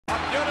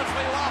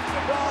Beautifully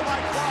lofted ball by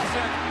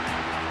Clausen.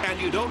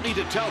 And you don't need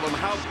to tell them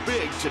how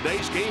big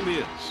today's game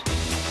is.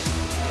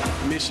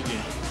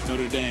 Michigan,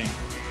 Notre Dame,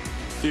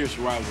 fierce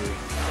rivalry.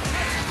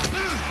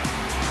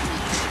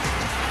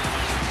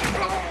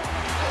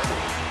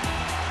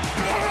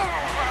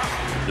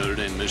 Notre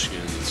Dame,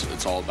 Michigan,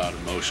 it's all about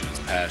emotion, it's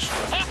passion.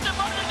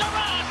 Afterburner's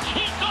around,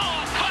 he's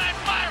gone, flying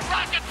by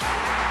rocket.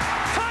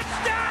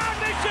 Touchdown,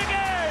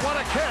 Michigan! What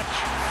a catch.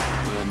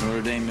 The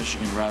Notre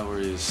Dame-Michigan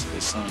rivalry is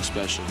something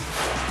special.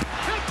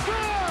 It's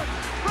good.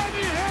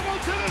 Reggie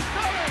Hamilton is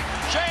coming.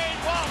 Shane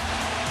Walsh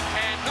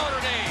and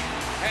Notre Dame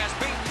has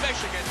beaten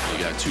Michigan.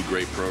 You got two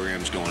great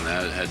programs going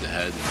at it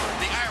head-to-head.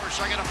 The Irish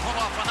are going to pull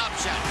off an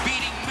upset,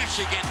 beating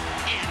Michigan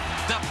in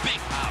the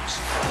big house.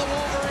 The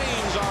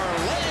Wolverines are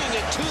laying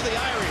it to the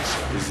Irish.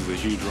 This is a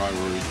huge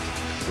rivalry.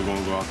 We're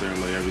going to go out there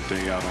and lay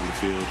everything out on the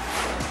field.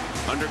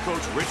 Under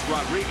Coach Rich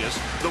Rodriguez,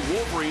 the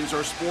Wolverines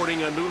are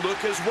sporting a new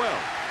look as well.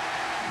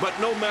 But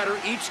no matter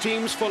each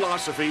team's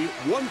philosophy,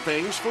 one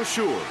thing's for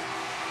sure.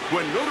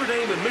 When Notre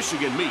Dame and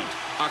Michigan meet,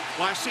 a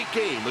classic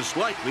game is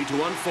likely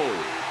to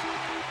unfold.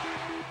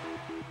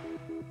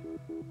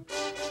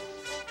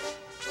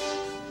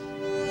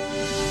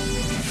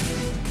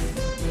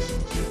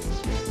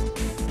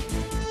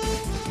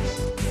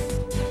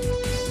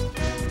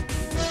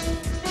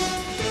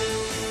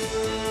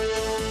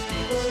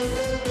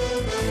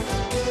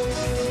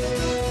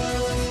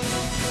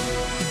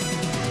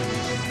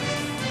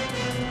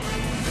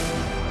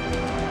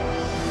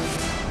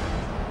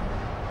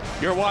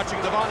 You're watching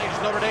the Vonage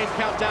Notre Dame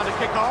countdown to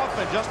kickoff,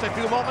 and just a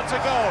few moments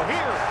ago,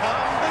 here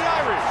come the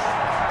Irish.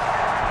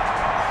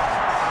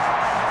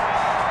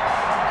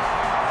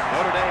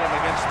 Notre Dame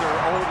against their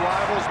old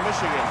rivals,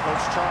 Michigan.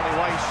 Coach Charlie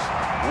Weiss,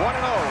 1-0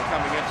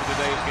 coming into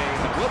today's game.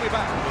 And we'll be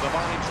back with the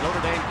Vonage Notre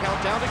Dame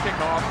countdown to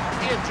kickoff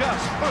in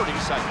just 30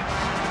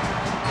 seconds.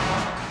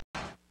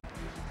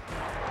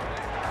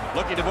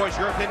 Looking to voice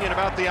your opinion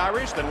about the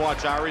Irish? Then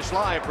watch Irish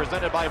Live,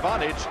 presented by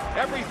Vonage,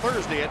 every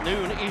Thursday at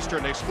noon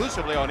Eastern,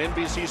 exclusively on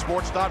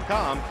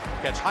NBCSports.com.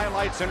 Catch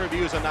highlights,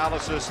 interviews,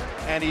 analysis,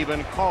 and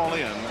even call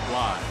in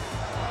live.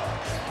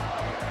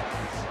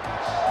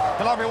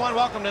 Hello, everyone.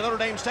 Welcome to Notre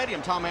Dame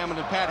Stadium. Tom Hammond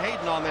and Pat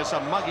Hayden on this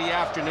muggy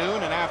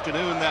afternoon, an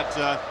afternoon that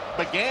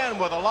began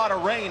with a lot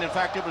of rain. In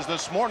fact, it was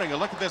this morning. A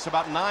look at this,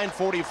 about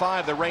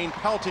 9:45, the rain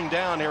pelting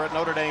down here at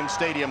Notre Dame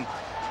Stadium.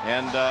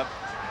 And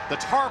the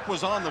tarp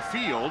was on the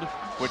field,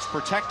 which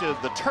protected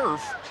the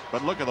turf,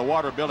 but look at the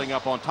water building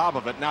up on top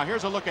of it. Now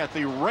here's a look at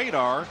the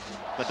radar,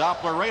 the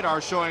Doppler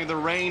radar showing the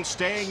rain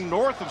staying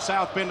north of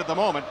South Bend at the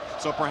moment,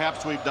 so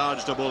perhaps we've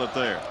dodged a bullet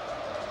there.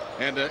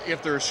 And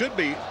if there should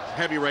be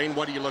heavy rain,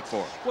 what do you look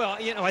for?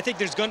 Well, you know, I think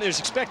there's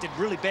expected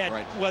really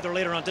bad weather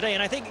later on today.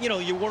 And I think, you know,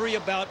 you worry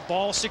about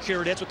ball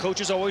security. That's what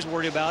coaches always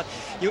worry about.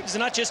 It's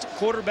not just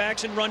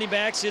quarterbacks and running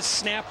backs. It's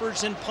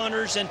snappers and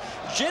punters. And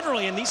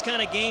generally in these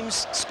kind of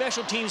games,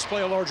 special teams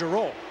play a larger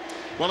role.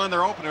 Well, in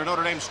their opener,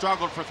 Notre Dame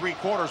struggled for 3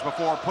 quarters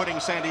before putting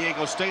San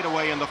Diego State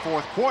away in the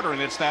 4th quarter.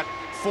 And it's that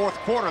 4th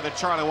quarter that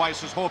Charlie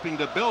Weiss is hoping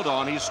to build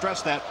on. He's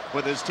stressed that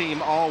with his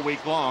team all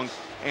week long.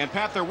 And,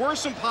 Pat, there were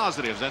some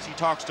positives as he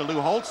talks to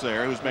Lou Holtz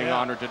there, who's being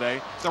honored today.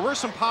 There were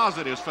some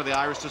positives for the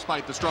Irish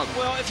despite the struggle.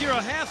 Well, if you're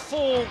a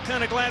half-full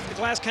kind of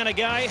glass kind of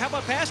guy, how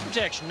about pass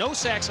protection? No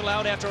sacks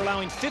allowed after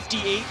allowing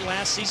 58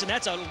 last season.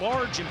 That's a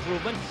large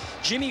improvement.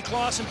 Jimmy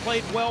Clausen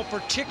played well,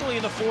 particularly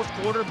in the 4th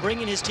quarter,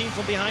 bringing his team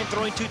from behind,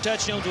 throwing 2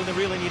 touchdowns when they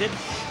really needed.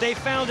 They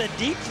found a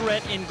deep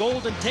threat in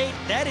Golden Tate.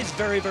 That is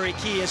very, very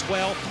key as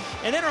well.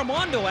 And then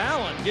Armando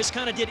Allen just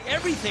kind of did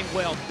everything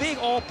well. Big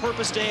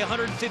all-purpose day,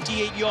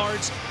 158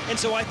 yards. And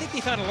so I think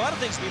they found a lot of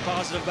things to be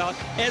positive about,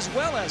 as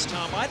well as,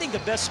 Tom, I think the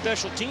best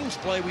special teams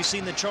play we've seen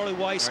in the Charlie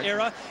Weiss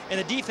era, and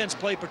the defense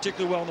played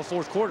particularly well in the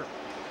 4th quarter.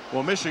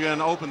 Well,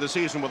 Michigan opened the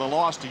season with a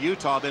loss to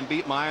Utah, then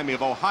beat Miami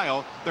of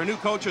Ohio. Their new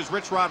coach is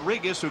Rich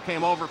Rodriguez, who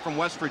came over from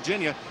West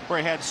Virginia, where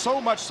he had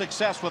so much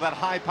success with that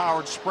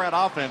high-powered spread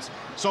offense.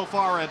 So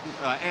far at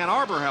Ann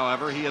Arbor,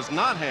 however, he has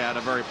not had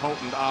a very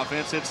potent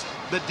offense. It's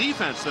the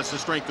defense that's the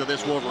strength of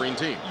this Wolverine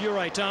team. You're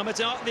right, Tom. It's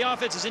the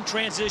offense is in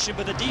transition,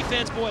 but the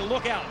defense, boy,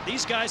 look out.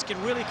 These guys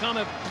can really come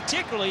up,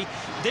 particularly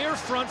their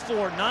front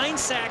 4, 9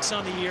 sacks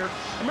on the year.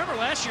 Remember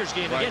last year's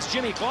game against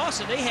Jimmy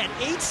Clausen? They had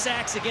 8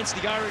 sacks against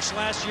the Irish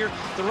last year.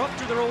 They're up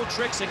to their old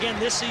tricks again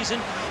this season.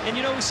 And,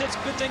 you know, we said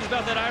some good things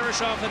about that Irish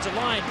offensive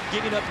line,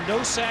 giving up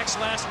no sacks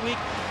last week.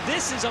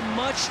 This is a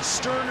much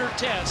sterner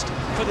test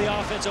for the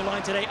offensive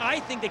line today. I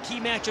think the key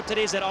matchup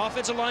today is that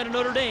offensive line of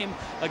Notre Dame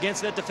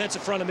against that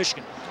defensive front of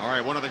Michigan. All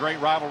right, one of the great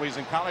rivalries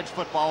in college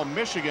football,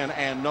 Michigan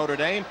and Notre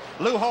Dame.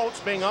 Lou Holtz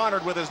being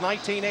honored with his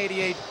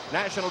 1988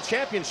 national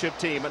championship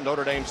team at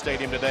Notre Dame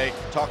Stadium today,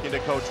 talking to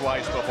Coach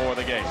Weiss before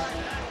the game.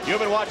 You've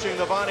been watching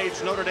the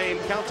Vonage Notre Dame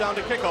countdown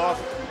to kickoff,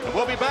 and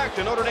we'll be back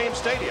to Notre Dame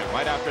Stadium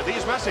right after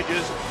these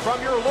messages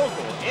from your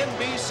local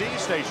NBC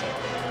station.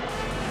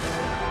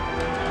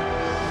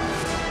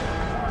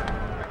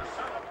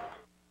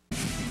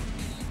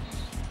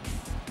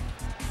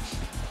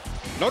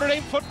 Notre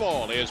Dame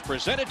football is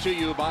presented to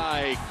you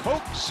by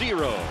Coke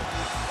Zero.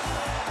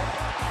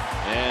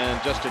 And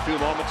just a few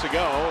moments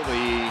ago,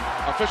 the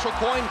official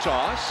coin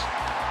toss,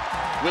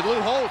 with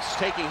Lou Holtz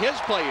taking his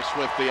place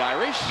with the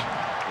Irish,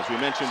 as we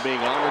mentioned, being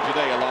honored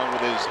today along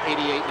with his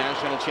 '88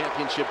 national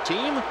championship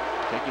team,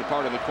 taking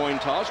part in the coin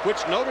toss,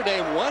 which Notre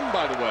Dame won,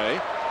 by the way,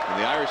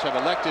 and the Irish have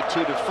elected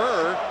to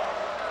defer.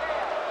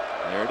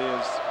 There it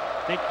is.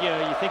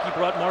 You think he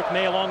brought Mark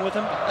May along with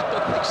him? I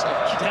don't think so.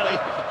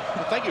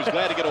 I think he was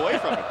glad to get away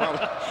from it,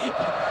 probably.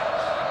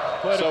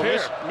 Quite a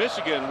pair.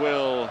 Michigan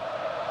will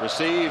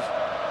receive.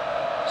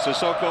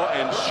 Sissoko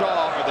and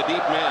Shaw are the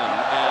deep men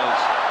as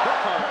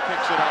Burkhart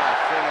picks it off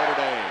for Notre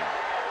Dame.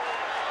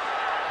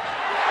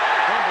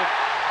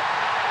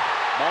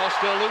 Ball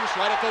still loose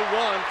right at the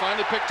 1.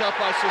 Finally picked up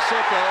by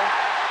Sissoko.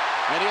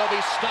 And he'll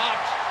be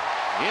stopped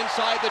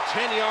inside the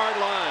 10-yard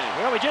line.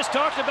 Well, we just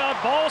talked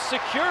about ball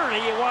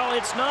security. While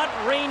it's not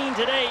raining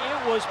today,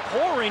 it was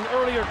pouring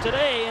earlier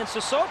today. And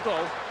Sissoko.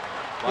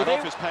 Right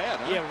off his pad,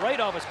 huh? Yeah, right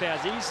off his pad.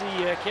 Easy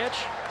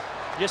catch.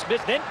 Just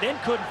missed, then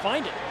couldn't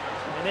find it.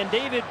 And then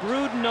David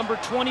Bruden, number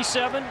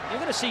 27.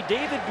 You're going to see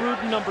David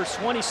Bruden, number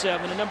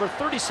 27, and number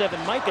 37,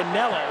 Mike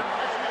Anello,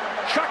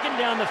 trucking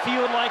down the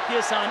field like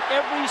this on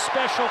every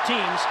special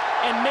teams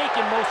and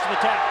making most of the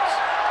tackles.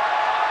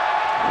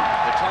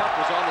 The tarp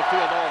was on the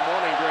field all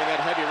morning during that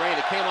heavy rain.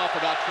 It came off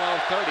about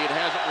 12:30. It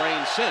hasn't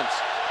rained since.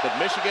 But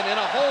Michigan in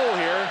a hole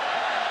here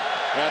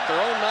at their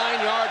own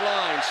 9-yard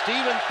line.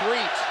 Stephen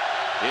Threet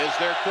is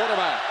their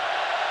quarterback.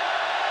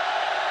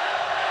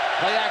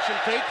 Play action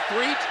fake.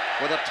 Threet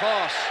with a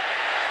toss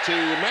to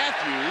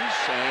Matthews,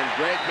 and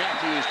Greg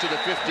Matthews to the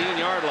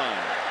 15-yard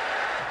line.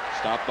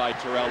 Stopped by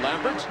Terrell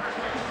Lambert.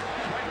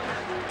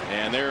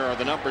 And there are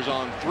the numbers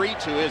on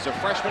Threet, who is a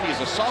freshman. He's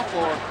a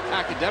sophomore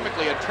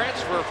academically, a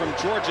transfer from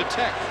Georgia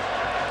Tech.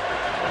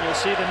 And you'll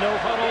see the no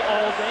huddle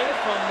all day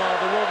from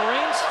the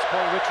Wolverines. It's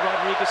part of Rich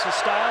Rodriguez's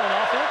style and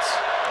offense.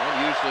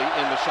 And usually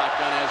in the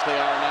shotgun as they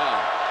are now.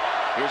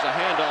 Here's a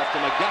handoff to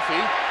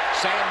McGuffey.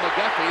 Sam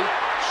McGuffey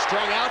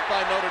strung out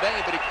by Notre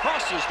Dame, but he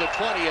crosses the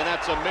 20, and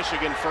that's a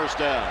Michigan first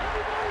down.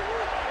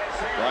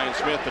 Brian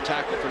Smith, the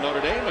tackle for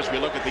Notre Dame, as we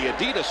look at the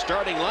Adidas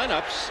starting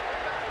lineups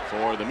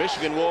for the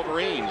Michigan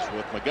Wolverines,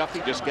 with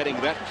McGuffey just getting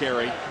that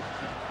carry.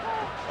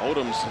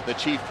 Odom's the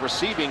chief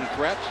receiving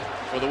threat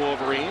for the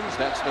Wolverines.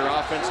 That's their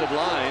offensive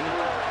line.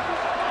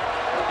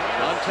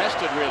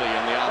 Untested, really,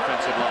 in the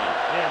offensive line.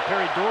 Yeah, and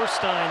Perry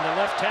Dorstein, the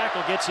left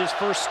tackle, gets his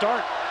first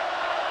start.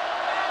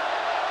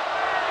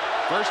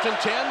 First and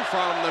 10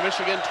 from the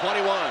Michigan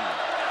 21.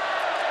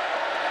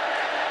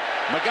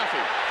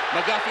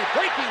 McGuffey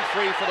breaking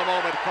free for the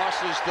moment,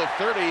 crosses the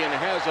 30 and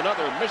has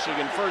another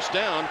Michigan first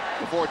down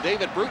before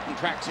David Bruton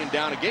tracks him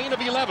down. A gain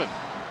of 11.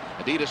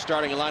 Adidas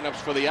starting lineups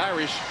for the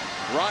Irish: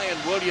 Ryan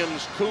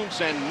Williams, Kuntz,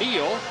 and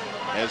Neal,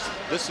 as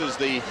this is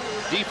the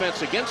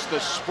defense against the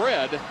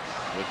spread,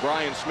 with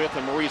Brian Smith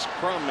and Maurice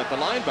Crum at the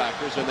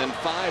linebackers, and then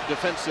 5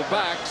 defensive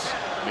backs: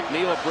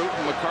 McNeil,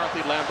 Bruton,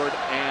 McCarthy, Lambert,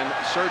 and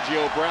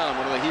Sergio Brown,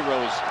 one of the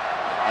heroes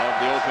of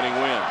the opening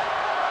win.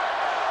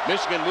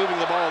 Michigan moving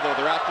the ball, though.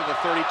 They're out to the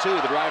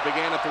 32. The drive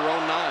began at their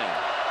own 9.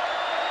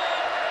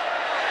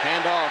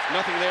 Handoff,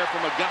 nothing there for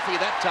McGuffey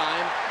that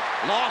time.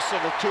 Loss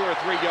of 2 or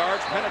 3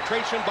 yards.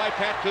 Penetration by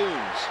Pat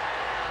Coons.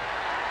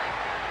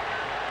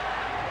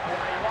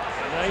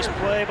 Nice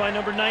play by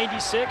number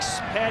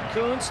 96, Pat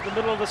Coons, the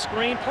middle of the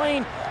screen,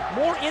 playing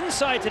more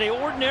inside today.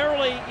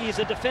 Ordinarily, he's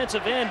a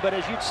defensive end, but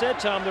as you'd said,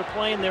 Tom, they're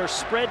playing their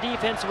spread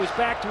defense. He was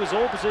back to his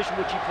old position,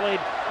 which he played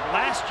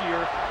last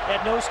year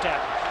at nose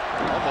tackle.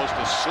 Almost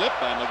a slip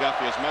by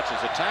McGuffey as much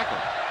as a tackle.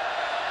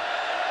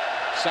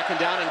 Second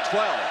down and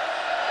 12.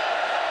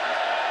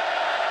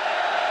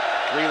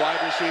 3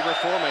 wide receiver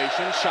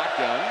formation,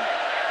 shotgun.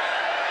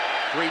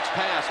 Threet's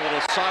pass, a little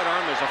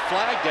sidearm. There's a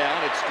flag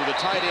down. It's to the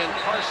tight end,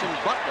 Carson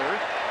Butler,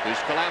 who's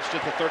collapsed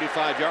at the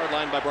 35-yard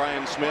line by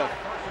Brian Smith.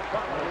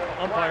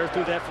 Umpire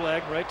threw that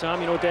flag, right,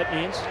 Tom? You know what that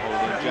means?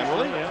 Holding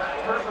generally. Yeah.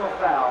 Personal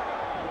foul.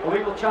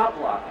 Illegal chop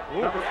block.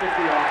 Number 50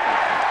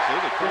 offense. See,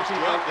 they crossed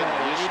you up, didn't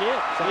they? He did.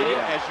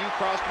 As you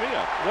crossed me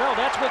up. Well,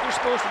 that's what they're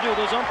supposed to do.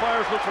 Those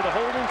umpires look for the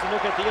holdings and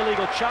look at the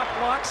illegal chop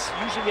blocks.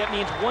 Usually that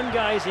means one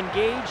guy is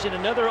engaged and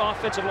another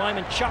offensive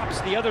lineman chops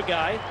the other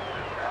guy.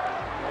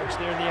 Marks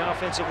there in the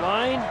offensive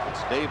line.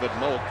 It's David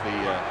Molk, the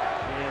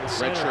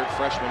redshirt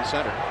freshman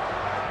center.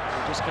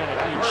 Just kind of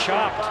being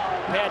chopped.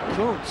 Pat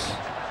Kuntz.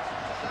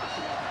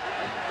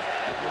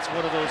 It's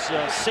one of those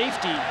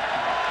safety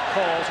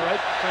calls,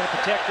 right? Trying to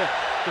protect the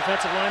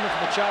defensive lineman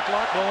from the chop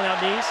block, blowing out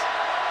knees.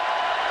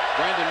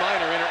 Brandon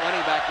Miner in at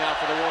running back now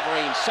for the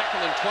Wolverines. 2nd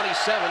and 27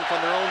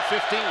 from their own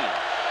 15.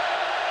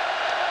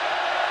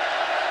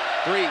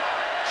 Threet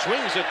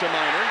swings it to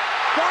Miner.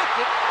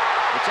 Blocked it.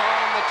 It's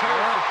on the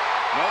turf.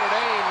 Notre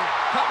Dame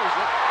covers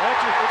it.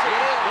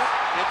 It is.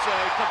 It's a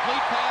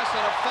complete pass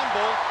and a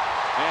fumble.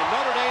 And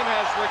Notre Dame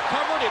has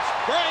recovered. It's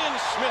Brian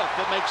Smith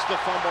that makes the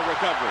fumble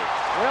recovery.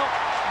 Well,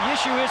 the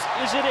issue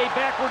is it a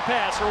backward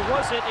pass or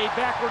was it a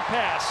backward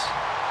pass?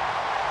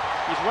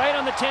 He's right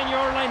on the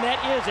 10-yard line. That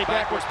is a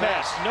backwards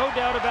pass. No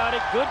doubt about it.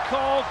 Good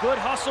call, good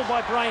hustle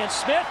by Brian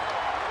Smith.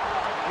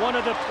 One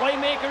of the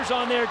playmakers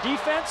on their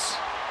defense.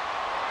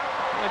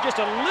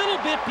 Just a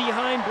little bit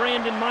behind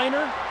Brandon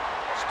Miner.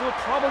 field.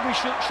 Probably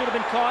should have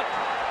been caught,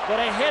 but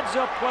a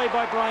heads-up play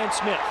by Brian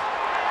Smith.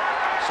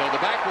 So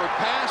the backward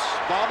pass,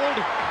 bobbled,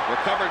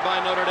 recovered by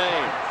Notre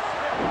Dame.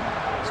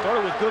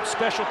 Started with good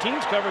special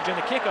teams coverage on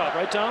the kickoff,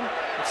 right, Tom?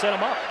 It set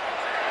him up.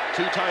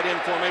 Two tight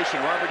end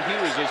formation. Robert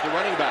Hughes is the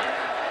running back.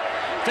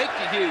 Fake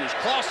to Hughes,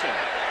 Clausen.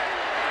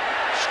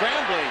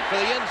 Scrambling for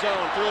the end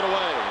zone, threw it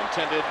away.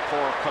 Intended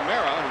for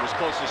Camara, who was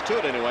closest to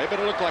it anyway, but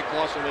it looked like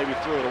Clausen maybe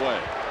threw it away.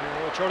 You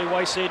know, Charlie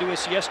Weiss said to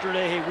us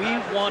yesterday, hey, we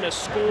want to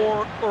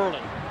score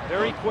early,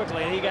 very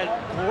quickly, and he got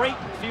great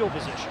field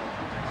position.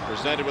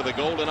 Presented with a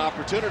golden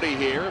opportunity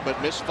here, but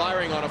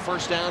misfiring on a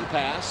first down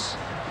pass.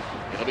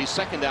 It'll be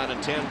 2nd down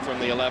and 10 from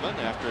the 11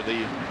 after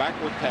the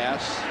backward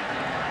pass.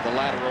 The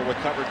lateral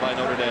recovered by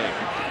Notre Dame.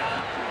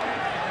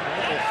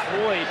 Michael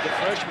Floyd, the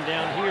freshman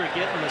down here,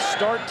 getting the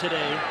start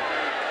today.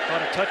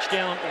 Caught a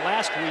touchdown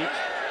last week.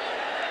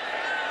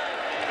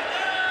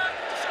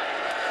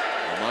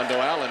 Armando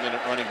Allen in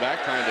at running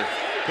back, trying to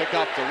pick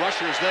up the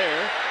rushers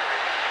there.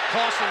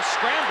 Clausen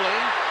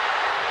scrambling.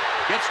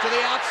 Gets to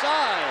the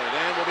outside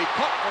and will be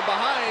caught from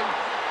behind.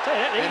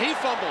 And he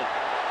fumbled.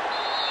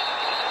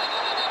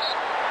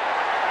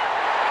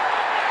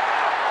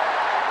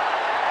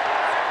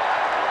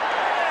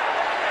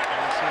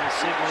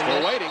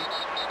 Still waiting.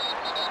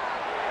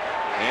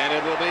 And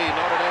it will be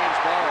Notre Dame's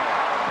ball.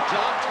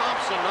 John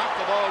Thompson knocked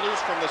the ball loose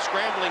from the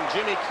scrambling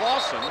Jimmy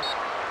Clausen,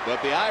 but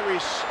the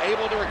Irish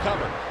able to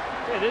recover.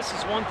 Yeah, this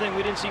is one thing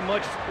we didn't see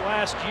much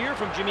last year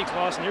from Jimmy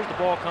Clausen. Here's the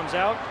ball comes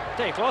out. I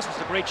tell you, Clausen's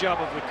a great job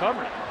of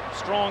recovering.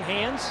 Strong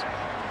hands.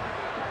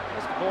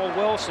 Has the ball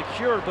well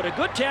secured, but a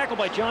good tackle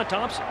by John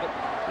Thompson. But,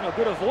 you know,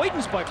 good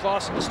avoidance by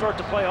Clausen to start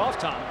the play off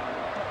time.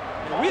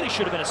 It really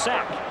should have been a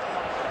sack.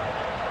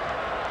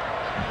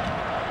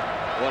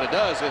 What it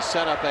does is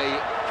set up a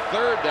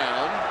 3rd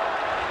down,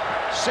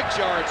 6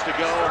 yards to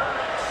go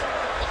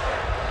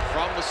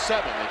from the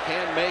 7. They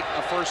can make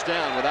a first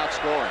down without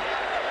scoring.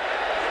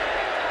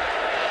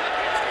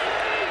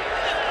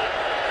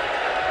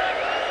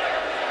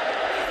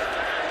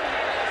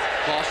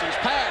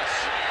 Clausen's pass.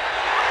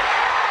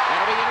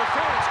 That'll be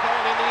interference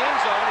called in the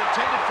end zone,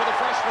 intended for the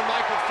freshman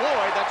Michael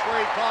Floyd. That's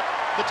where he caught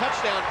the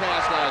touchdown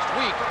pass last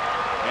week.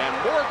 And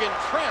Morgan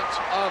Trent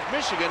of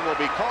Michigan will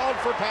be called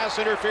for pass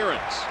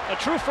interference. A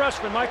true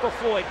freshman, Michael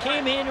Floyd,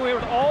 came in here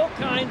with all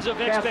kinds of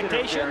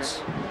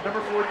expectations.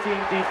 Number 14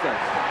 defense.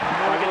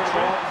 Morgan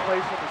Trent.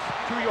 Place on the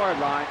 2-yard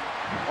line.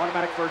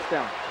 Automatic first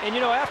down. And,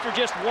 you know, after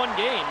just one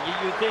game,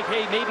 you'd think,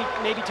 hey,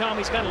 maybe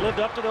Tommy's kind of lived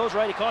up to those,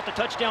 right? He caught the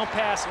touchdown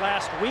pass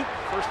last week.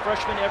 First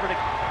freshman ever to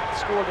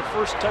score the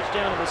first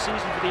touchdown of the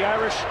season for the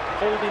Irish,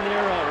 holding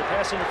their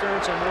pass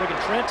interference on Morgan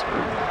Trent.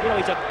 You know,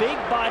 he's a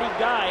big-bodied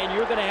guy, and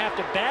you're going to have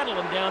to battle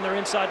him down there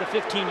inside the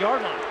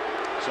 15-yard line.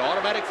 So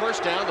automatic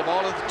first down, the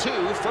ball at the 2,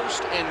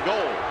 1st and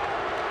goal.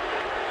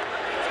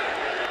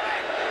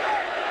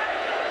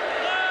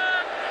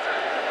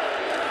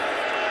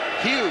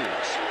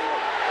 Hughes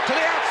to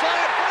the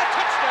outside for a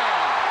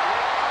touchdown.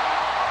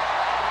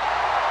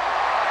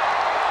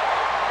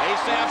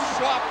 Asaph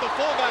Schwab, the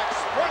fullback,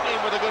 sprung in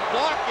with a good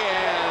block,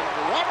 and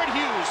Robert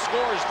Hughes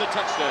scores the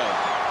touchdown.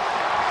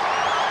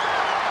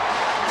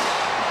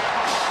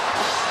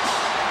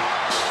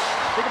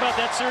 Think about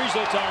that series,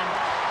 though, Tom.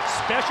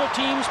 Special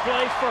teams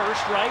play first,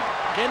 right?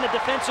 Then the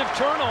defensive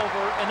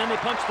turnover, and then they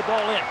punch the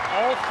ball in.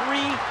 All 3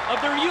 of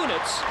their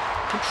units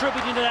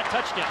contributing to that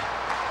touchdown.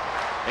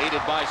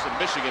 Aided by some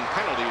Michigan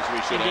penalties, we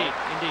should add.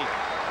 Indeed.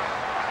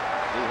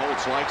 Lou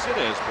Holtz likes it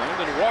as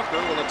Brandon Walker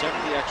will attempt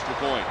the extra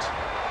point.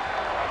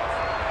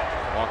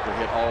 Walker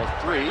hit all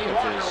 3 of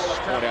his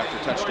point after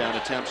touchdown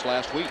attempts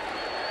last week.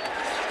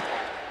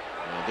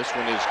 And this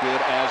one is good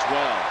as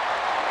well.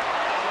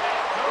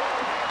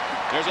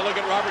 There's a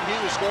look at Robert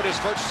Hughes, scored his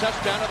first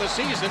touchdown of the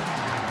season.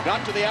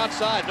 Got to the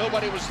outside,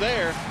 nobody was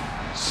there.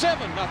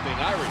 7-0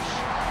 Irish.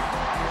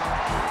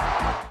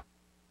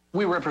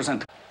 We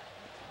represent.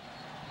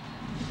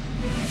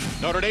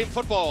 Notre Dame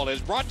football is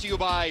brought to you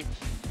by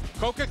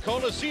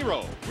Coca-Cola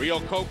Zero,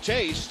 real Coke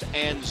taste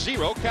and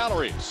 0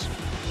 calories.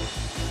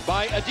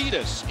 By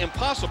Adidas,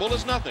 impossible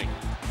is nothing.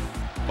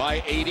 By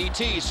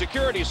ADT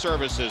Security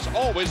Services,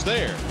 always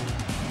there.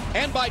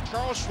 And by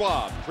Charles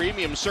Schwab,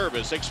 premium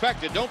service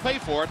expected, don't pay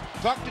for it.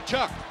 Talk to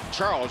Chuck,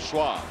 Charles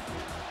Schwab.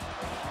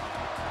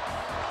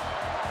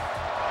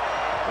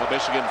 Well,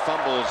 Michigan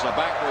fumbles a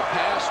backward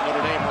pass.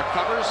 Notre Dame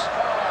recovers.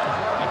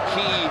 A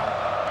key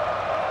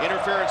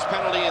interference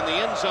penalty in the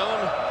end zone,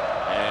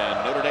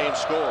 and Notre Dame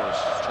scores.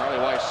 Charlie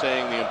Weiss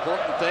saying the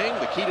important thing,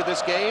 the key to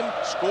this game,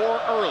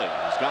 score early.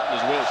 He's gotten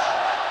his wish.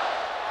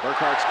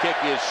 Burkhart's kick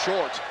is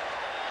short.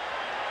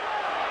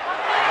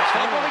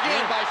 Fumbled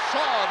again by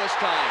Shaw this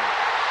time.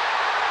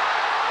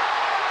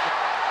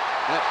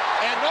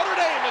 And Notre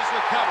Dame is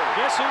recovered.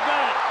 Guess who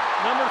got it?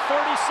 Number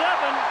 37.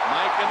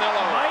 Mike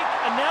Anello. Mike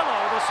Anello,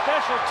 the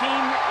special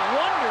team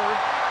wonder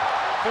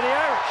for the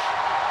Irish.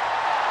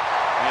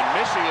 And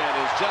Michigan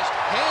is just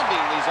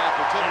handing these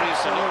opportunities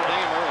to Notre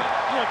Dame early.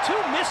 You know, 2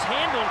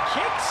 mishandled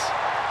kicks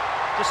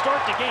to start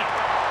the game.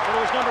 But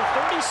it was number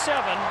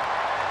 37,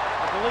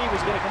 I believe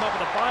he's going to come up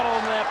with a bottle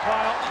in that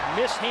pile.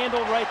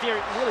 Mishandled right there.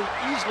 It really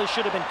easily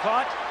should have been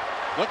caught.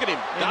 Look at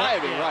him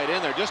diving right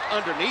in there, just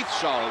underneath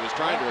Shaw, who was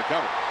trying to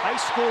recover. High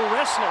school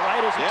wrestler, right,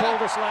 as he told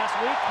us last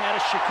week, out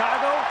of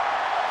Chicago.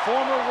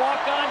 Former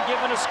walk-on,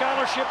 given a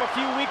scholarship a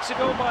few weeks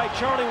ago by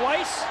Charlie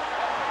Weiss.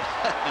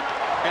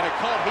 And a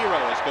cult hero,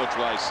 as Coach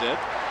Weiss said,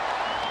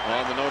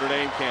 on the Notre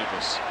Dame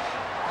campus.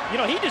 You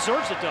know, he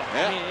deserves it, though.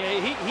 Yeah. I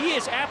mean, he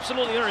is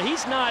absolutely earned.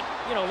 He's not,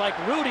 you know, like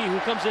Rudy, who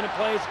comes in and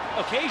plays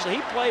occasionally.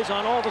 He plays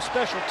on all the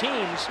special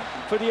teams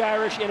for the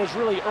Irish and has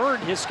really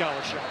earned his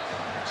scholarship.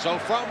 So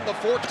from the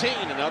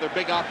 14, another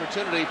big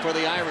opportunity for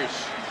the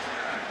Irish.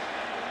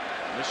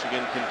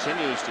 Michigan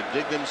continues to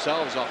dig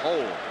themselves a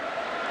hole.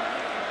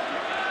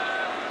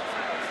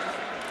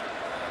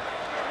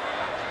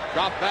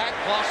 Drop back,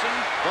 Clausen,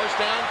 first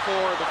down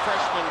for the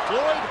freshman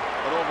Floyd,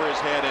 but over his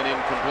head and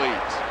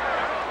incomplete.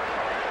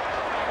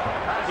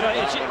 You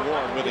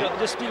know,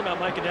 just speaking about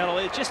Mike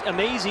Anello, it's just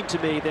amazing to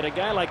me that a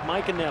guy like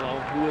Mike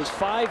Anello, who is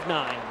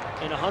 5'9"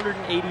 and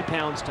 180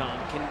 pounds, Tom,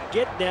 can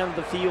get down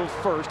the field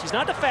first. He's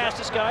not the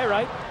fastest guy,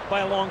 right, by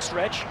a long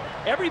stretch.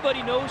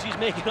 Everybody knows he's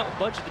making up a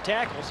bunch of the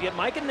tackles. Yet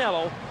Mike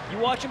Anello, you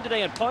watch him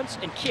today on punts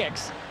and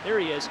kicks. There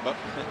he is.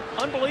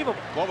 Unbelievable.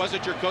 What was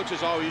it your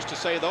coaches always used to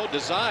say, though?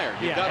 Desire.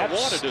 You've got to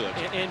want to do it.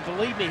 And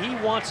believe me, he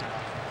wants it.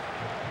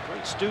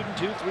 Great student,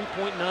 too,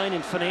 3.9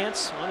 in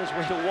finance. On his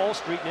way to Wall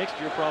Street next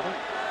year, probably.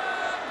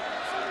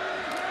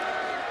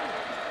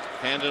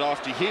 Handed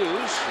off to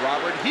Hughes,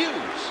 Robert Hughes.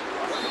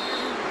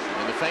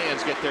 And the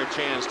fans get their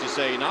chance to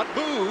say not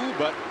boo,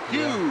 but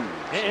Hughes.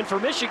 Yeah. And for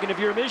Michigan, if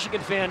you're a Michigan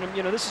fan,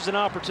 you know, this is an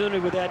opportunity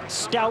where that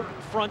stout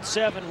front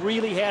seven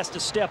really has to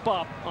step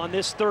up on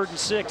this 3rd and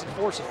 6 and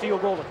force a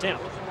field goal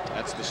attempt.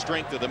 That's the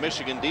strength of the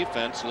Michigan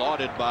defense,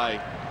 lauded by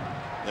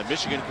the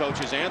Michigan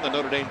coaches and the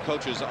Notre Dame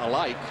coaches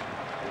alike.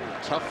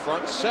 Tough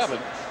front seven.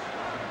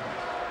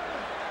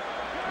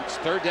 It's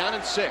 3rd down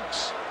and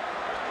 6.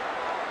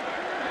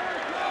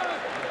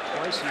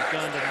 Twice he's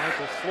gone to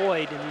Michael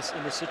Floyd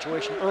in this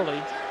situation early.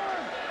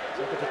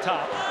 Look at the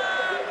top.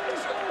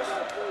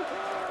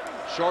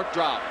 Short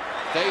drop.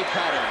 Fade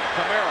pattern.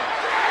 Camara.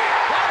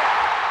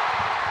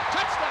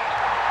 Touchdown.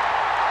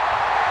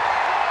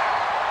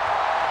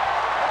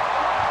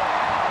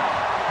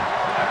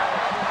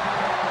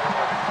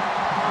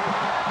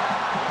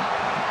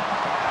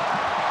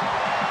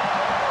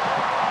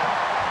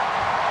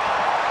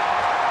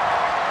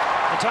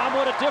 And Tom,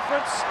 what a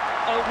difference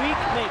a week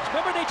makes.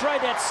 Remember they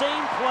tried that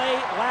same play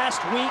last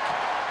week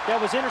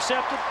that was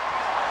intercepted?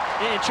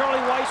 And Charlie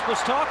Weiss was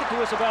talking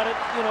to us about it,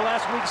 you know,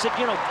 last week. He said,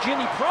 you know,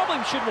 Jimmy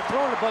probably shouldn't have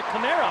thrown it, but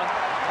Camara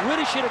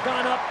really should have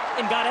gone up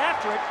and got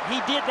after it.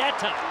 He did that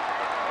time.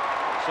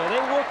 So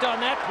they worked on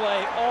that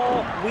play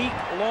all week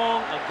long.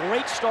 A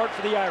great start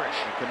for the Irish.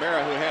 And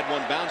Camara, who had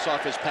one bounce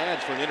off his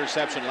pads for an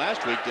interception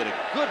last week, did a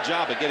good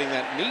job of getting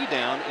that knee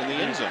down in the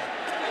end zone.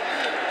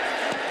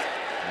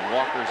 And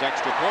Walker's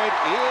extra point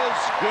is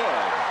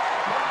good.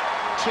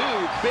 2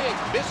 big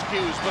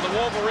miscues for the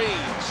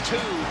Wolverines. 2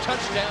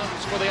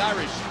 touchdowns for the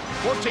Irish.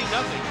 14-0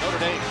 Notre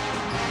Dame.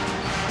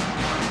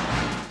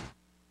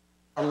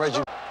 I'm ready.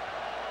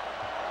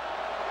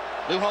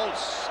 Lou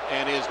Holtz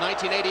and his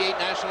 1988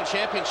 National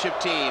Championship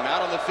team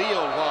out on the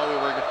field while we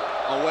were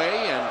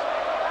away and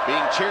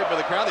being cheered by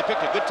the crowd. They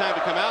picked a good time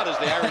to come out as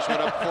the Irish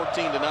went up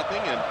 14-0,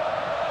 and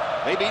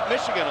they beat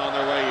Michigan on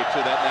their way to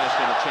that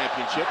National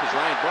Championship as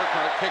Ryan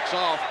Burkhart kicks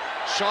off.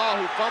 Shaw,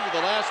 who fumbled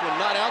the last one,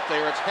 not out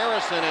there. It's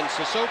Harrison and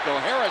Sissoko.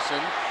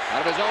 Harrison out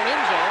of his own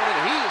end zone, and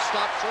he is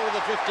stopped short of the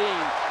 15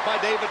 by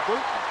David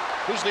Bruton,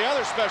 who's the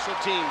other special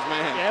teams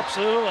man.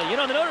 Absolutely. You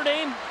know, the Notre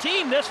Dame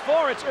team this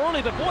far, it's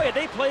early, but boy,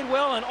 they played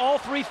well in all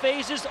 3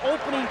 phases.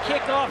 Opening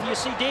kickoff, you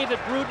see David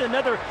Bruton,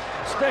 another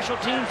special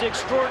teams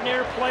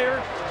extraordinaire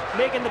player,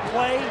 making the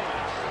play.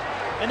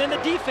 And then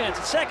the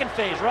defense, the second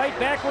phase, right?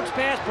 Backwards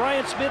pass,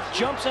 Brian Smith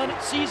jumps on it,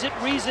 sees it,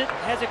 reads it,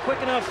 has a quick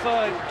enough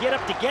get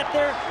up to get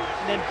there.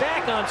 And then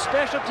back on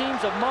special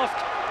teams, a muffed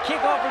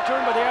kickoff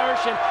return by the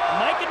Irish, and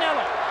Mike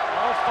Anello,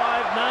 all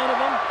 5'9" of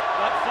them,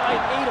 got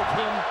 5'8" of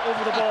him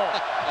over the ball.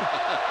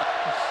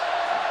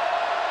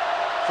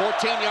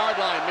 14-yard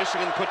line,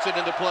 Michigan puts it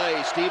into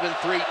play. Stephen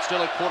Threet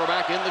still at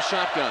quarterback in the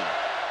shotgun.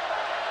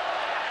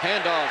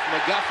 Handoff,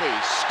 McGuffey,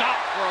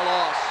 stopped for a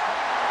loss.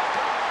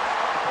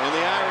 And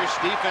the Irish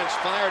defense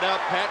fired up.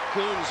 Pat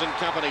Coons and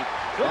company.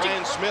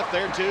 Brian Smith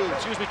there too.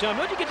 Excuse me, Tom.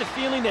 Don't you get the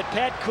feeling that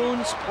Pat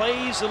Coons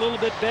plays a little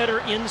bit better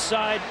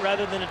inside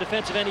rather than a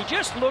defensive end? He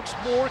just looks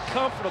more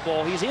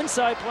comfortable. He's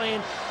inside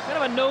playing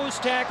kind of a nose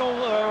tackle,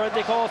 or what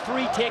they call a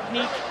 3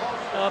 technique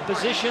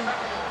position,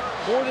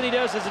 more than he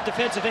does as a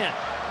defensive end.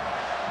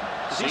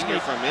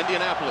 Senior from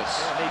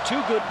Indianapolis. Made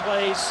 2 good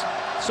plays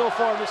so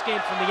far in this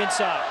game from the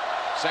inside.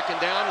 2nd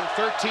down and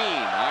 13.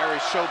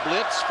 Irish show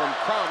blitz from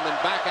Crum and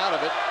back out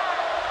of it.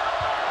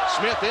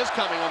 Smith is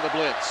coming on the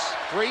blitz.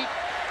 Threet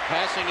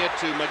passing it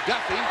to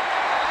McGuffey.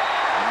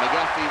 And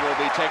McGuffey will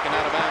be taken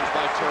out of bounds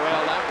by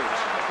Terrell Lambert.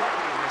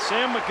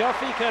 Sam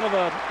McGuffey, kind of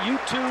a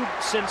YouTube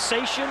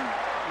sensation.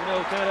 You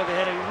know, kind of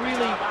had a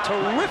really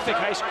terrific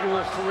high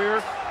school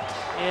career.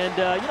 And,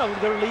 you know,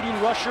 their leading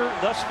rusher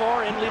thus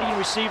far and leading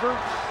receiver.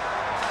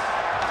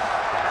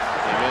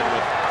 Came in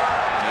with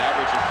an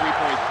average of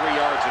 3.3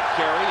 yards a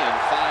carry and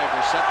 5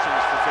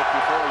 receptions for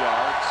 54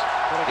 yards.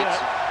 It's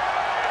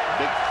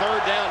big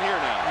third down here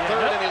now. Yeah,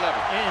 third and 11.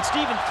 And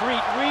Stephen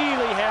Threet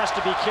really has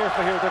to be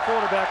careful here. The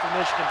quarterback from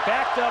Michigan.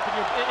 Backed up in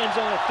your end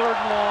zone at 3rd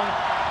and long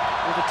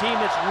with a team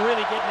that's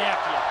really getting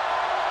after you.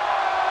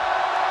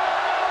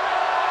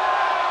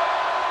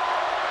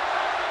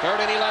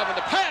 3rd and 11.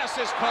 The pass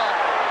is caught.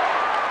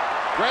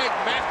 Greg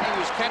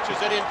Matthews catches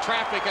it in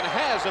traffic and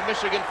has a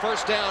Michigan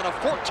first down, a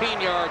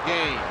 14-yard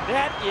gain.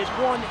 That is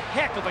one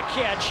heck of a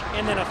catch,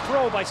 and then a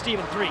throw by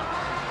Stephen Threet.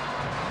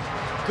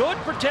 Good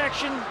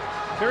protection.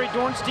 Barry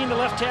Dornstein, the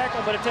left tackle,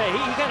 but I tell you,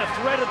 he kind of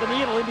threaded the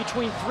needle in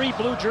between 3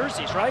 blue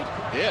jerseys, right?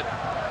 Did.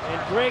 And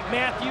Greg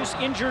Matthews,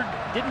 injured,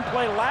 didn't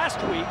play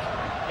last week.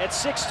 At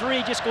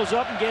 6'3", just goes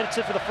up and gets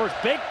it for the first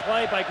big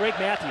play by Greg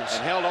Matthews.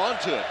 And held on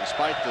to it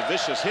despite the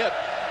vicious hit.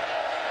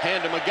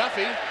 Hand to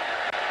McGuffey.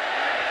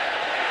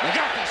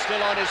 McGuffey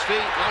still on his feet.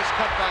 Nice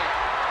cutback.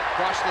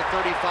 Across the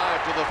 35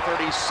 to the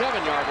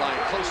 37-yard line.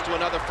 Close to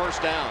another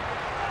first down.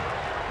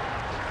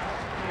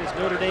 His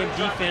Notre Dame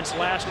defense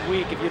last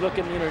week, if you look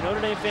at the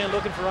Notre Dame fan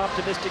looking for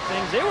optimistic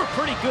things, they were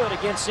pretty good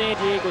against San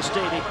Diego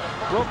State. They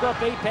broke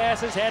up 8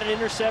 passes, had an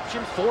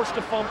interception, forced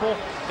a fumble,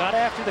 got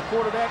after the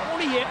quarterback,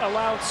 only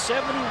allowed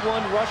 71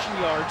 rushing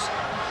yards.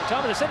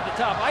 Tom, as I said at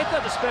the top, I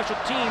thought the special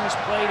teams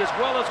played as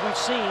well as we've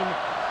seen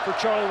for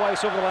Charlie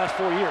Weiss over the last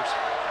 4 years.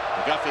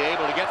 McGuffey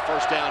able to get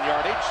first down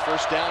yardage.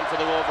 First down for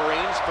the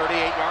Wolverines,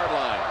 38-yard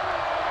line.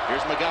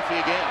 Here's McGuffey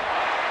again.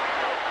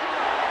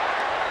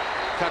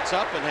 Cuts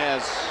up and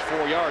has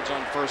 4 yards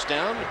on first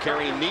down.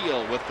 Kerry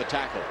Neal with the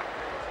tackle.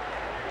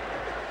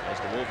 As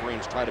the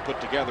Wolverines try to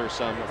put together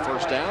some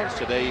first downs,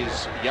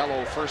 today's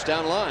yellow first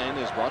down line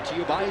is brought to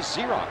you by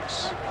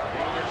Xerox.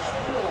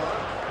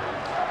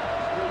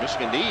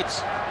 Michigan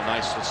needs a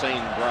nice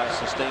sustained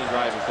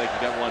drive if they can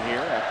get one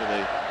here after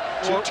the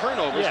 2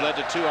 turnovers led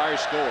to 2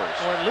 Irish scores.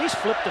 Or at least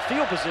flip the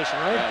field position,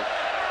 right?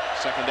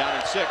 Second down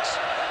and 6.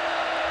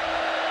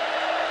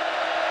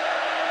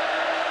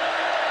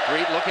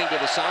 Threet looking to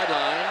the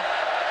sideline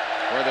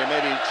where they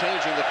may be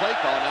changing the play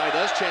call. Now he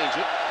does change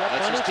it.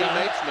 Lets his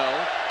teammates know.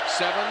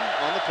 7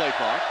 on the play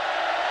clock.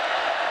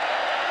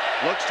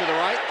 Looks to the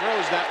right,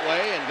 throws that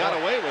way, and got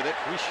away with it.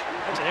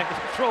 That's an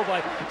excellent throw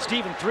by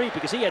Stephen Threet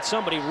because he had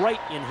somebody right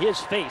in his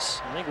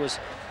face. I think it was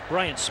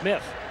Brian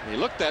Smith. He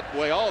looked that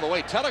way all the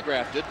way,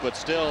 telegraphed it, but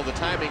still the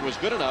timing was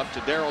good enough to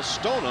Daryl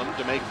Stoneham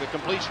to make the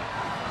completion.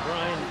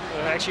 Brian,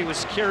 actually it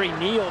was Kerry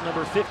Neal,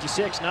 number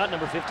 56, not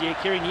number 58.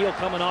 Kerry Neal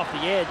coming off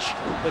the edge.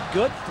 But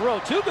good throw.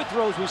 2 good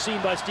throws we've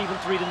seen by Stephen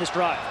Threet in this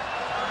drive.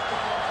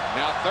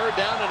 Now 3rd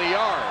down and a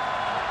yard.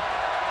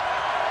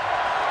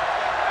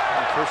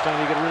 First time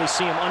you could really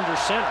see him under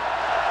center.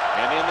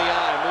 And in the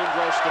eye,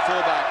 Moondrosh the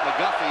fullback,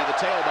 McGuffey the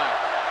tailback.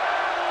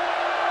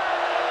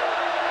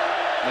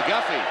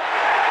 McGuffey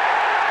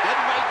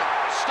didn't make it,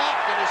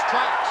 stopped in his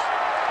tracks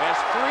as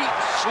Threet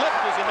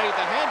slipped as he made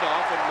the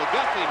handoff, and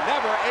McGuffey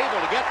never able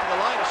to get to the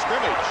line of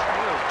scrimmage.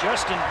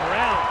 Justin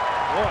Brown,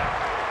 boy.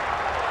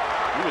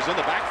 He was in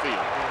the backfield.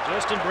 Yeah,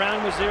 Justin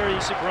Brown was there. You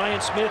see Brian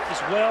Smith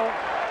as well.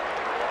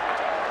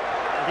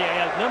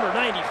 Yeah, number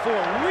 94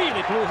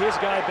 really blew his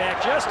guy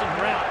back. Justin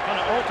Brown kind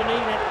of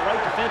alternating at the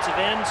right defensive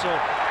end. So,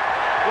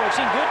 boy, we've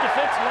seen good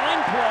defensive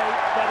line play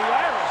by the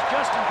Irish.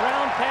 Justin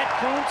Brown, Pat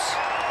Kuntz,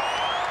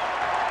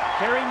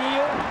 Kerry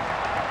Neal.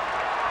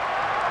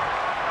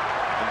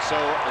 And so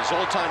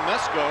Zoltan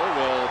Mesko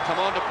will come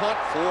on to punt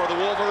for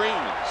the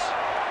Wolverines.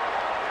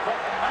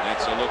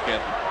 That's a look at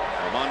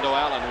Armando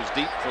Allen, who's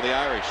deep for the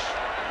Irish.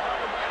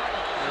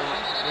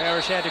 The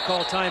Irish had to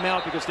call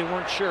timeout because they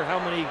weren't sure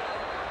how many.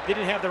 They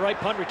didn't have the right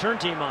punt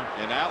return team on.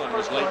 And Allen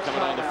was late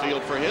coming on the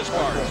field for his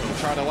part. So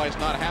Charlie Weiss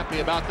not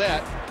happy about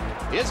that.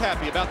 He is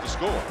happy about the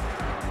score.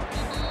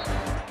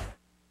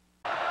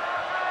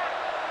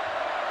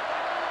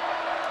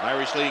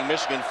 Irish leading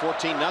Michigan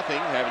 14-0,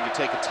 having to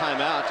take a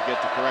timeout to get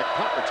the correct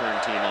punt return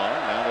team on.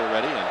 Now they're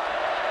ready, and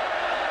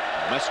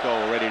Mesko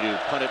ready to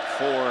punt it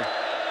for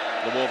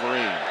the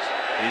Wolverines.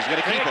 And he's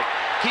going to keep it.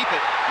 Keep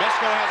it.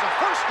 Mesko has a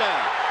first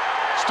down.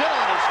 Still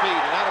on his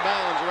feet and out of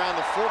bounds around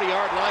the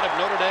 40-yard line of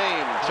Notre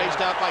Dame.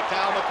 Chased out by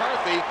Cal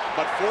McCarthy,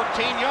 but 14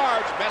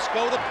 yards.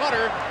 Mesko the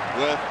punter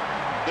with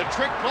the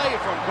trick play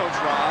from Coach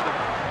Rod.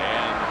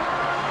 And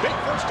big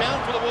first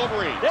down for the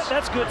Wolverines.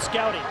 That's good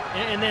scouting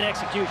and then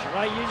execution,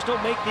 right? You just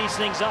don't make these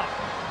things up.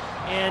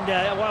 And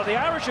while the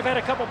Irish have had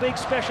a couple big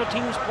special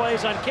teams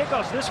plays on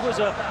kickoffs, this was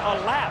a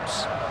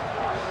lapse.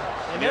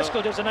 And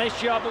Mesko does a nice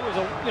job. It was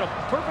a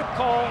perfect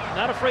call,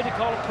 not afraid to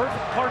call a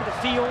perfect part of the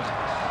field.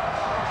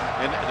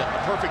 And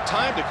a perfect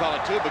time to call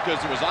it, too,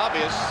 because it was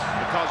obvious,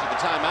 because of the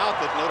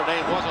timeout, that Notre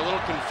Dame was a little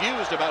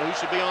confused about who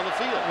should be on the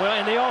field. Well,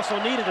 and they also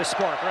needed a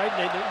spark, right?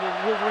 The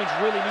Wolverines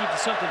really needed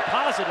something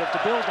positive to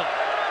build on.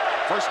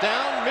 First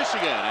down,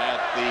 Michigan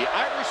at the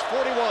Irish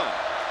 41.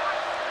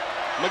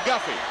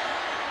 McGuffey.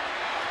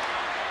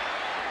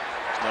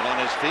 Still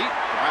on his feet,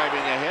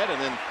 driving ahead, and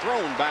then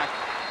thrown back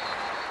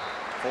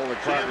Forward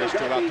progress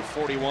to about the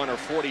 41 or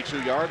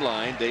 42-yard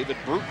line. David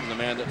Bruton, the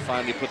man that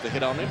finally put the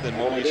hit on him. Then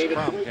Maurice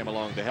Crum came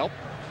along to help.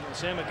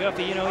 Sam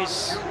McGuffey, you know,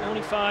 he's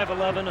only 5'11",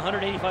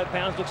 185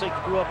 pounds. Looks like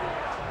he grew up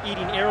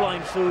eating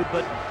airline food,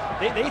 but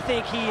they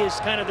think he is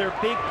kind of their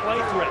big play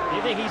threat.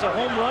 They think he's a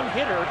home run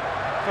hitter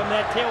from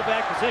that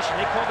tailback position.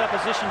 They call that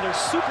position their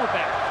super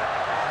back.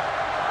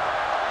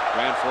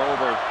 Ran for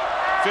over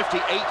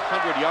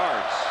 5,800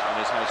 yards in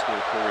his high school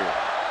career.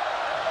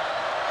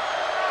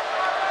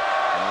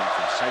 And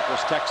from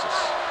Cypress, Texas.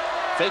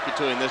 Fake it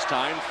to him this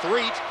time.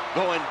 Threet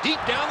going deep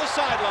down the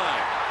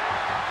sideline.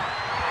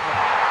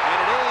 And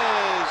it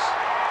is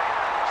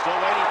still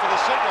waiting for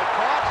the signal.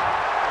 Caught.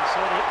 They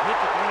said it hit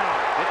the ground.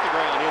 Hit the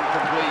ground,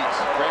 incomplete.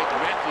 Greg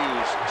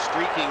Matthews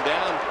streaking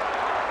down.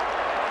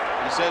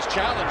 He says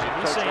challenge it.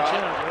 He's saying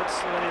challenge it.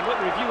 They look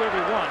review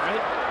every one,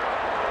 right?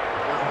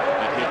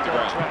 It hit the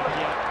ground. Trapped,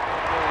 yeah.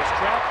 It was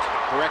trapped.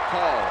 Correct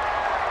call.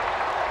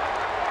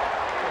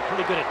 A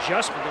pretty good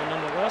adjustment, though,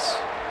 nonetheless.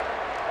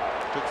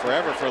 Took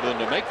forever for them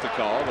to make the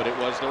call, but it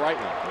was the right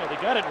one. Yeah,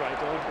 they got it right,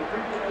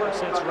 though.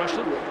 Since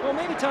Rushton. Well,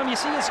 maybe, Tom, you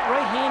see his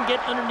right hand get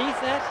underneath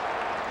that?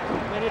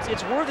 I mean,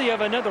 it's worthy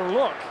of another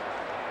look.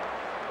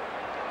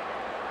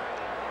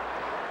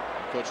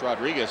 Coach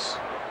Rodriguez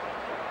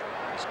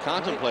is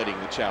contemplating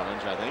the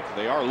challenge, I think.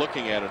 They are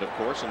looking at it, of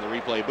course, in the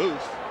replay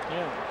booth.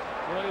 Yeah.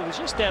 Well, it was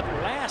just that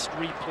last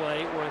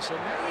replay where I said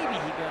maybe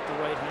he got the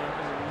right hand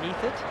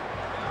underneath it.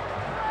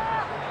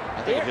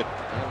 I think it hit.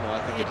 I don't know.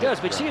 I think it does,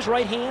 but see his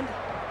right hand?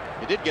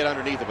 It did get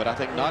underneath it, but I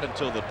think not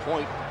until the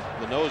point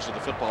the nose of the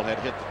football had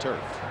hit the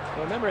turf.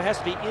 Well, remember, it has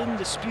to be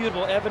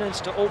indisputable evidence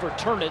to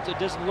overturn it. It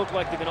doesn't look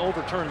like they're going to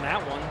overturn that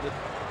one. But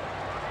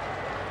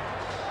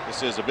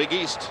this is a Big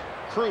East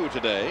crew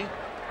today.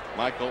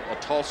 Michael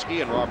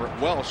Otulski and Robert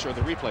Welsh are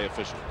the replay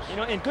officials. You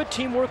know, and good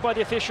teamwork by the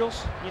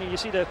officials. You know, you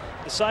see the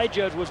side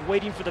judge was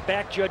waiting for the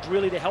back judge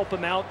really to help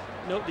him out.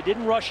 No, they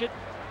didn't rush it.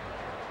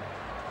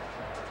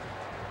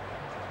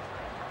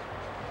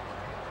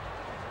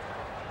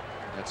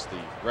 That's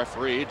the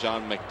referee,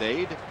 John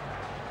McDade.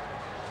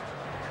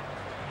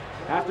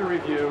 After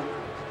review,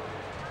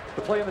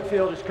 the play on the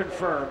field is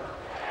confirmed.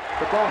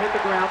 The ball hit the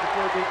ground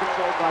before being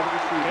controlled by the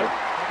receiver.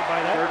 Okay, buy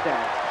that. Third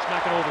down. It's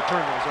not going to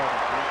overturn those, are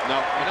they? No,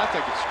 and I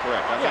think it's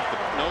correct. I think the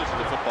nose of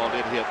the football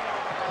did hit.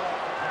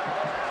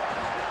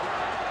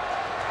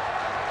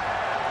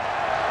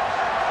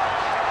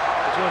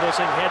 It's one of those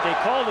things, had they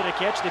called it a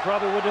catch, they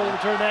probably wouldn't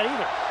overturn that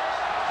either.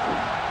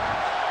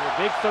 A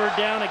big third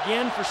down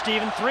again for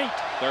Stephen Threet.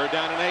 Third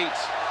down and 8.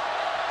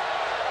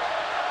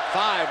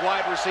 5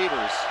 wide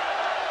receivers.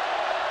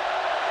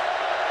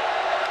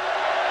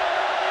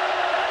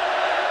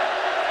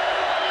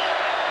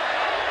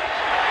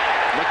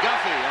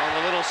 McGuffey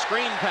on the little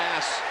screen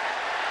pass.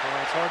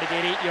 Well, it's hard to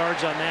get 8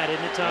 yards on that,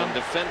 isn't it, Tom? And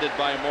defended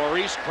by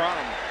Maurice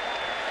Crum.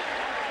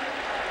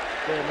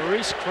 Yeah,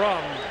 Maurice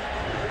Crum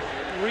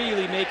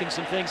really making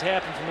some things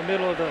happen from the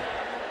middle of the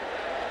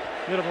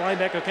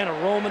linebacker, kind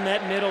of roaming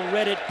that middle,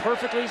 read it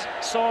perfectly,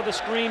 saw the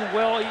screen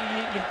well. You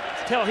can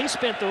tell he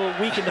spent the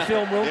week in the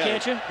film room, Yeah,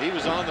 can't you? He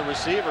was on the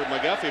receiver,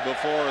 McGuffey,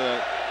 before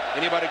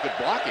anybody could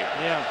block him.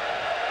 Yeah.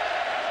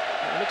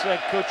 It looks like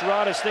Coach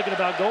Rod is thinking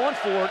about going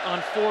for it on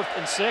 4th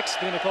and 6.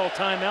 They're going to call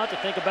timeout to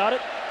think about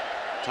it.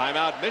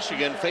 Timeout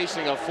Michigan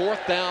facing a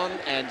 4th down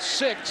and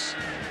 6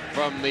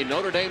 from the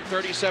Notre Dame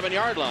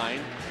 37-yard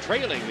line,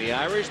 trailing the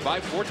Irish by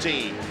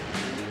 14.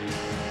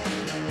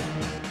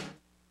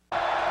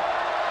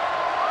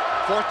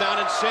 4th down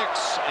and 6,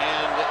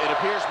 and it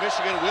appears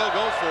Michigan will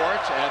go for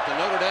it at the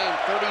Notre Dame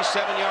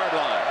 37-yard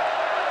line.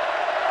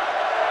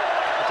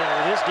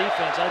 With his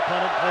defense, I'd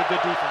punt it, play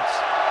good defense.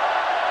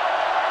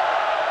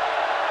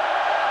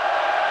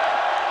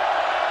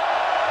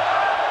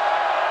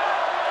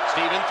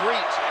 Stephen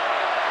Threet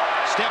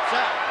steps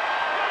out.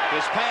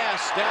 His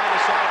pass down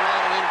the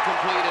sideline and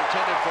incomplete,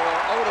 intended for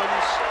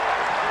Odoms.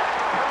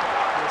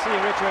 You see,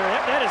 Rich,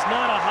 that is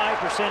not a high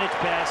percentage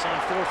pass on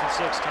 4th and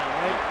 6 time,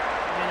 right?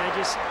 I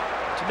mean,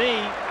 to me,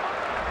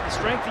 the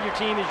strength of your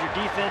team is your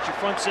defense, your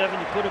front 7.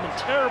 You put them in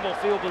terrible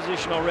field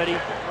position already.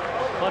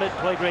 Punt it,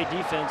 play great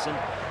defense. And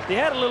they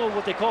had a little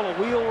what they call a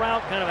wheel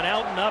route, kind of an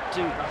out and up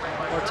to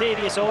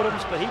Martavius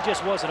Odoms, but he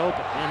just wasn't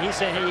open. And he's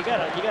saying, hey, you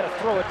gotta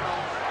throw it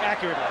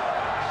accurately.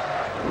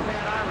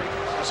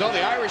 So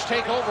the Irish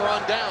take over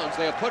on downs.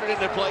 They have put it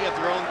into play at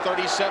their own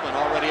 37,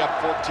 already up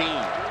 14.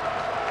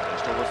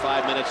 Just over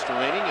 5 minutes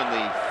remaining in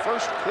the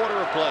first quarter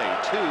of play.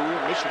 2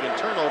 Michigan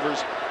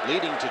turnovers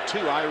leading to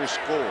 2 Irish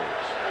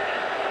scores.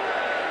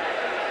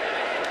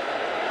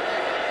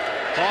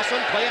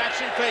 Clausen, play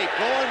action fake,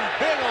 going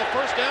big on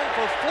 1st down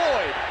for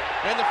Floyd.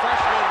 And the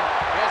freshman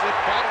has it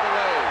batted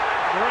away.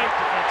 Great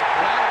defensive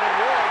play. Batted and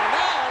Ward. And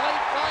now a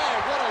late flag.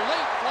 What a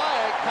late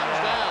flag comes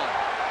down.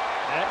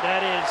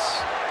 That is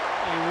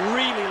a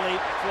really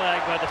late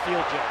flag by the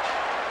field judge.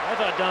 I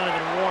thought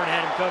Donovan Warren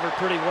had him covered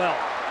pretty well.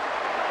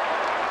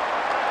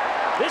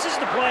 This is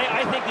the play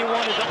I think they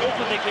wanted to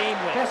open the game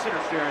with. Pass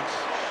interference.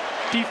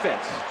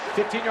 Defense.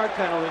 15-yard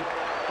penalty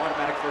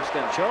automatic first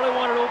down. Charlie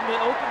wanted to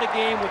open the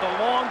game with a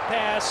long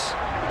pass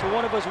to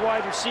one of his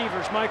wide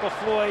receivers, Michael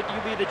Floyd.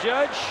 You be the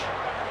judge.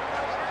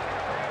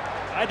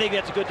 I think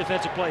that's a good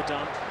defensive play,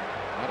 Tom.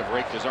 Might have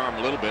raked his arm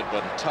a little bit,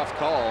 but a tough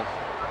call.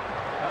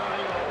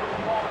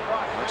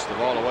 Knocks the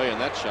ball away in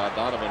that shot,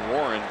 Donovan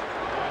Warren.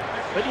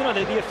 But, you know,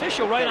 the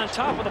official right on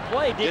top of the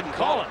play didn't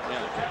call it.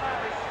 Yeah.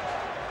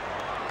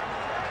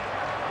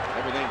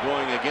 Everything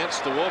going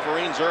against the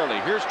Wolverines early.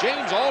 Here's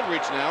James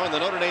Aldrich now in the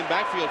Notre Dame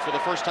backfield for the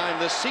first time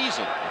this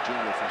season. A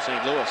junior from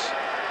St. Louis.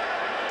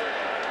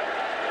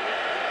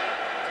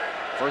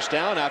 First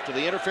down after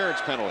the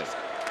interference penalty.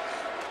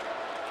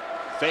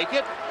 Fake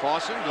it.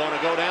 Clausen going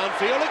to go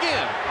downfield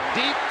again.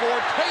 Deep for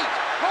Tate.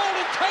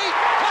 Golden Tate.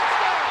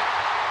 Touchdown!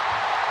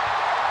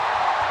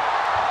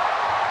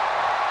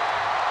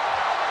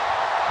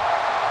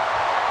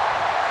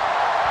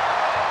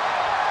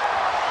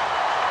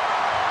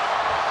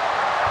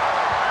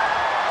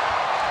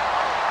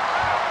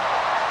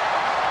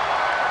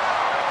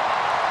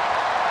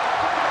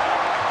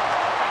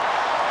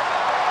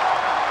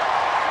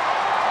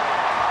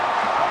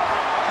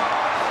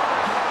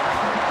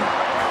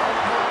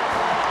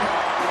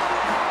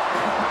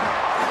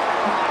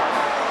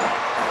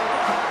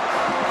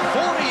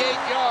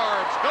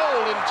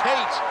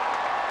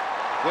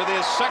 With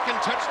his second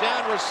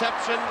touchdown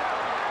reception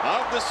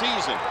of the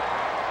season.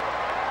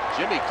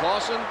 Jimmy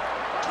Clausen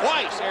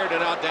twice aired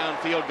it out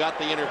downfield, got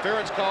the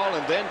interference call,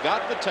 and then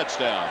got the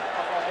touchdown.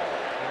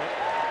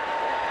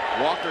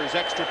 Walker's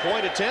extra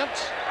point attempt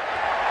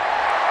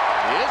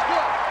is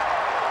good.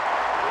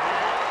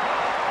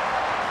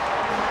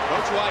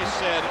 Coach Weiss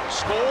said,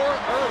 score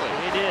early.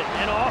 He did,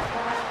 and off.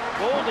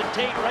 Golden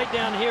Tate right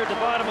down here at the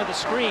bottom of the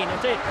screen. I'll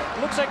tell you,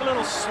 it looks like a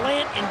little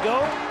slant and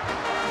go.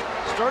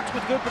 Starts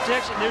with good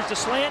protection. There's the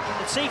slant.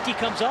 The safety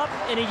comes up,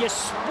 and he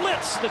just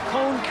splits the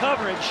cone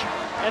coverage.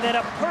 And then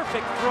a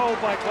perfect throw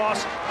by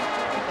Clausen.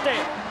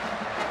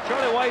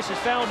 Charlie Weiss has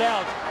found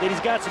out that he's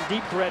got some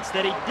deep threats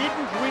that he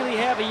didn't really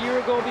have a year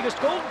ago, because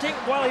Golden Tate,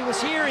 while he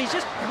was here, he's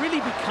just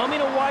really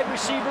becoming a wide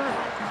receiver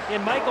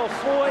in Michael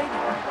Floyd.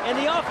 And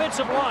the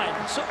offensive line,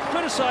 so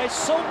criticized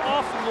so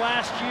often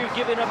last year,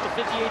 giving up the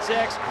 58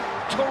 sacks.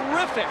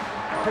 Terrific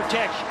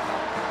protection.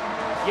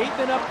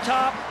 Yateman up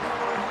top.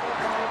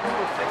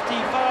 Number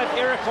 55,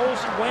 Eric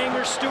Olsen,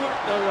 Wanger, Stewart,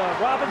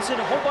 Robinson,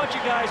 a whole bunch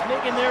of guys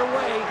making their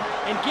way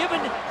and giving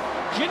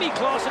Jimmy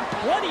Clausen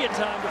plenty of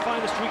time to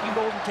find the streaky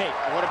Golden Tate.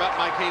 What about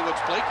Mike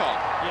Haywood's play call?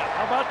 Yeah,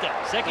 how about that?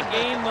 Second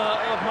game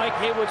of Mike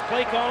Haywood's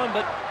play calling,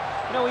 but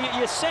you know,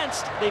 you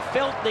sensed they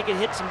felt they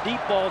could hit some deep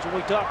balls when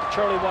we talked to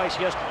Charlie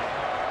Weiss yesterday.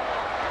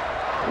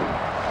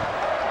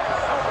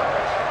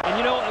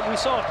 And you know, we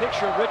saw a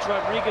picture of Rich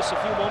Rodriguez a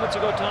few moments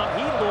ago, Tom.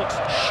 He looks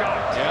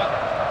shocked.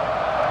 Yeah.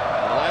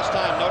 The last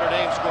time Notre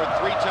Dame scored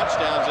 3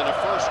 touchdowns in a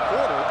first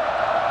quarter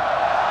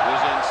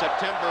was in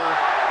September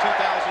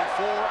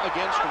 2004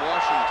 against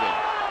Washington.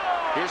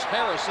 Here's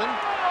Harrison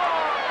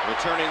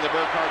returning the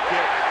Burkhardt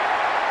kick.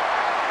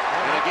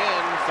 And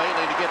again,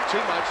 failing to get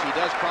too much, he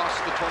does cross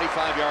the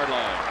 25-yard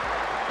line.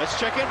 Let's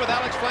check in with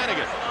Alex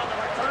Flanagan.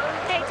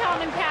 Hey,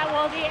 Tom and Pat,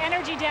 well, the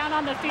energy down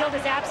on the field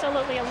is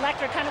absolutely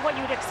electric, kind of what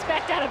you would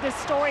expect out of this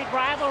storied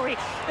rivalry.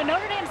 The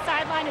Notre Dame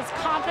sideline is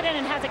confident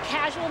and has a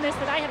casualness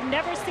that I have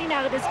never seen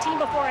out of this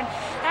team before. And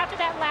after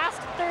that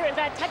last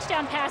that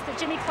touchdown pass that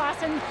Jimmy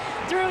Clausen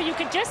threw, you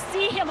could just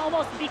see him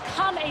almost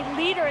become a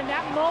leader in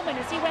that moment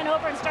as he went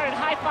over and started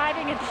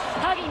high-fiving and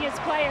hugging his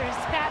players.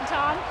 Pat and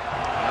Tom?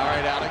 All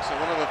right, Alex, and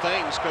one of the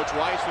things Coach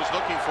Weiss was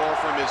looking for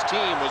from his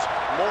team was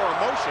more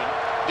emotion.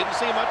 Didn't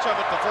see much of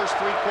it the first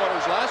 3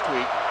 quarters last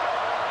week.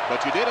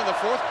 But you did in the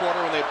 4th quarter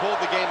when they pulled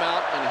the game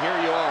out, and here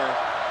you are.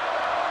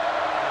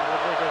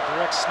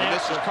 Direct snap. And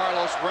this is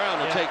Carlos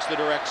Brown who takes the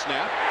direct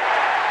snap.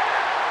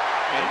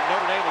 And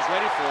Notre Dame was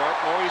ready for it.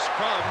 Maurice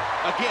Crum,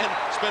 again,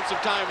 spent some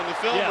time in the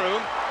film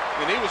room,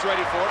 and he was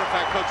ready for it. In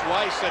fact, Coach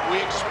Weiss said, we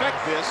expect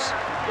this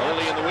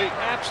early in the week.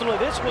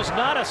 Absolutely. This was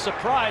not a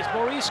surprise.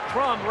 Maurice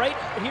Crum right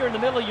here in the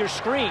middle of your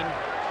screen.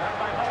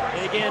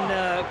 And again,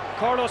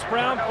 Carlos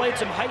Brown played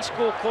some high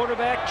school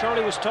quarterback.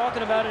 Charlie was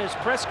talking about it in his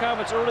press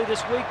conference early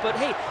this week. But,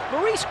 hey,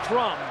 Maurice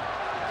Crum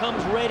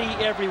comes ready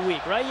every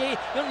week, right? He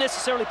don't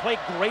necessarily play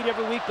great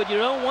every week, but you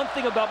know one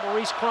thing about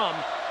Maurice Crum,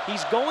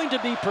 he's going to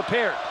be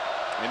prepared.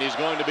 And he's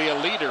going to be a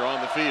leader on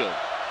the field.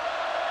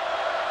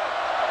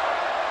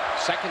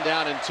 2nd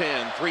down and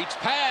 10. Threet's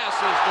pass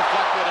is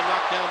deflected and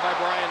knocked down by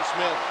Brian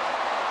Smith.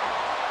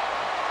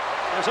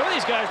 Now, some of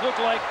these guys look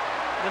like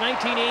the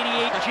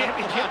 1988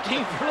 championship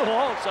team for the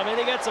Wolves. I mean,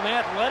 they got some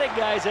athletic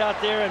guys out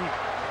there, and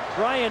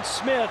Brian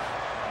Smith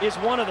is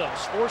one of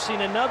those,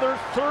 forcing another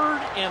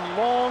 3rd and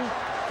long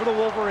for the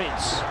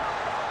Wolverines.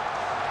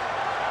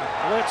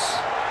 Blitz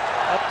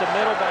up the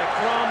middle by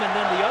Crum, and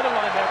then the other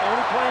linebacker,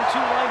 only playing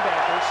 2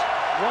 linebackers.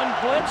 One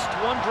blitzed,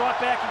 one dropped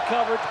back in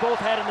coverage.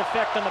 Both had an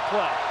effect on the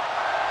play.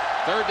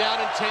 3rd down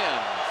and 10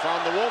 from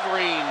the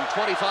Wolverine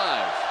 25.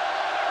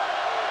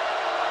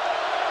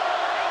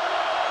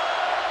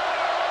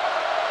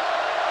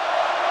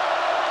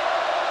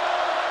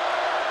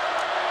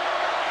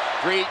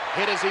 Street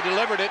hit as he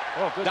delivered it.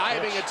 Oh, good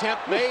Diving catch.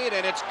 attempt made,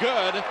 and it's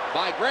good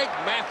by Greg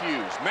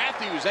Matthews.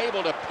 Matthews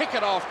able to pick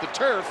it off the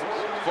turf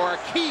for a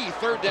key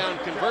third down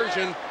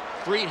conversion.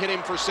 Street hit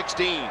him for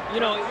 16.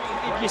 You know,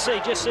 you say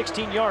just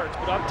 16 yards,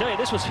 but I'll tell you,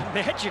 this was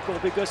magical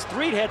because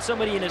Street had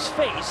somebody in his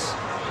face.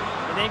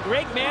 And then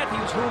Greg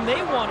Matthews, whom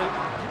they want to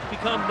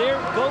become their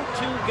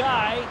go-to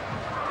guy,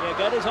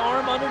 got his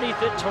arm underneath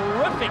it.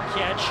 Terrific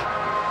catch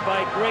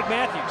by Greg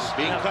Matthews.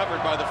 Being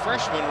covered by the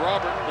freshman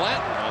Robert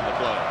Blanton on the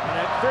play.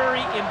 And a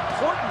very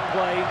important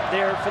play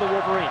there for the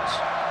Wolverines.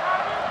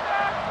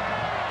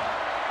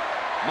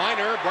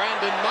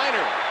 Brandon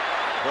Minor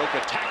broke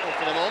a tackle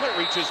for the moment,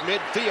 reaches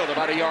midfield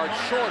about a yard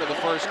short of the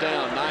first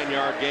down.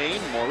 9-yard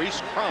gain.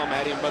 Maurice Crum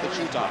had him by the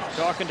shoe tops.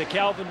 Talking to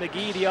Calvin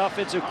McGee, the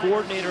offensive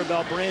coordinator,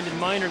 about Brandon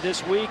Minor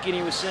this week, and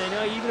he was saying,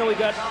 oh, even though he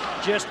got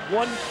just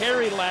 1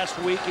 carry last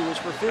week, it was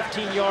for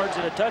 15 yards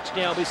and a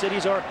touchdown. But he said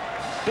he's our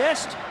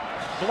best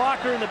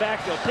blocker in the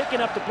backfield, picking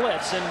up the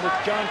blitz. And with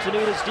John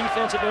Tenuta's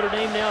defense at Notre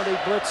Dame now, they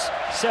blitz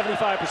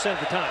 75% of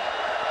the time.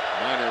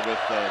 Minor with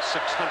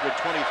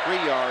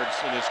 623 yards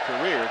in his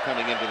career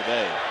coming into the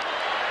day.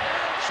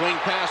 Swing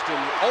past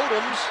him,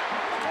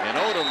 and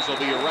Odoms will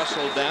be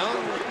wrestled down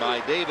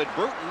by David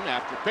Bruton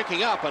after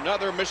picking up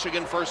another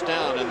Michigan first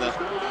down, and the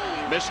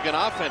Michigan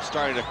offense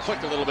starting to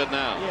click a little bit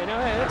now. Yeah, no,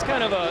 that's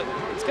kind of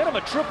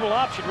a triple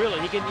option, really.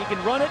 He can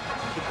run it,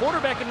 the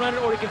quarterback can run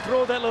it, or he can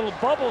throw that little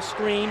bubble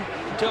screen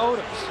to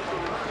Odoms.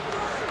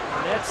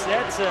 And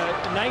that's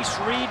a nice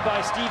read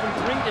by Stephen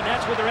Threet, and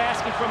that's what they're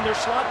asking from their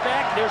slot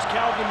back. There's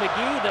Calvin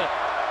McGee, the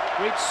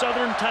great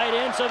Southern tight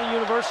end, Southern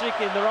University,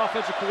 and their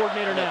offensive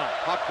coordinator now.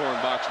 Popcorn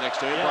box next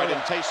to him probably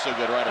didn't taste so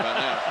good right about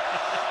now.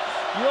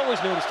 You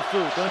always notice the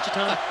food, don't you,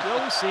 Tom? You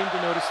always seem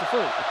to notice the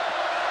food.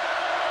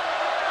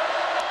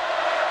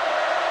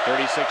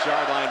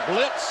 36-yard line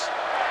blitz.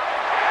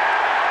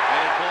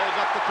 And it blows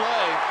up the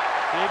play.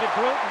 David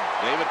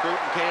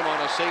Bruton came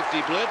on a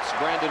safety blitz.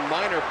 Brandon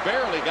Minor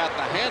barely got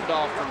the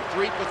handoff from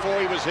Threet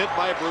before he was hit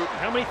by Bruton.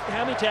 How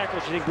many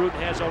tackles do you think Bruton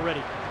has already?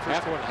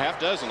 Half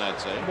dozen, I'd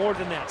say. More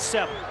than that,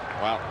 7.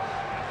 Wow.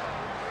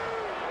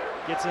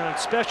 Gets on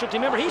special team.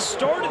 Remember, he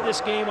started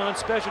this game on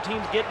special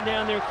teams, getting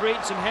down there,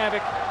 creating some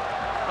havoc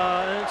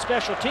on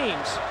special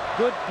teams.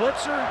 Good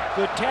blitzer,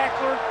 good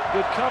tackler,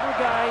 good cover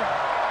guy.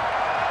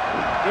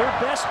 Their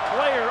best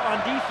player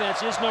on defense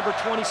is number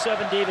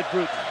 27, David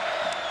Bruton.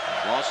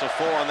 Loss of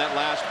 4 on that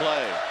last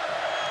play.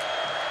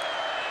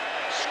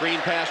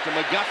 Screen pass to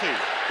McGuffey.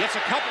 Gets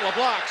a couple of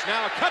blocks.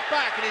 Now a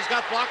cutback, and he's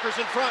got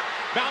blockers in front.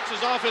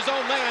 Bounces off his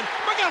own man.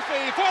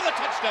 McGuffey for the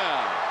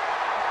touchdown.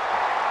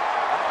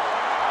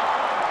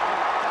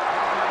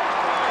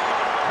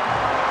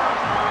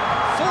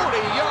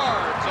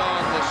 Yards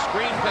on the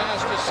screen pass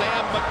to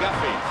Sam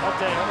McGuffey. I'll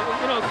tell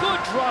you,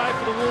 good drive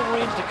for the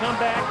Wolverines to come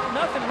back.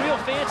 Nothing real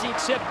fancy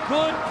except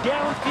good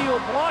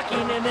downfield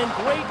blocking and then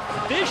great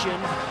vision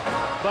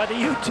by the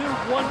YouTube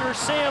wonder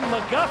Sam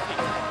McGuffey.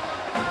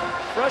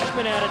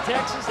 Freshman out of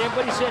Texas.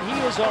 Everybody said he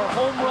is our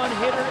home run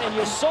hitter, and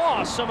you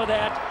saw some of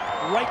that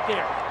right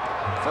there.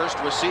 First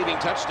receiving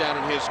touchdown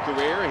in his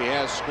career. He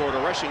has scored a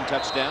rushing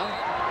touchdown.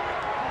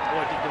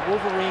 Boy, did the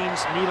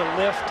Wolverines need a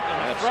lift,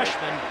 and a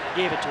freshman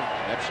gave it to him.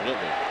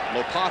 Absolutely.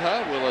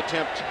 Lopata will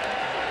attempt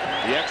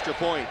the extra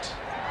point.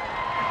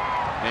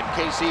 And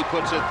KC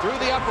puts it through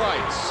the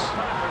uprights.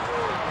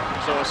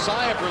 So a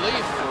sigh of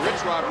relief for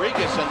Rich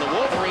Rodriguez and the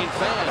Wolverine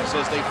fans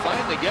as they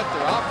finally get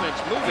their offense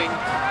moving.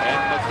 And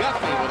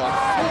McGuffey with a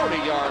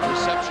 40-yard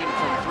reception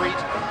from Threet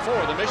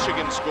for the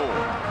Michigan score.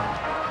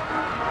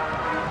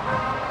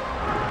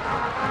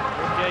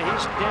 Okay,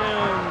 he's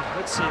down.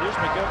 Let's see, there's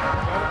McGuffey.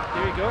 Oh,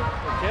 there you go.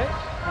 Okay.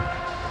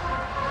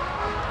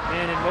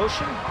 Man in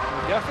motion,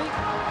 McGuffey.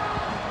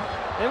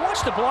 And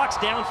watch the blocks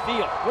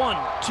downfield. 1,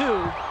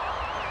 2.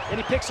 Then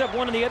he picks up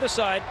one on the other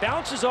side,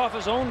 bounces off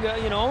his own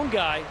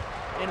guy,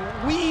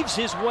 and weaves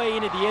his way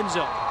into the end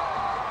zone.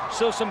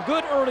 So some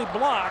good early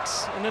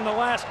blocks, and then the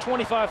last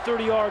 25,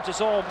 30 yards is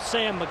all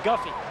Sam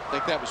McGuffey. I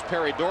think that was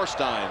Perry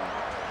Dorstein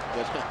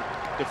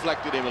that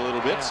deflected him a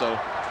little bit. So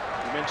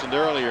you mentioned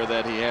earlier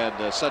that he had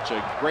such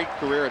a great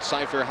career at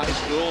Cy-Fair High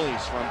School.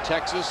 He's from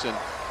Texas, and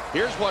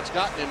here's what's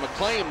gotten him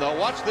acclaim, though.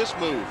 Watch this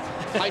move.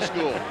 High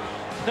school.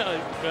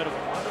 Incredible.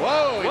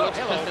 Whoa, he Whoa, looks,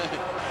 hello.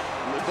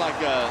 looked like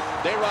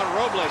Dayron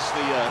Robles,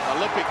 the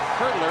Olympic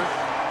hurdler.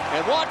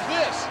 And watch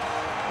this.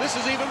 This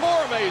is even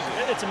more amazing.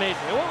 It's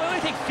amazing. What do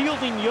you think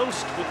Fielding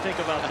Yost would think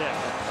about that?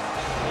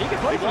 He could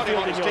play for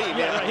Fielding Yost. Team,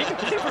 yeah, right. He could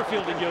play for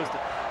Fielding Yost.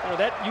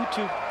 That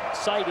YouTube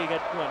site, he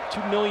got, what,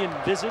 2 million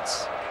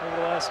visits over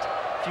the last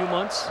few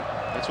months.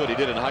 That's what he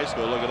did in high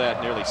school. Look at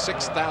that. Nearly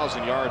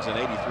 6,000 yards and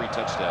 83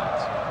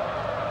 touchdowns.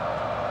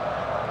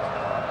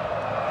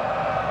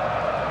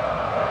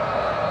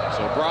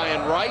 So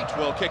Brian Wright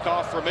will kick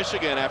off for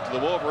Michigan after the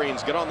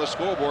Wolverines get on the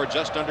scoreboard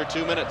just under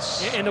 2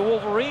 minutes. And the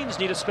Wolverines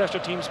need a special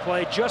teams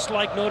play, just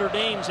like Notre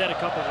Dame's had a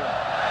couple of them.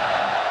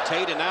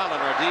 Tate and Allen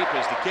are deep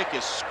as the kick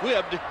is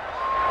squibbed.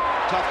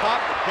 Tough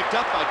hop, picked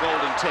up by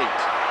Golden Tate.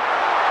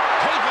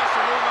 Tate has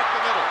to move up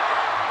the middle.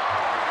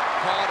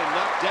 Caught and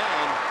knocked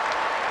down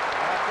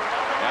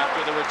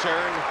after the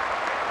return.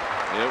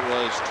 It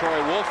was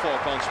Troy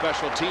Woolfolk on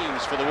special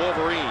teams for the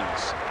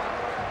Wolverines.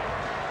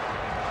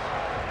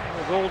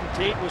 Golden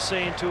Tate was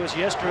saying to us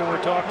yesterday when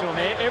we talked to him,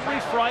 every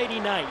Friday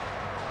night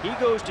he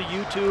goes to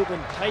YouTube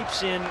and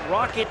types in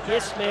Rocket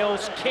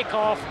Ismail's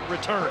kickoff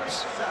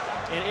returns.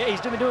 And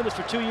he's been doing this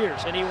for 2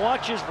 years, and he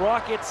watches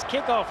Rocket's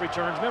kickoff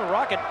returns. Remember,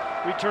 Rocket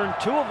returned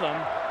 2 of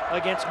them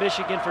against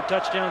Michigan for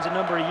touchdowns a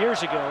number of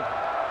years ago.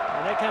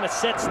 And that kind of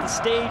sets the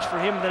stage for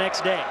him the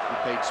next day. He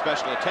paid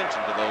special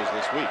attention to those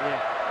this week. Yeah.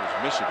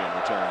 Those Michigan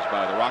returns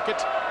by the Rocket.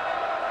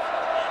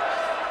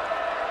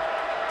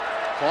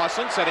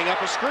 Clausen setting up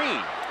a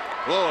screen.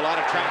 Whoa, a lot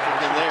of traffic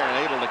in there,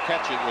 and able to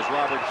catch it was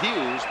Robert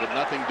Hughes, but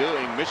nothing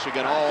doing.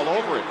 Michigan all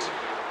over it.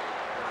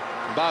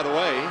 And by the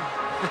way,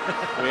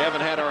 we haven't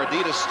had our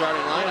Adidas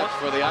starting lineup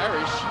for the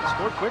Irish.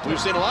 Scored quickly.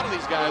 We've seen a lot of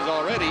these guys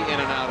already in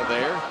and out of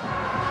there.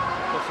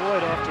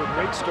 Floyd, off to a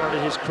great start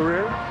in his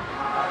career.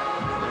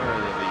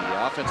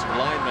 The offensive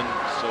lineman,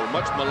 so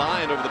much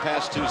maligned over the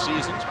past 2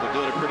 seasons, but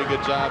doing a pretty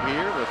good job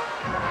here with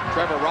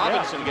Trevor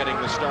Robinson getting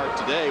the start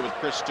today with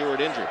Chris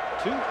Stewart injured.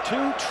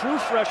 Two true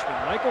freshmen,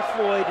 Michael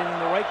Floyd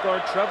and the right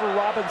guard Trevor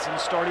Robinson,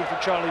 starting for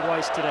Charlie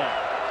Weiss today.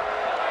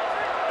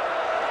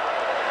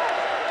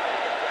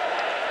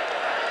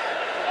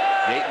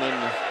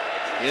 Gateman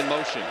in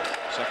motion.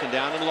 Second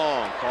down and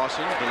long.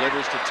 Clausen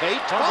delivers to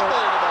Tate. Fumble the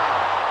ball.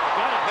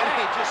 Then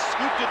he just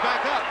scooped it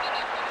back up.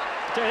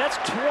 That's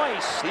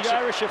twice the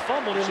Irish have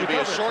fumbled in the cover.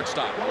 Should be a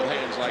shortstop with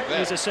hands like that.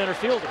 He's a center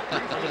fielder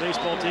on the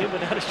baseball team,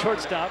 but not a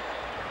shortstop.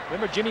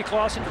 Remember, Jimmy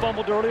Clausen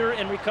fumbled earlier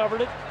and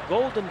recovered it.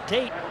 Golden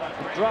Tate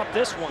dropped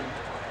this one.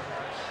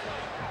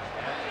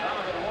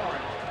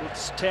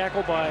 It's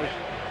tackled by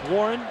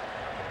Warren.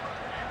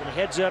 And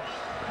heads up.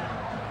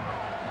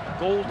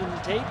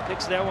 Golden Tate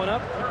picks that one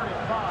up.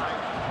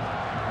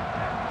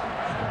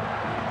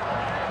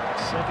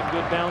 Second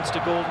good bounce to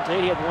Golden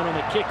Tate. He had one on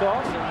the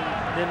kickoff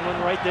and then one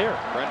right there.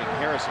 Brendan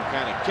Harrison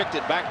kind of kicked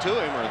it back to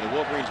him, or the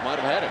Wolverines might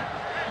have had him.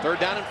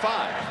 3rd down and 5.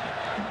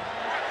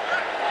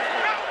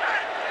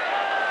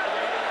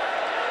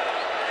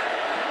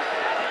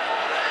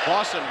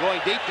 Clausen going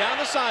deep down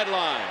the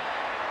sideline.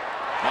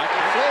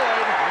 Michael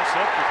Floyd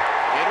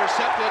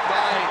intercepted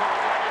by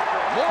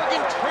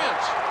Morgan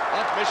Trent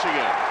of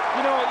Michigan.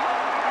 You know,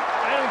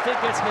 I don't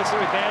think that's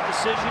necessarily a bad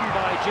decision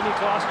by Jimmy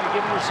Clausen to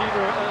give the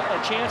receiver a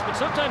chance, but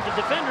sometimes the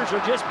defenders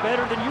are just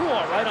better than you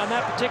are, right, on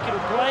that particular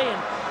play. And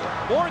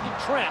Morgan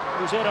Trent,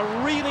 who's had a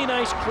really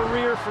nice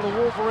career for the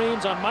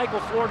Wolverines, on Michael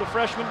Floyd, the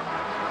freshman,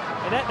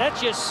 and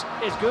that's just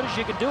as good as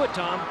you can do it,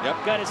 Tom.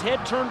 Yep. Got his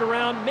head turned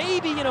around.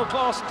 Maybe, you know,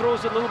 Clausen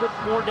throws it a little bit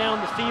more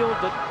down the field,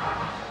 but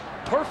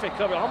perfect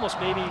cover, almost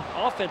maybe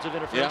offensive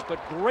interference, but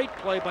great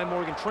play by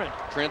Morgan Trent.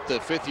 Trent, the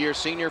 5th-year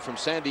senior from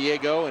San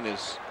Diego, in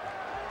his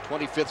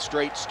 25th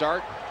straight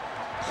start.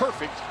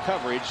 Perfect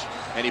coverage,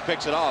 and he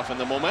picks it off. And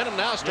the momentum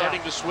now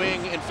starting to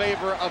swing in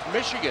favor of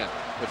Michigan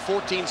with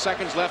 14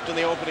 seconds left in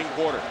the opening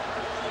quarter.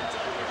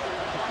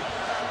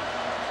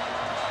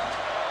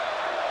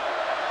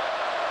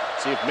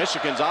 See if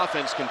Michigan's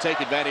offense can take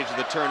advantage of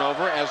the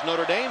turnover, as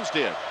Notre Dame's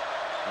did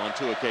on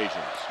 2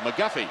 occasions.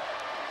 McGuffey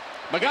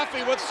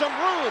with some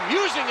room,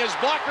 using his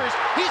blockers.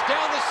 He's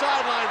down the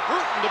sideline.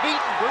 Bruton to beat,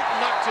 and Bruton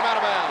knocks him out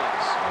of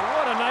bounds.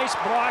 What a nice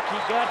block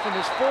he got from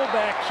his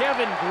fullback,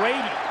 Kevin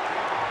Grady.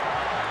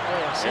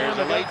 There's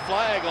a late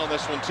flag on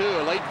this one, too.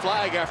 A late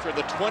flag after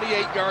the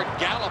 28-yard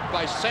gallop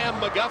by Sam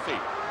McGuffey.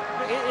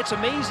 It's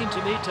amazing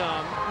to me,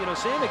 Tom. You know,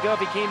 Sam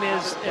McGuffey came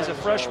as a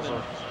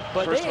freshman.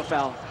 But personal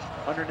foul,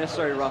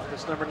 unnecessary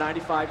roughness, number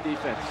 95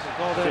 defense.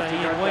 Call that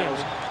Ian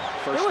Williams.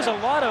 There was a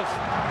lot of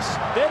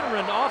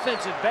veteran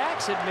offensive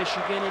backs at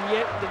Michigan, and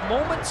yet the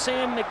moment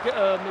Sam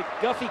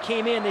McGuffey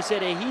came in, they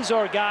said, hey, he's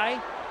our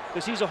guy,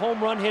 because he's a home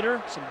run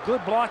hitter. Some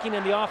good blocking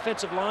in the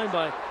offensive line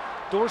by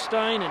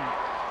Dorstein and,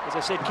 as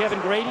I said, Kevin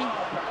Grady. Well,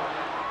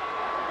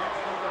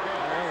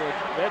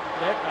 that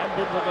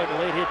didn't look like a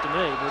late hit to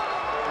me, but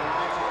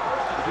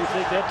did you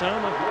think that,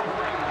 Tom?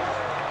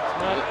 It's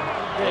not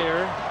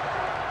there.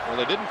 Well,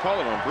 they didn't call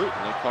it on Bruton.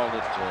 They called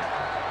it...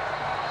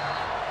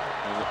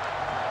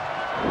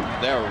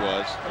 there it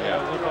was. Yeah,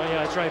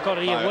 that's right. I called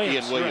it Ian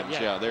Williams. Ian Williams,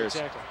 right. yeah, there's...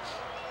 Exactly.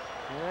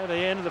 Yeah,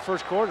 they ended the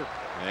first quarter.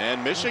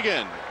 And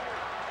Michigan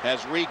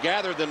has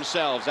regathered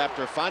themselves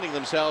after finding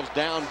themselves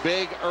down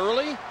big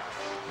early.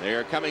 They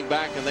are coming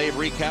back, and they've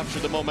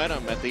recaptured the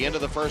momentum at the end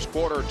of the first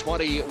quarter.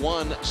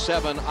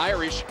 21-7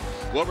 Irish.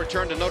 We'll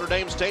return to Notre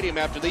Dame Stadium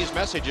after these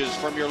messages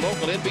from your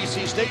local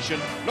NBC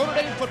station. Notre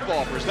Dame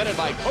football presented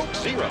by Coke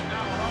Zero.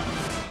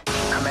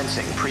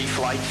 Commencing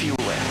pre-flight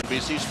fueling.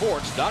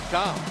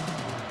 NBCSports.com.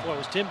 Boy,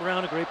 was Tim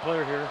Brown a great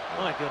player here?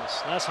 My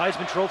goodness. Last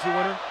Heisman Trophy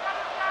winner.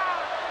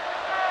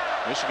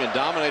 Michigan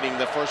dominating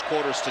the first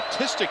quarter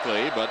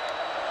statistically, but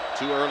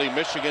 2 early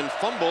Michigan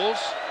fumbles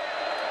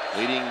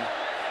leading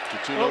to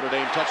 2 Notre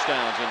Dame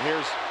touchdowns. And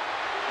here's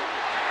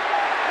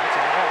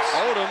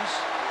Odom's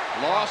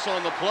loss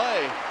on the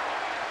play.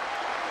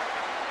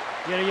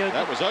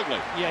 That was ugly.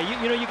 Yeah,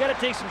 you got to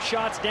take some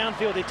shots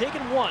downfield. They've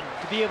taken one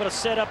to be able to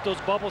set up those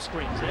bubble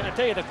screens. And I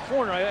tell you, the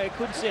corner, I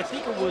couldn't say. I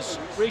think it was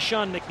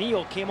Rayshawn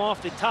McNeil came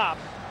off the top.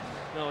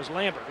 No, it was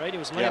Lambert, right? It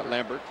was Lambert. Yeah,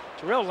 Lambert.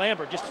 Terrell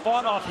Lambert just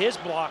fought off his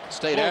block.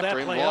 Stayed after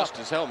him, lost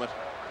his helmet.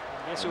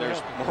 Yes, and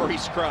there's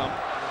Maurice Crum.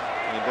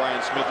 And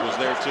Brian Smith was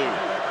there too.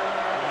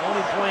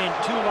 Only playing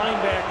 2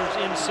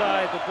 linebackers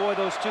inside, but boy,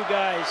 those 2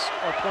 guys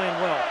are playing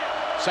well.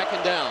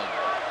 Second down,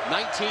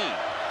 19.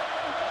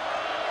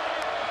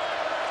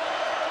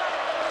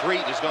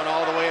 Threet has gone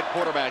all the way at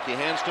quarterback. He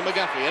hands to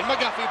McGuffey, and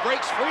McGuffey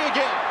breaks free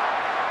again.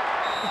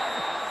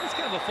 He's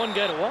kind of a fun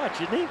guy to watch,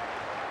 isn't he?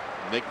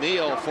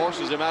 McNeil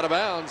forces him out of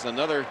bounds.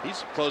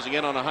 He's closing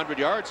in on 100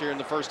 yards here in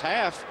the first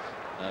half.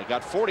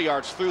 Got 40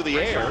 yards through the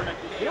air.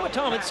 You know what,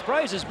 Tom, it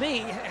surprises me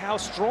how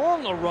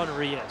strong a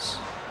runner he is.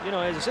 You know,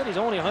 as I said, he's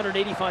only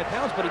 185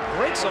 pounds, but he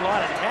breaks a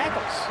lot of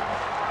tackles.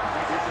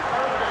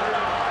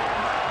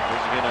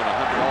 Closing in on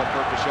 100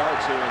 all-purpose yards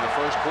here in the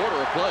first quarter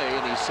of play,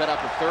 and he's set up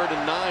a 3rd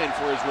and 9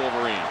 for his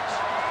Wolverines.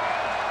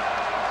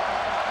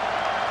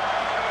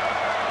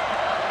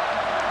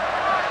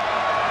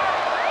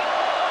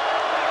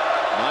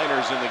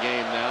 Niners in the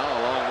game now,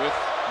 along with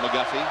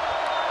McGuffey.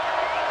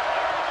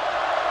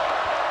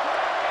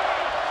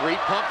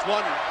 Threet pumps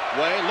one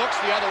way, looks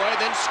the other way,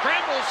 then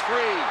scrambles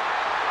free.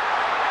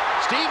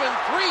 Stephen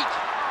Threet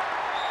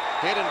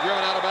hit and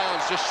driven out of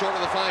bounds just short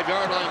of the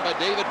 5-yard line by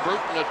David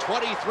Bruton. A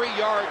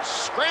 23-yard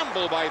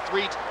scramble by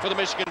Threet for the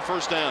Michigan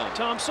first down.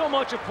 Tom, so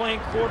much of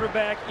playing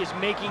quarterback is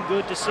making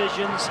good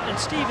decisions, and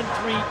Stephen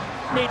Threet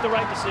made the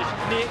right decision.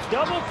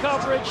 Double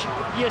coverage,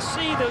 you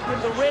see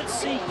the Red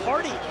Sea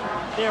party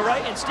there,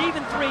 right? And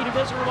Stephen Threet, who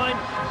doesn't remind,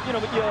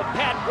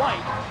 Pat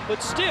White,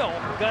 but still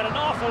got an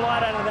awful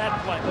lot out of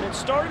that play. But it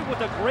started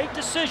with a great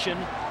decision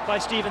by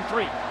Stephen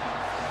Threet.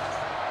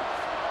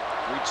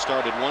 Threet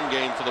started one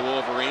game for the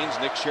Wolverines.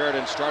 Nick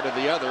Sheridan started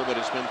the other, but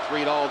it's been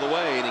Threet all the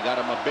way, and he got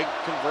him a big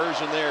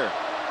conversion there.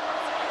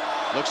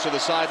 Looks to the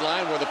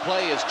sideline where the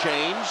play has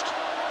changed.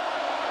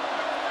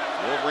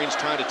 Wolverines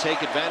trying to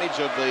take advantage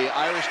of the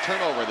Irish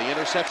turnover, the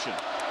interception.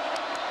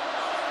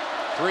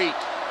 Threet,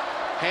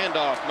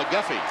 handoff,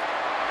 McGuffey.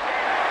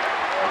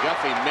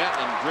 McGuffey met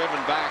and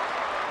driven back.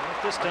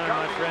 Not this time,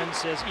 my friend,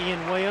 says Ian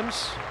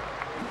Williams.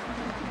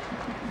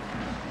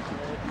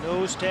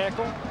 Nose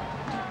tackle.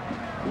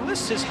 Well,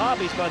 this is his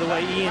hobbies, by the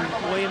way. Ian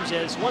Williams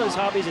has one of his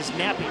hobbies is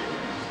napping.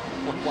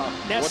 Wow.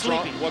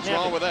 Sleeping. What's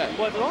wrong with that?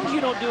 Well, as long as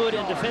you don't do it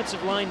in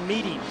defensive line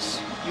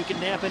meetings, you can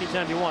nap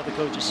anytime you want, the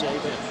coaches say,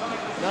 but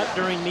not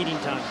during meeting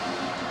time.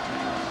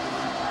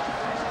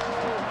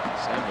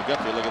 Sam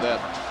McGuffey, look at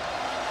that.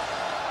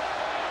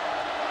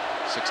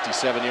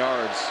 67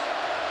 yards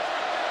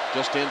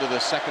just into the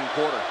second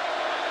quarter.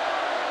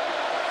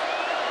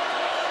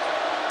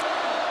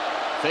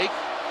 Fake,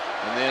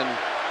 and then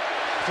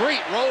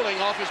Threet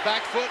rolling off his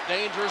back foot.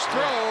 Dangerous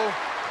throw.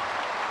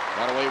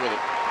 Got away with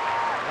it.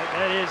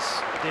 That is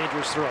a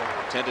dangerous throw.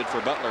 Intended for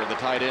Butler, the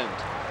tight end.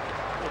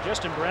 Well,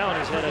 Justin Brown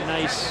has had a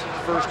nice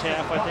first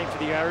half, I think, for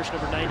the Irish,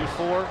 number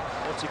 94.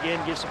 Once again,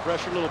 gives some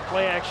pressure, a little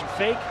play action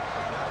fake.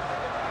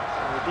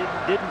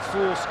 Didn't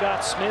fool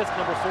Scott Smith,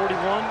 number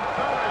 41.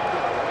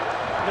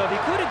 If he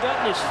could have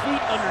gotten his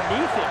feet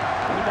underneath him,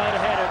 he might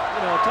have had a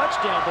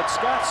touchdown, but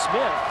Scott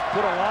Smith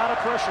put a lot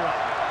of pressure on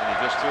him. And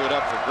he just threw it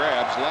up for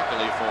grabs.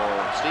 Luckily for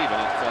Stephen,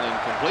 it fell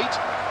incomplete.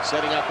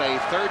 Setting up a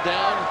 3rd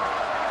down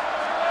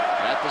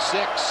at the 6.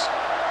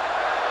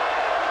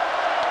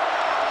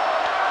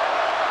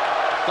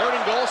 3rd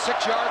and goal,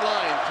 6-yard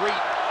line.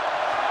 Threet.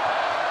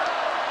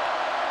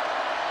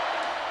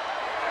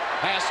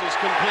 Pass is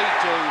complete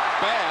to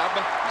Babb.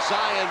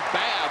 Zion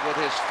Babb with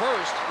his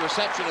first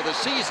reception of the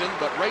season,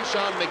 but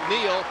Rayshawn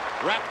McNeil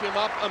wrapped him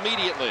up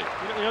immediately.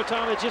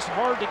 Tom, it's just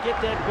hard to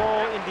get that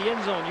ball in the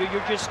end zone.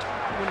 You're just,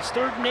 when it's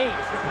 3rd and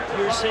 8,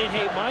 you're saying,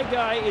 hey, my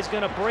guy is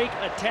going to break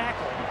a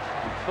tackle.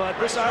 But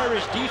this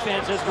Irish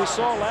defense, as we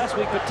saw last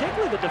week,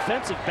 particularly the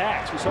defensive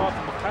backs, we saw it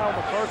from Kyle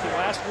McCarthy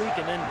last week,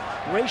 and then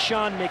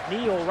Rayshawn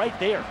McNeil right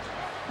there.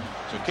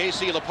 So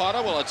Casey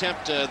Lapata will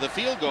attempt the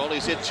field goal.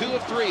 He's hit 2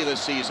 of 3 this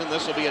season.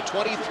 This will be a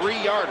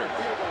 23-yarder.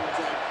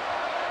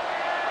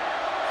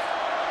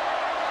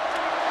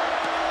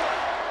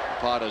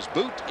 Lapata's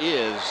boot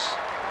is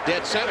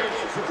dead center.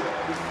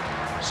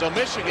 So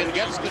Michigan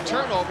gets the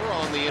turnover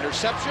on the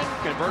interception,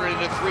 converted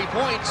into 3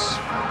 points.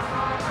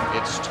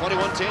 It's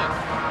 21-10.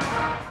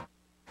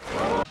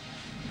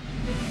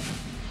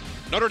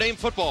 Notre Dame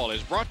football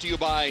is brought to you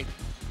by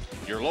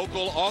your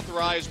local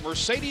authorized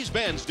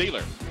Mercedes-Benz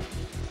dealer.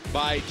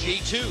 By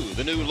G2,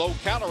 the new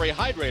low-calorie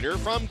hydrator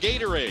from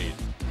Gatorade.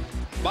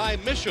 By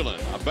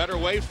Michelin, a better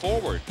way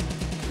forward.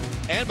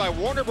 And by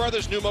Warner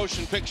Brothers' new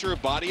motion picture,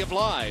 Body of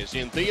Lies,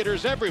 in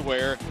theaters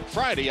everywhere,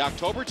 Friday,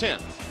 October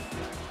 10th.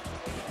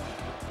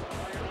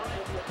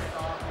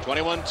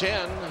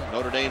 21-10,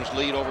 Notre Dame's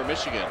lead over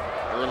Michigan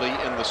early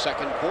in the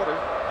second quarter.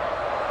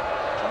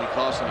 Jimmy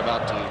Clausen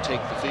about to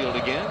take the field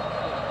again.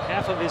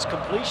 Half of his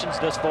completions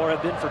thus far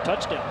have been for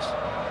touchdowns.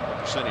 What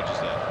percentage is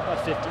that?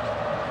 About 50.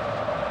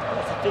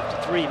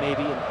 53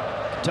 maybe in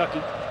Kentucky.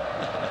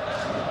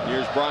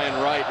 Here's Brian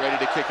Wright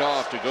ready to kick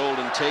off to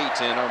Golden Tate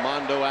and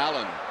Armando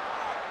Allen.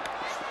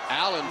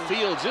 Allen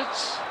fields it,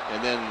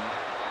 and then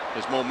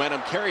his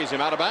momentum carries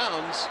him out of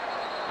bounds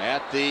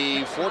at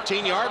the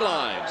 14-yard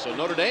line. So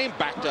Notre Dame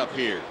backed up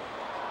here.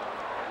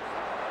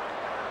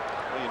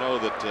 Well, you know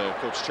that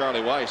Coach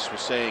Charlie Weiss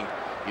was saying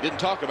he didn't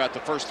talk about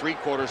the first 3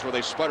 quarters where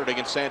they sputtered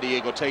against San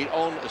Diego State,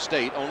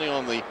 only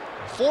on the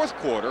 4th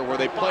quarter where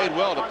they played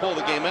well to pull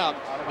the game out.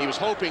 He was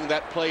hoping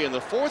that play in the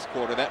 4th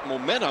quarter, that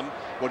momentum,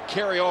 would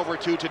carry over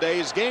to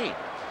today's game.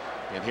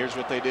 And here's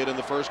what they did in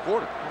the 1st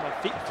quarter.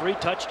 3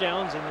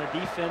 touchdowns, and the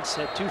defense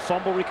had 2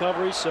 fumble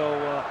recoveries,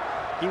 so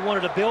he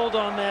wanted to build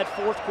on that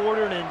 4th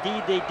quarter, and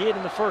indeed they did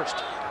in the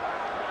 1st.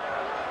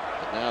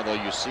 But now,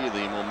 though, you see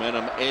the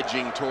momentum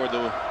edging toward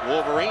the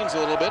Wolverines a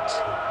little bit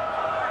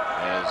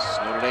as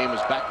Notre Dame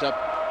is backed up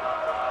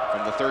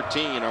from the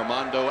 13.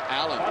 Armando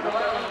Allen,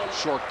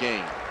 short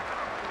game.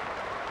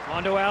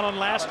 Armando Allen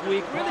last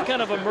week really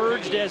kind of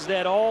emerged as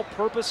that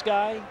all-purpose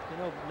guy. You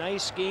know,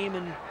 nice game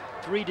in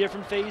 3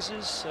 different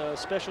phases.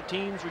 Special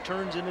teams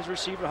returns in his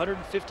receiver,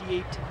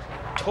 158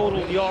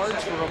 total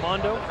yards for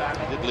Armando.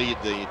 He did lead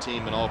the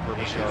team in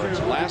all-purpose yards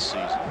last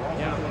season.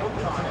 Yeah,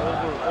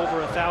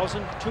 over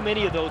 1,000. Too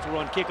many of those were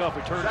on kickoff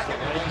returns, though,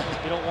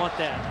 right? You don't want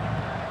that.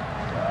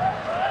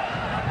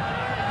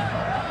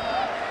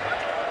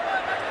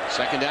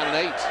 2nd down and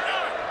 8.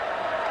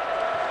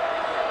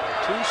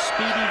 2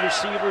 speedy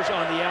receivers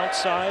on the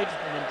outside,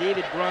 and then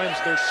David Grimes,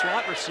 their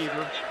slot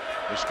receiver.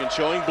 Michigan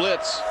showing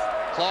blitz.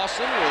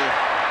 Clausen with who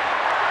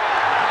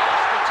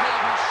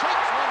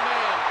shakes one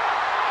man.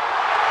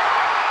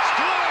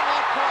 Stealing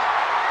one caught.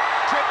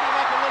 Tripping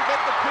up a little bit,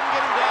 but couldn't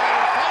get him down.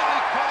 And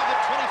finally caught at the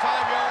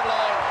 25-yard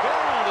line.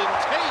 Golden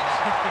Tate.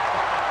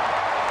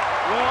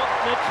 Well,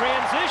 the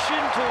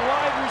transition to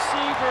wide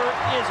receiver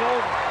is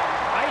over.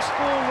 High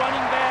school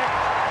running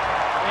back.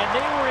 And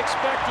they were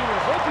expecting or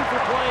hoping for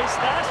plays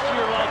last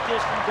year like this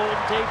from Golden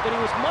Tate, but he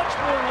was much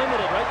more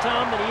limited, right,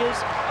 Tom, than he is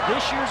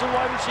this year's a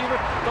wide receiver.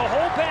 The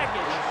whole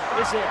package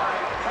is there.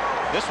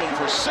 This one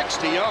for 60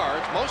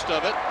 yards, most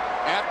of it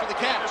after the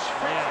catch.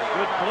 Yeah,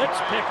 good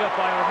blitz pickup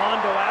by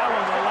Armando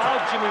Allen that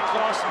allowed Jimmy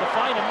Clausen to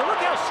find him. But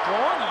look how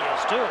strong he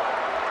is, too.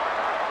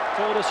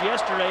 Told us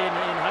yesterday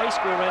in high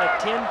school, ran a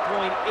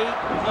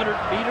 10.800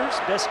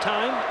 meters, best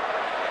time.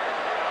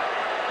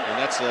 And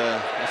that's a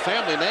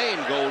family name,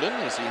 Golden,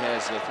 as he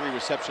has 3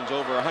 receptions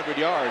over 100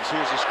 yards.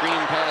 Here's a screen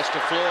pass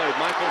to Floyd.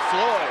 Michael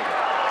Floyd.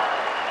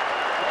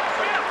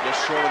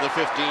 Just short of the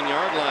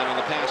 15-yard line on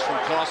the pass from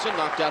Clausen,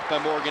 knocked out by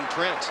Morgan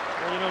Trent.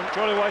 Well, you know,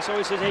 Charlie Weiss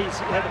always says, hey, he's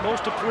had the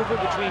most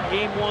improvement between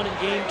game 1 and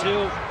game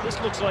 2.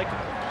 This looks like a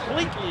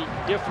completely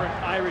different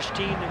Irish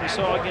team than we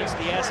saw against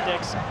the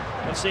Aztecs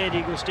of San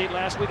Diego State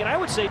last week. And I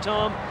would say,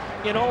 Tom,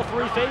 in all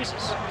 3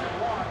 phases.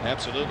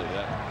 Absolutely.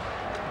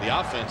 The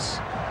offense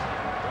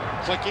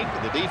clicking.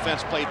 The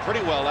defense played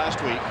pretty well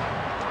last week.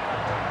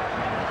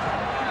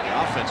 The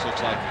offense looks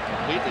like a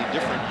completely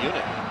different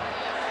unit.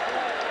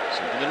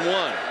 2nd and 1.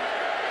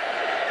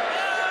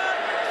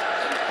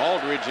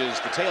 Aldridge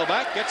is the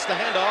tailback, gets the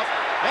handoff,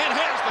 and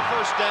has the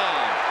 1st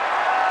down.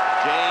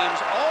 James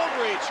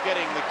Aldridge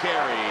getting the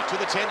carry to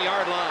the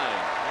 10-yard line.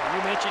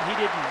 You mentioned he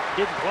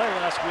didn't play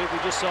last week.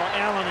 We just saw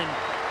Allen and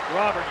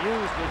Robert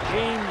Hughes, but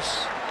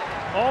James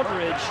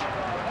Aldridge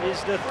is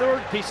the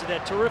 3rd piece of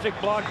that terrific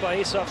block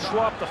by Asaph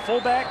Schwab, the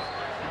fullback.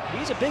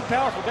 He's a big,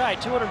 powerful guy,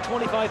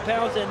 225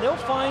 pounds, and they'll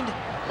find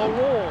a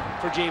role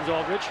for James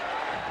Aldridge.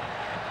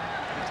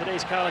 In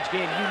today's college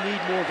game, you need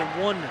more than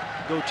one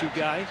go-to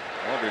guy.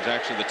 Aldridge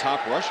actually the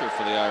top rusher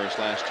for the Irish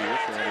last year,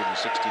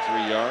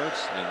 463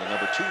 yards, and the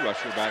number 2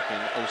 rusher back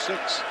in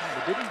 06.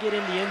 But didn't get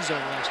in the end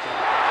zone last time.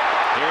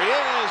 Here he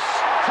is,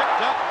 tripped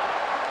up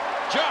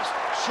just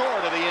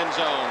short of the end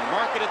zone.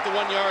 Mark it at the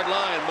 1-yard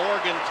line.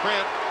 Morgan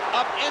Trent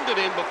upended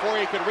him before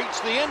he could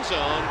reach the end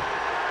zone.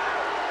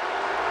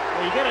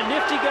 Well, you got a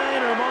nifty guy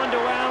in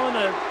Armando Allen,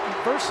 a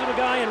versatile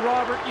guy in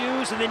Robert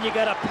Hughes, and then you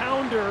got a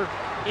pounder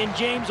in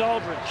James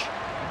Aldridge.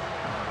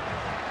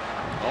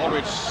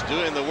 Aldridge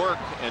doing the work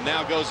and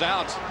now goes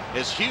out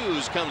as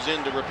Hughes comes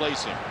in to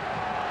replace him.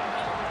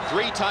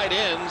 3 tight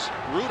ends,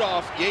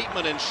 Rudolph,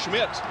 Yateman, and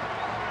Schmidt.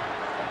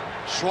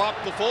 Schwab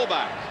the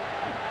fullback.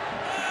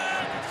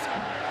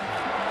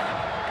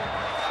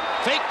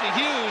 Fake to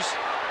Hughes.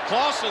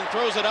 Clausen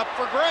throws it up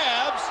for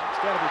grabs. It's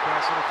got to be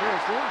pass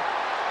interference, too.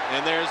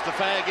 And there's the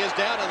flag is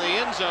down in the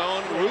end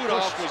zone.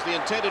 Rudolph was the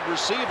intended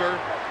receiver.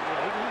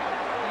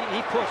 Yeah,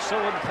 he pushed, so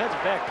the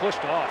defensive back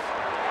pushed off.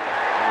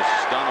 That was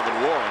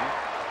Donovan Warren.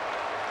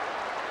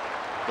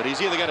 But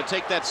he's either got to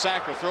take that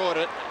sack or throw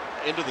it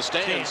into the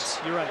stands.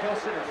 You're right.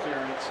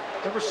 Interference.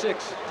 Number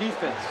 6,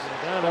 defense.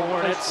 Donovan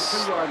Warren,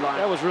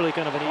 that was really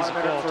kind of an easy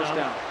call, Tom.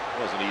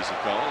 It was an easy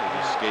call. He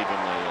just gave him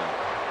a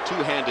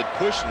 2-handed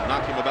push and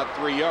knocked him about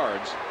 3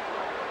 yards.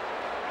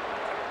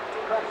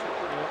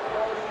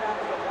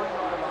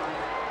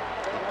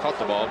 He caught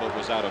the ball, but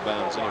was out of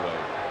bounds anyway.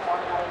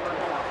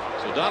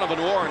 So Donovan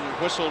Warren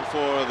whistled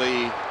for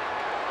the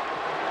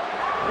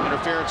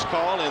interference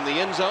call in the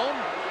end zone.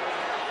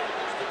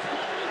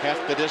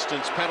 Half the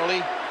distance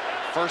penalty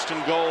First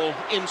and goal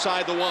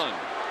inside the 1.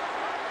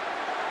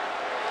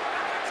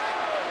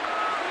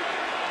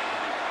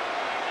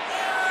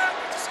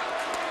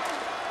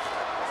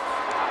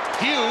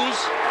 Hughes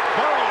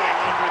burrowing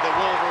under the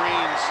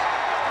Wolverines.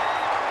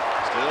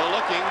 Still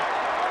looking.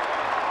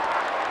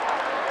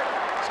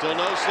 Still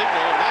no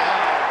signal.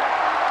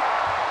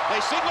 Now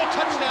they signal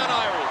touchdown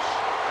Irish.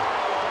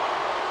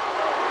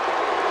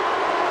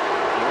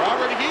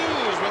 Robert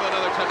Hughes with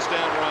another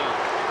touchdown run.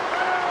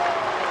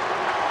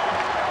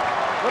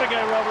 What a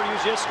guy Robert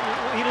Hughes. Just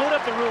he lit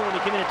up the room when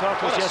he came in and talked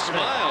to us yesterday.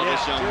 What a smile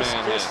this young man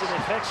has. Just an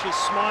infectious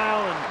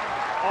smile, and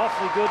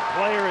awfully good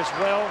player as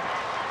well.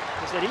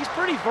 Is that he's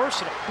pretty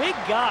versatile. Big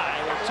guy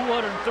at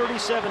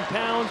 237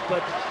 pounds,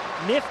 but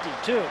nifty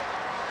too.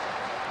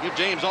 Give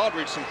James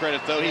Aldridge some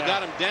credit, though. He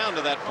got him down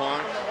to that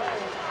point.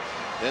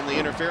 Then the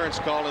interference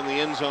call in the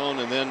end zone,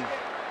 and then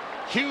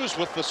Hughes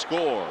with the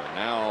score.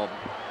 Now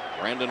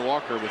Brandon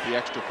Walker with the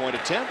extra point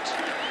attempt,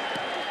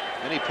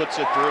 and he puts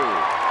it through.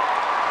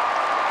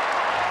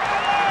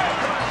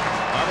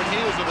 Robert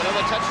Hughes with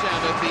another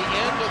touchdown at the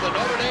end of the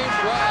Notre Dame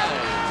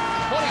drive.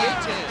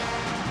 28-10.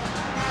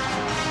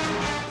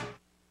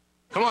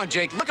 Come on,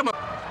 Jake, look him up.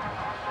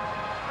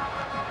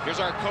 Here's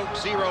our Coke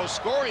Zero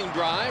scoring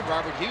drive.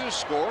 Robert Hughes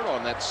scored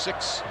on that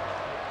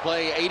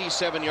 6-play,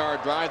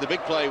 87-yard drive. The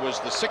big play was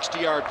the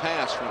 60-yard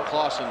pass from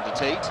Clausen to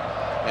Tate,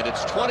 and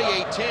it's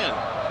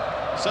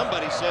 28-10.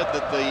 Somebody said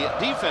that the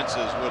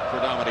defenses would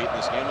predominate in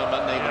this game. I'm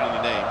not naming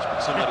any names,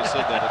 but somebody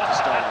said that at the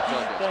start of the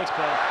contest. Thanks,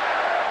 Pat.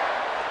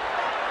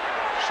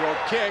 Short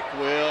kick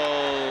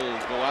will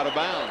go out of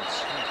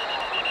bounds.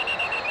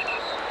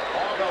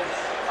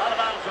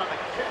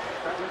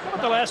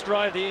 The last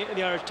drive, the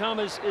Irish, Tom,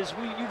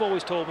 you've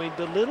always told me,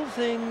 the little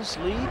things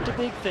lead to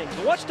big things.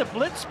 Watch the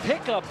blitz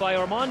pickup by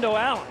Armando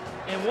Allen.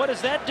 And what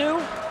does that do?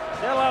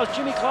 That allows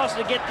Jimmy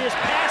Clausen to get this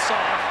pass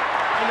off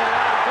and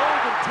allow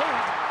Golden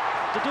Tate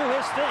to do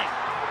his thing,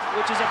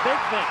 which is a big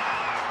thing.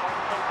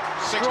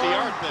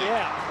 60-yard thing.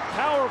 Yeah,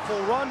 powerful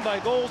run by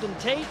Golden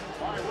Tate,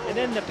 and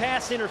then the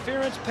pass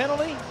interference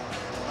penalty.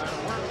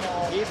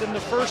 Gave them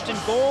the first and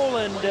goal,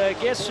 and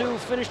guess who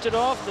finished it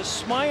off? The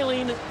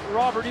smiling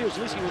Robert Hughes.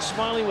 At least he was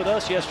smiling with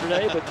us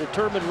yesterday, but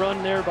determined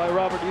run there by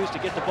Robert Hughes to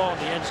get the ball in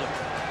the end zone.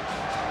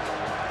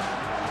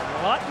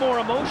 A lot more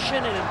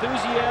emotion and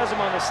enthusiasm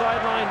on the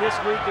sideline this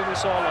week than we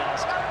saw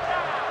last.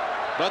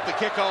 But the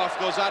kickoff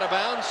goes out of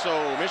bounds, so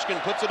Michigan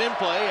puts it in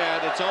play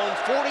at its own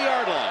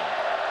 40-yard line.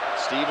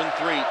 Stephen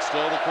Threet,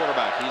 still the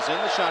quarterback. He's in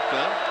the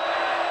shotgun.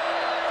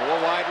 4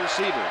 wide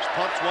receivers.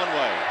 Pumps one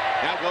way.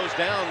 Now goes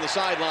down the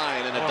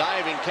sideline, and a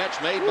diving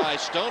catch made by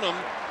Stoneham.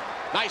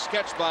 Nice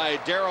catch by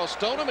Darrell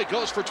Stoneham. It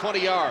goes for 20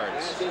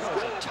 yards. That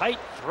was a tight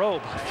throw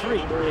by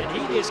Threet, and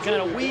he just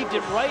kind of weaved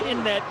it right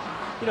in that,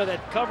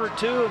 that cover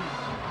 2, and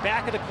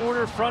back of the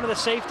corner, front of the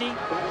safety. And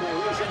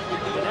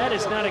that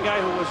is not a guy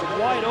who was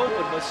wide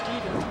open, but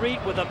Stephen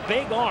Threet with a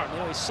big arm.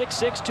 He's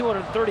 6'6",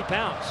 230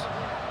 pounds.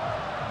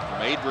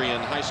 From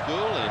Adrian High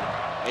School in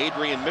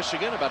Adrian,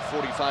 Michigan, about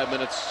 45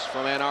 minutes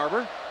from Ann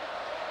Arbor.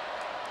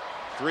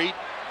 Threet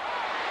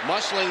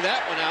muscling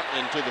that one out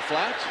into the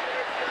flat.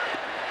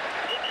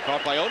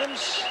 Caught by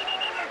Odoms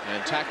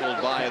and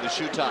tackled by the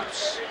shoe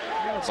tops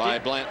by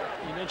Blanton.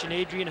 You mentioned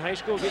Adrian High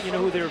School. You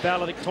know who their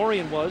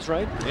valedictorian was,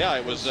 right? Yeah,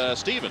 it was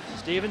Stephen.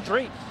 Stephen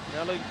Threet,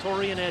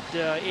 valedictorian at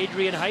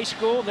Adrian High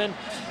School. Then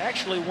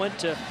actually went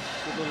to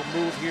a little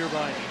move here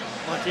by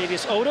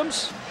Montavious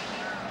Odoms.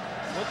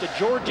 Went to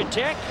Georgia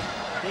Tech.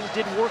 Things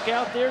didn't work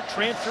out there.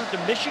 Transferred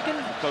to Michigan.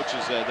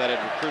 Coaches that had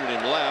recruited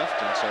him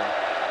left, and so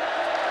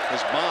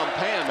his mom,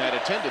 Pam, had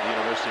attended the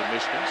University of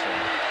Michigan. So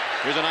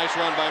here's a nice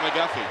run by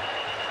McGuffey.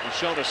 He's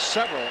shown us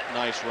several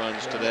nice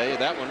runs today.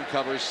 That one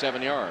covers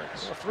 7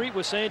 yards. Well, Threet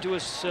was saying to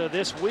us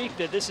this week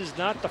that this is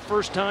not the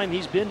first time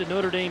he's been to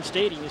Notre Dame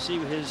Stadium. You see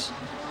his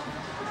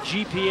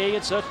GPA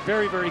and such,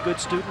 very, very good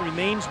student,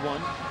 remains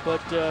one.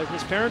 But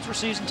his parents were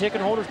season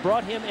ticket holders,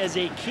 brought him as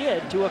a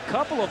kid to a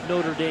couple of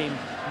Notre Dame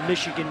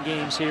Michigan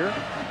games here.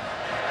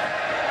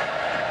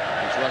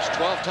 He's rushed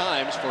 12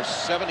 times for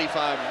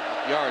 75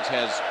 yards,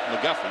 has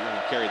McGuffey,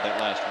 who carried that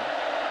last one.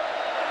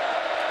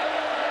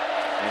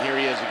 And here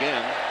he is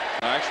again.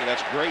 Actually,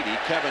 that's Grady.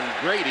 Kevin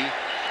Grady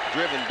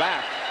driven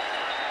back.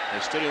 They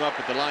stood him up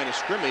at the line of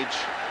scrimmage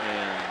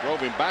and drove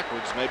him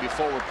backwards. Maybe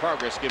forward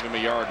progress, give him a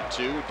yard or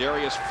two.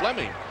 Darius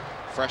Fleming,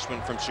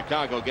 freshman from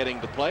Chicago,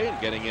 getting to play and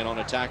getting in on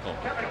a tackle.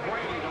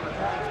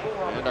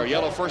 And our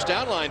yellow first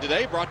down line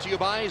today brought to you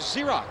by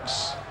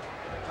Xerox.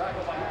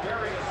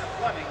 Darius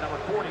Fleming, number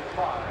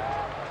 45.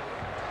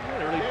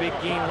 An early big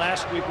game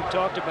last week. We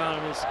talked about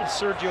him. Is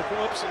Sergio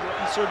Brown.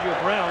 Sergio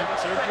Brown.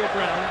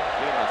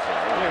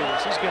 There he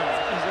is. He's gone.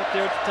 He's up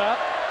there at the top.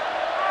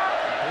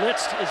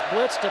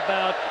 Blitzed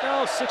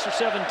about 6 or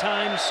 7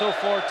 times so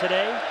far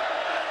today.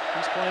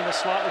 He's playing the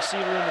slot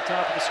receiver in the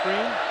top of the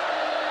screen.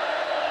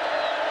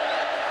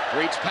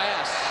 Threet's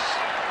pass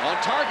on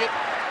target,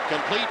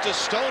 complete to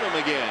Stoneham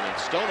again, and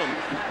Stoneham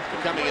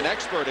becoming an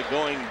expert at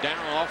going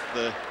down off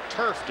the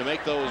turf to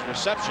make those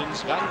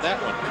receptions. Got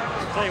that one.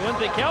 I'll tell you one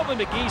thing, Calvin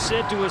McGee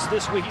said to us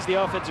this week, he's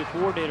the offensive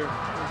coordinator,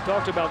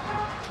 talked about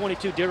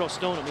 22 Darryl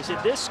Stoneham. He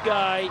said, this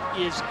guy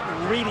is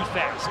really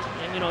fast.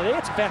 And, you know, they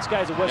had some fast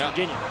guys at West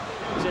Virginia.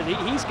 He said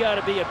he's got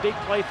to be a big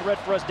play threat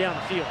for us down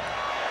the field.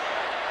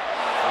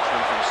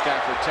 Freshman from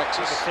Stafford,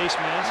 Texas. The face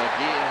mask.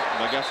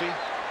 McGuffey.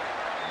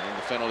 And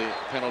the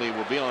penalty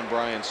will be on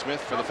Brian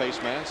Smith for the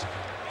face mask.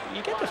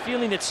 You get the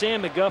feeling that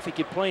Sam McGuffey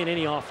could play in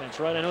any offense,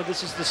 right? I know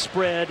this is the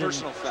spread.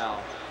 Personal foul.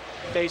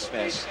 Face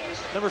mask.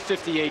 Number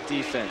 58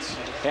 defense.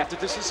 Half the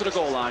distance to the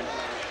goal line.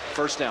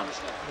 First down.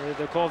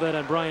 They'll call that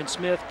on Brian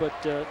Smith, but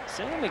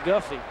Sam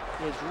McGuffey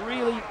has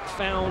really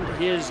found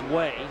his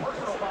way.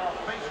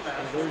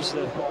 And there's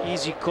the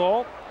easy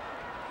call.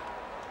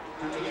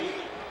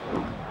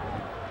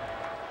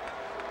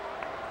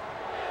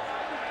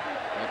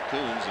 Matt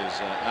Coons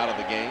is out of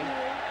the game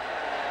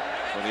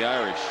for the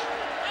Irish.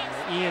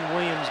 Ian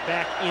Williams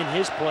back in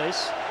his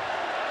place.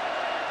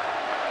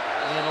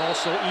 And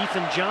also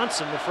Ethan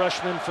Johnson, the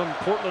freshman from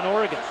Portland,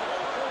 Oregon.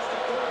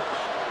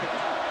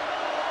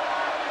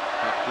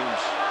 Matt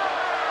Coons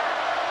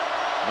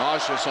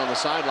nauseous on the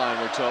sideline,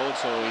 we're told,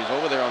 so he's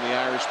over there on the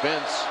Irish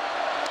bench.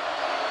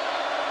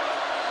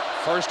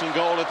 First and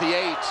goal at the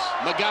 8.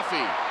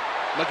 McGuffey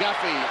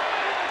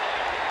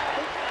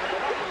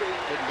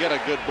didn't get a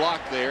good block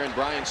there, and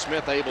Brian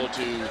Smith able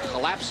to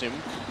collapse him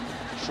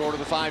short of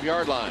the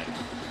 5-yard line.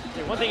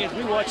 Yeah, one thing is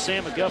we watch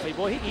Sam McGuffey,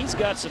 boy, he's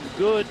got some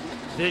good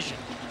vision.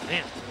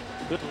 Man,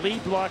 good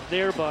lead block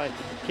there by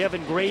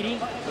Kevin Grady.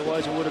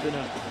 Otherwise it would have been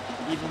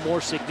even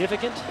more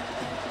significant.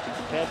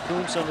 Pat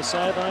Coons on the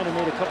sideline and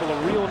made a couple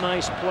of real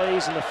nice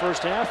plays in the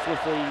first half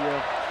with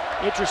a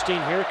interesting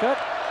haircut.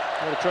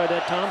 Want to try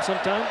that, Tom,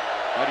 sometime?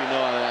 How do you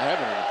know I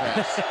haven't in the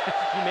past?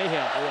 You may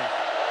have, yeah.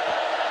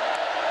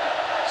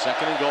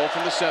 Second and goal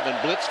from the 7.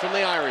 Blitz from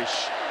the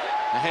Irish.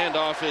 The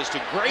handoff is to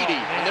Grady,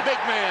 and the big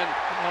man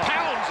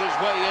pounds his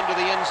way into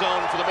the end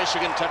zone for the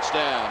Michigan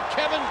touchdown.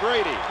 Kevin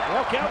Grady.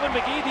 Well, Calvin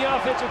McGee, the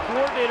offensive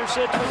coordinator,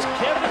 said to us,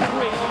 Kevin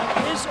Grady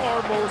is our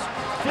most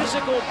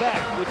physical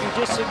back. Would you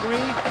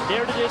disagree?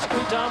 Dare to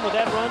disagree, Tom, with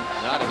that run?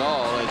 Not at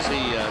all, as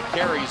he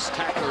carries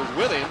tacklers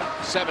with him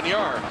 7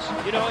 yards.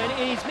 You know, and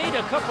he's made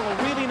a couple of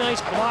really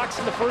nice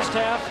blocks in the first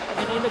half.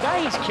 And the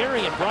guy he's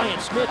carrying,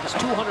 Brian Smith, is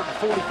 245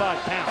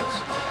 pounds.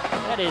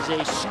 That is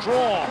a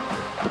strong,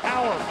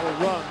 powerful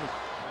run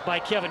by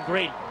Kevin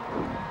Grady.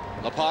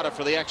 Lapata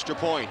for the extra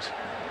point.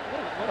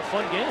 What a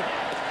fun game.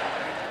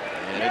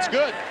 And it's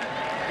good.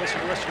 I guess the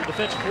rest of your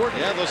defense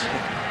coordinator. Yeah, those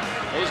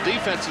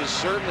defenses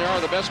certainly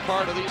are the best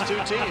part of these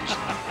two teams.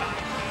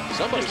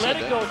 Somebody Just let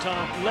it go,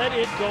 Tom. Let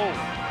it go.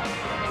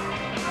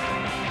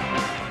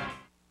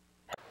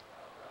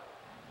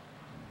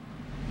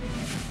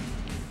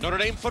 Notre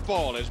Dame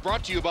football is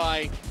brought to you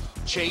by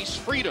Chase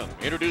Freedom,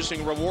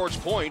 introducing rewards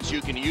points you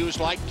can use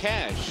like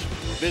cash.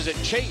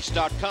 Visit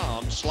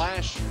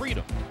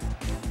chase.com/freedom.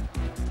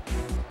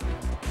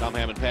 Tom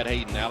Hammond, Pat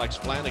Hayden, Alex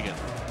Flanagan.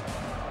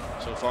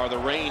 So far the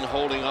rain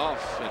holding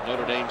off at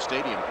Notre Dame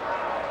Stadium.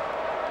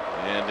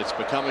 And it's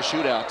become a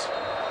shootout.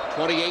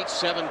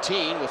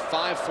 28-17 with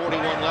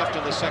 5:41 left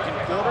in the second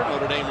quarter.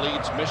 Notre Dame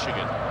leads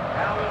Michigan.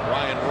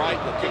 Ryan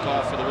Wright will kick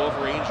off for the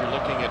Wolverines. You're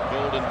looking at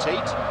Golden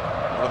Tate,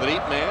 or the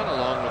deep man,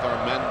 along with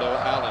Armando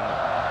Allen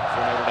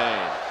for Notre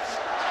Dame.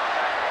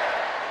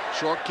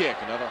 Short kick,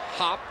 another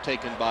hop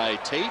taken by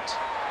Tate.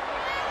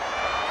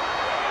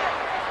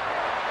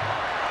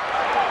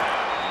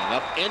 And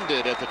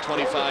upended at the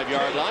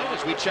 25-yard line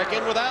as we check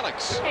in with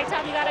Alex. Hey,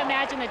 Tom, you got to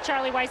imagine that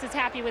Charlie Weiss is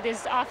happy with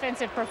his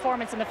offensive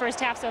performance in the first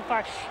half so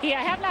far. I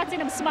have not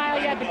seen him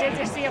smile yet, but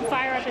did see him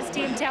fire up his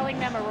team, telling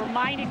them, or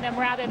reminding them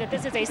rather, that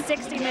this is a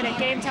 60-minute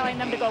game, telling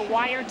them to go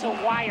wire to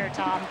wire,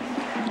 Tom.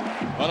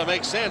 Well, it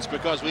makes sense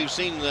because we've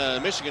seen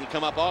Michigan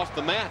come up off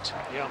the mat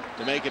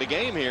to make it a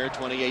game here,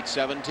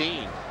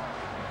 28-17.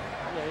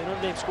 Yeah,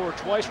 Notre Dame scored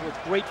twice with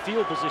great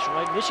field position,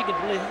 right? Michigan,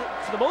 really,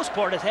 for the most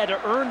part, has had to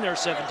earn their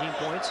 17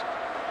 points.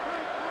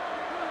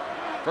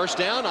 First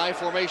down, I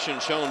formation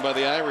shown by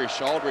the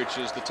Irish. Aldrich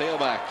is the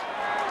tailback,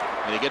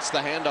 and he gets the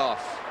handoff.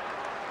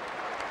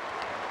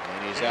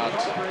 And he's out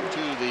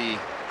to the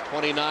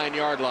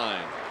 29-yard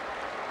line.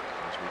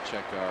 As we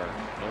check our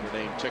Notre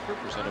Dame ticker,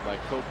 presented by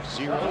Coke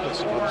Zero.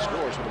 Listen to the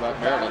scores. What about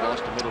Maryland?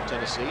 Lost to Middle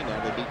Tennessee. Now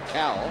they beat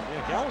Cal.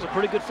 Yeah, Cal was a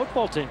pretty good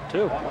football team,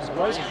 too.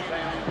 Surprising.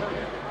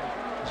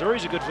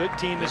 Missouri's a good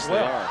team as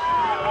well.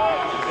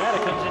 Nevada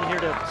comes in here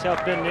to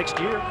South Bend next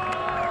year.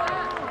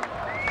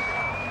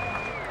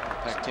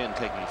 Pac-10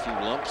 taking a few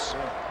lumps. I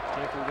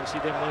think we're going to see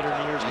them later in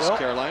the year as well. East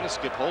Carolina,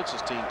 Skip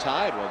Holtz's team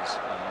tied once.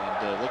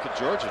 And look at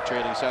Georgia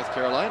trailing South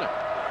Carolina.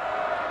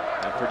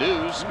 And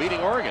Purdue's beating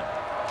Oregon.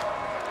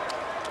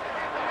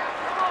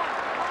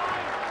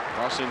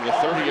 Crossing the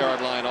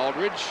 30-yard line,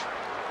 Aldridge.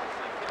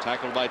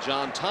 Tackled by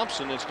John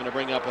Thompson. It's going to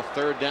bring up a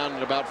third down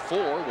at about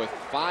 4 with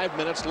 5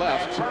 minutes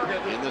left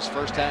in this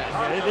first half.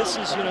 Yeah, this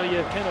is, you know,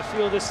 you kind of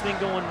feel this thing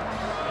going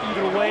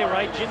either way,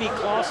 right? Jimmy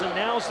Clausen,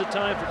 now's the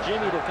time for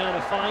Jimmy to kind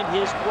of find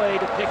his way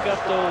to pick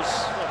up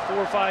those 4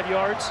 or 5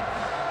 yards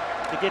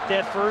to get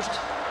that first. You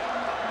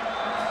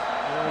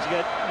know, he's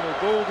got, you know,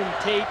 Golden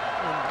Tate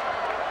and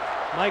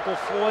Michael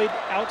Floyd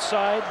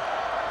outside.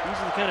 These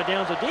are the kind of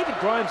downs. So David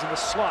Grimes in the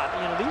slot.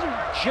 You know, these are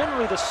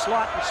generally the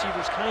slot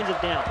receivers kinds of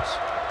downs.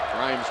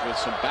 Grimes with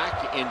some back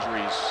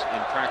injuries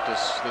in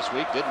practice this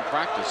week. Didn't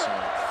practice on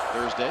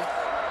Thursday.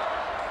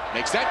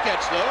 Makes that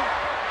catch though,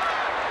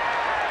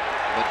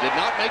 but did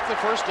not make the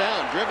first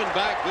down. Driven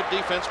back. Good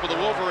defense for the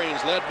Wolverines,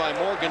 led by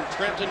Morgan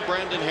Trent and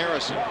Brandon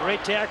Harrison.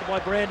 Great tackle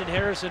by Brandon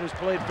Harrison, who's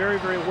played very,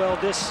 very well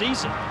this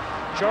season.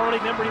 Charlie,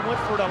 remember, he went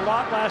for it a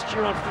lot last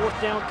year on 4th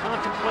down,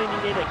 contemplating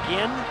it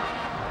again.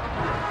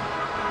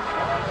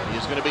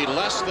 He's going to be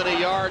less than a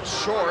yard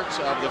short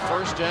of the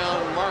first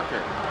down marker.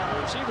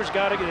 The receivers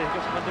got to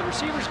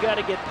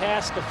get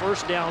past the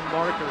first down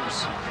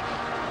markers.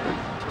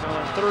 You know,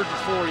 on 3rd and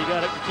 4, you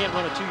can't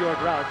run a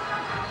 2-yard route.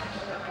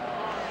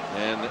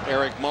 And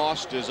Eric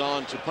Most is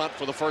on to punt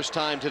for the first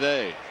time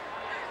today.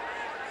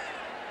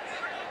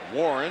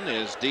 Warren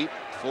is deep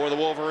for the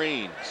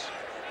Wolverines.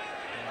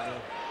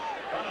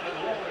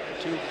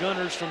 Two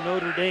gunners from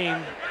Notre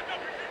Dame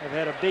have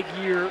had a big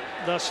year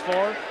thus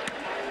far.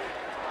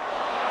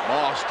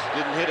 Most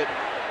didn't hit it.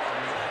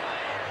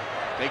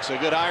 Makes a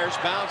good Irish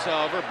bounce,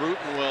 however.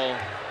 Bruton will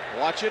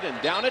watch it and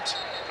down it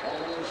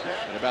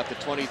at about the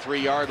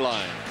 23-yard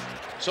line.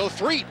 So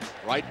Threet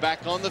right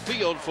back on the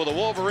field for the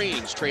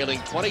Wolverines, trailing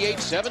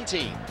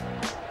 28-17.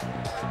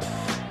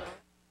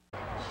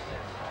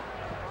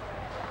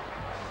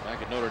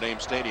 Back at Notre Dame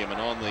Stadium and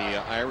on the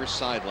Irish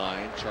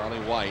sideline, Charlie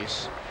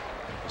Weiss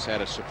has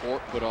had a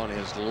support put on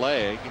his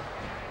leg,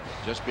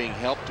 just being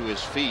helped to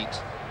his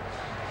feet.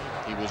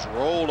 He was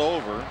rolled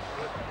over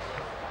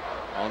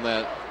on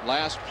that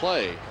last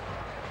play.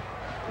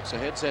 Puts the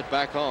headset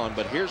back on,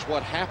 but here's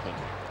what happened.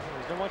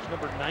 Don't watch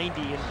number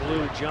 90 in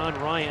blue, John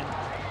Ryan,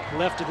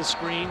 left of the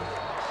screen,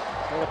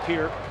 will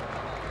appear.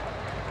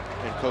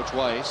 And Coach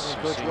Weiss.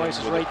 And Coach Weiss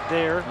is right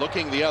there.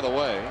 Looking the other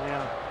way.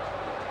 Yeah.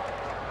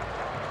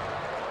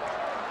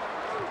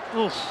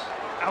 Oof.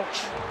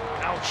 Ouch.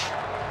 Ouch.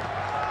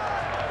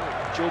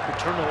 Joe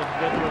Paterno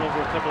got run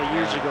over a couple of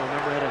years ago.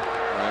 Remember, had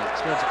a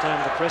spent some time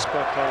in the press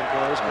box calling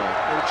plays,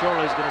 but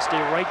Charlie's going to stay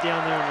right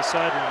down there on the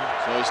sideline.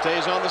 So he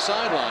stays on the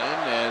sideline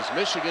as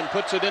Michigan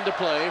puts it into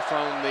play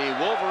from the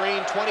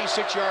Wolverine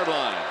 26-yard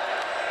line.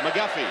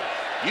 McGuffey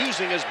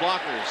using his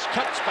blockers,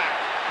 cuts back.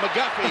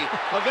 McGuffey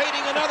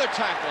evading another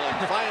tackle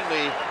and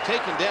finally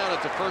taken down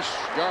at the first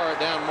yard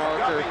down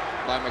marker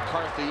by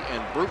McCarthy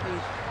and Bruton.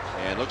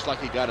 And looks like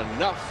he got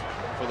enough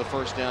for the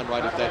first down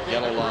right at that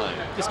yellow line.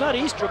 It's not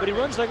Easter, but he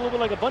runs like a little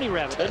bit like a bunny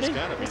rabbit, doesn't he?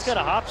 He's kind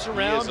of hops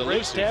around,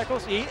 breaks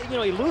tackles. You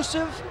know,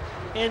 elusive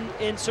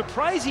and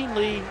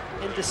surprisingly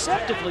and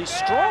deceptively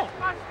strong.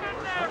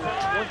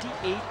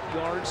 28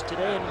 yards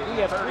today, and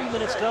we have 3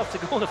 minutes left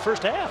to go in the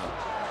first half.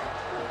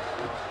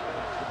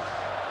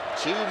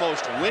 Two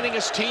most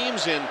winningest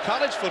teams in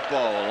college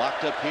football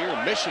locked up here,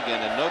 Michigan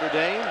and Notre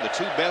Dame. The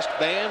two best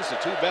bands, the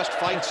two best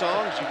fight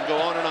songs. You can go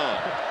on and on.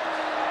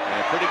 And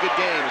a pretty good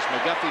game as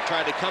McGuffey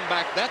tried to come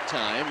back that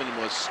time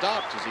and was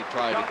stopped as he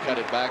tried to cut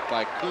it back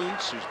by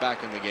Kuntz, who's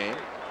back in the game.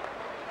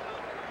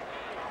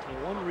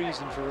 And one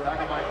reason for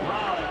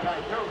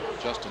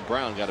Justin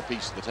Brown got a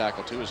piece of the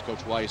tackle too, as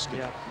Coach Weiss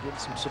getting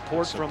some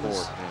support from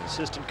his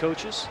assistant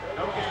coaches.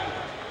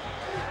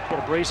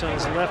 Got a brace on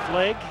his left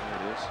leg.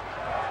 There it is.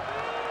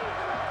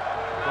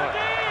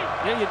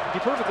 Yeah, to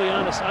be perfectly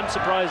honest, I'm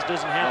surprised it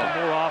doesn't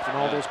happen more often,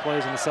 all those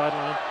plays on the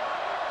sideline.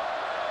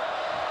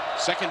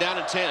 2nd down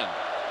and 10.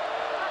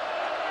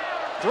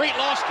 Threet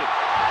lost it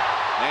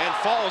and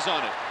falls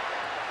on it.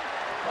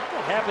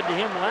 What happened to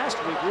him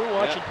last week? We were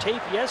watching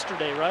tape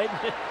yesterday, right?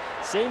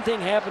 Same thing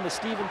happened to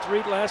Stephen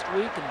Threet last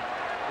week and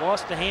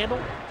lost the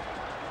handle.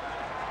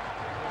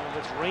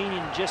 It's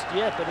raining just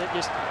yet, but it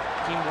just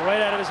came right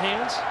out of his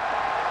hands.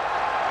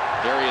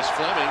 Darius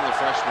Fleming, the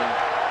freshman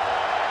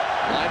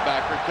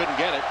linebacker,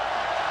 couldn't get it.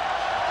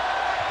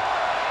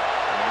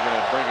 And we're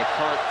going to bring a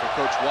cart for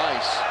Coach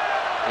Weiss.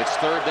 It's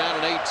 3rd down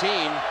and 18.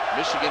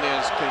 Michigan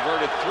has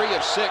converted 3 of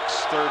 6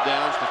 third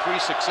downs, the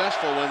 3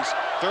 successful ones.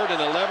 3rd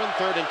and 11,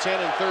 3rd and 10,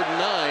 and 3rd and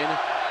 9.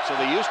 So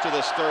they're used to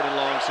this 3rd and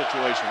long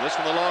situation. This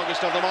one the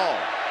longest of them all.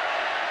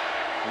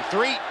 And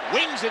Threet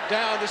wings it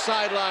down the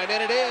sideline, and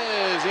it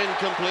is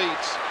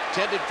incomplete.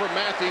 Intended for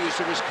Matthews,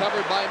 who was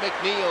covered by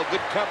McNeil.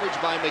 Good coverage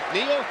by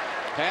McNeil.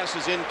 Pass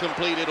is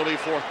incomplete. It'll be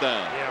 4th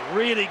down. Yeah,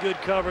 really good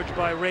coverage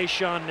by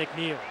Rayshon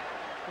McNeil.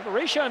 Well,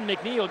 Rayshon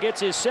McNeil gets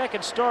his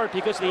 2nd start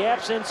because of the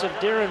absence of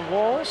Darren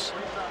Walls,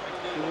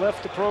 who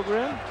left the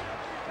program,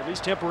 at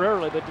least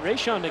temporarily. But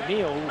Rayshon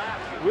McNeil,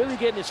 who really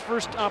getting his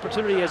first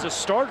opportunity as a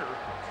starter,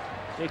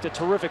 makes a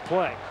terrific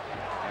play.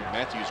 And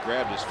Matthews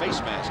grabbed his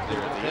face mask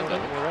there at the end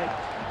of it. You're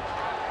right.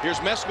 Here's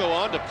Mesko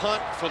on to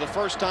punt for the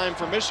first time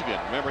for Michigan.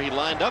 Remember, he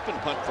lined up in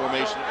punt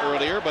formation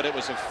earlier, but it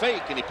was a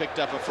fake, and he picked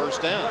up a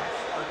first down.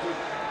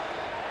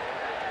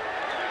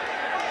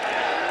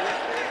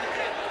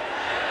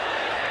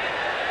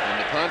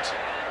 Punt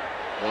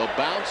will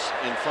bounce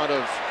in front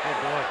of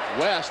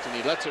West, and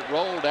he lets it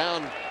roll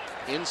down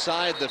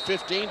inside the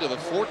 15 to the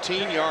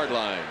 14-yard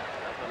line.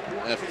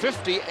 A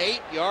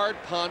 58-yard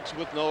punt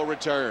with no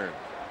return.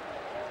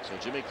 So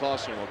Jimmy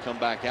Clausen will come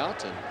back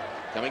out, and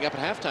Coming up at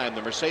halftime,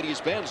 the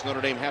Mercedes-Benz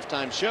Notre Dame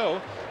halftime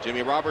show.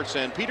 Jimmy Roberts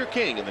and Peter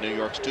King in the New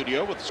York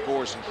studio with the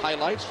scores and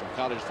highlights from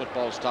college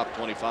football's top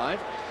 25.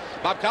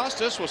 Bob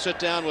Costas will sit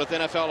down with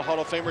NFL Hall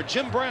of Famer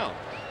Jim Brown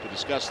to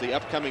discuss the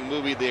upcoming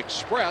movie The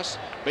Express,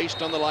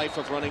 based on the life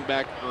of running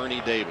back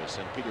Ernie Davis.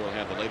 And Peter will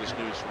have the latest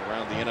news from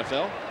around the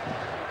NFL.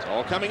 It's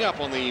all coming up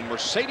on the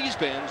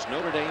Mercedes-Benz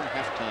Notre Dame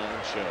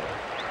halftime show.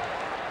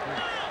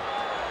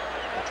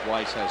 Coach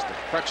Weiss has the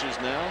crutches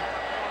now.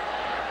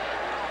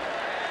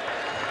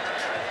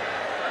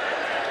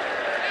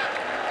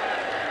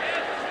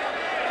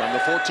 From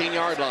the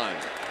 14-yard line.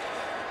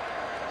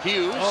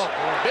 Hughes,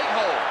 big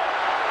hole.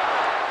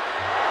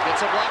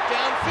 Gets a block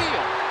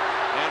downfield.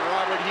 And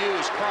Robert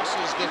Hughes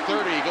crosses the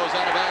 30, goes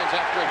out of bounds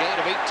after a gain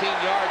of 18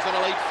 yards, and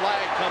a late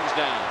flag comes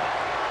down.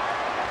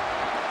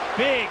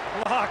 Big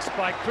blocks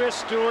by Chris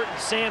Stewart and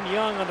Sam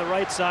Young on the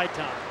right side,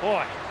 Tom.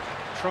 Boy,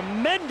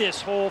 tremendous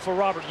hole for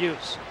Robert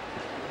Hughes.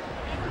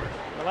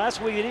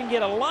 Last week, he didn't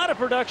get a lot of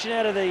production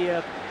out of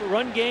the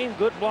run game.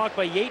 Good block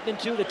by Yateman,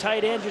 too. The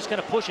tight end just kind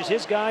of pushes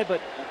his guy,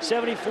 but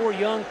 74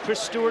 Young, Chris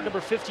Stewart,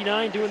 number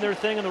 59, doing their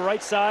thing on the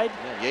right side.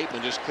 Yeah,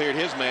 Yateman just cleared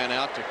his man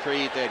out to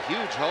create that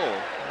huge hole.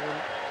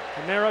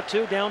 Camara,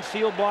 too,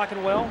 downfield,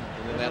 blocking well.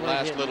 And then that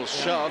last little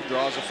shove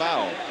draws a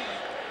foul.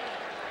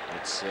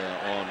 It's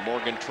on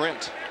Morgan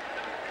Trent.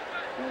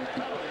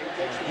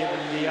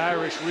 Giving the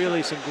Irish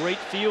really some great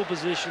field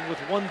position with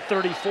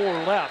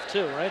 1:34 left,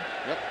 too, right?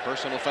 Yep,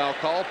 personal foul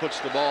call puts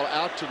the ball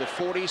out to the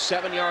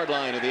 47-yard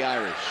line of the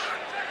Irish.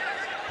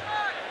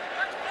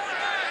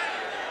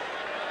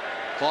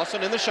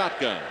 Clausen in the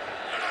shotgun.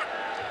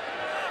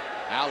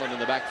 Allen in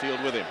the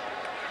backfield with him.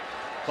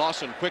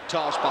 Clausen, quick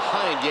toss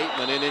behind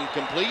Yateman and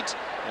incomplete.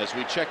 As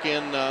we check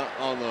in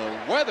on the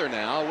weather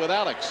now with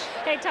Alex.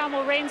 Hey, Tom,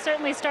 well, rain's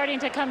certainly starting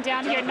to come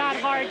down here. Not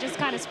hard, just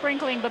kind of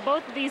sprinkling. But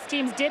both of these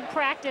teams did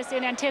practice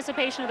in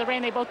anticipation of the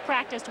rain. They both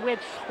practiced with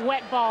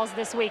wet balls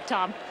this week,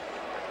 Tom.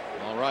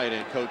 All right,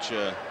 and Coach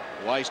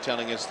Weiss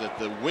telling us that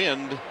the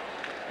wind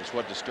is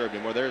what disturbed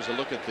him. Well, there's a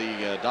look at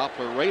the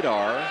Doppler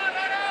radar.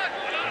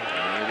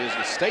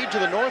 It stayed to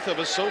the north of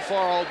us so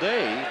far all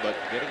day, but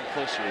getting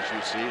closer, as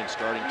you see, and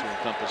starting to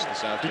encompass the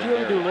south end area.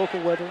 Did you ever do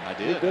local weather? I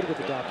did. You're good with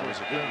the Doppler. That was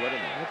a good weather.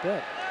 I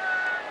bet.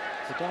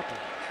 It's a Doppler.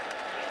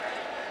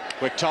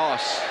 Quick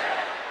toss.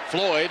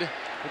 Floyd.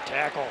 Good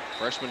tackle.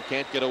 Freshman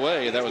can't get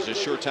away. That was a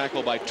sure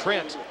tackle by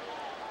Trent.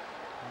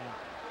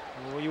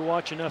 Well, you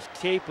watch enough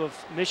tape of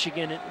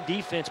Michigan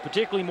defense,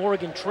 particularly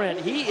Morgan Trent.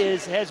 He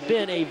has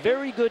been a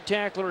very good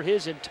tackler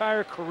his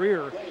entire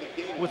career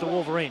with the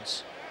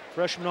Wolverines.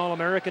 Freshman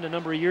All-American a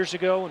number of years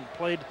ago and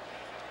played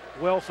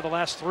well for the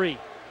last 3.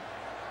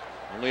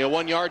 Only a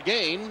 1-yard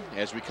gain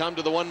as we come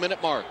to the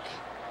 1-minute mark.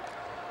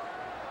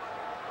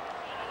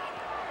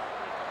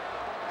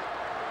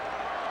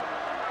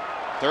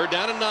 Third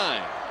down and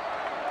 9.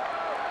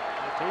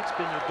 Tate's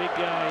been your big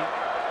guy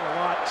a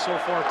lot so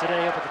far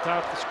today up at the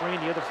top of the screen.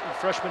 The other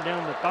freshman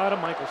down the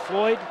bottom, Michael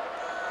Floyd.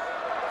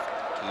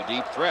 2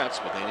 deep threats,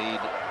 but they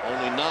need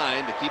only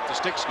 9 to keep the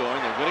sticks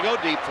going. They're going to go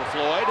deep for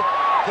Floyd.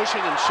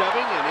 Pushing and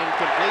shoving and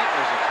incomplete.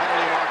 There's a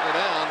penalty marker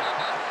down.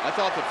 I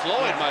thought that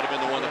Floyd might have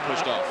been the one that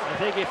pushed off. I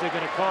think if they're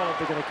going to call it,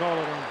 they're going to call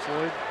it on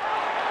Floyd.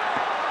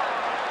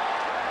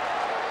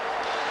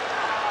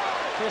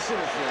 This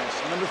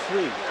is number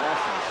 3.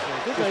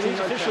 I think these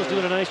officials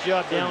doing a nice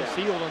job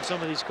downfield on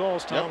some of these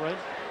calls, Tom, right?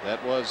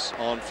 That was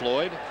on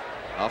Floyd.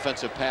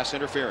 Offensive pass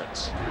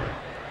interference.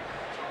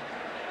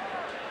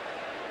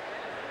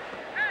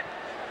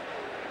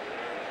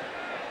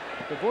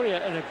 Boy,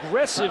 an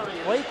aggressive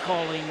play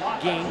calling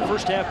game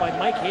first half by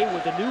Mike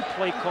Haywood, the new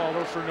play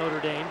caller for Notre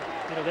Dame.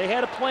 You know, they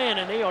had a plan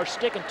and they are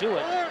sticking to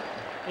it.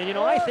 And you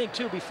know, I think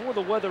too, before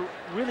the weather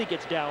really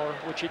gets dour,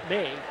 which it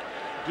may,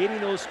 getting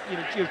those, you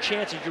know, your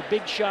chances, your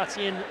big shots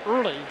in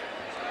early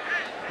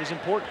is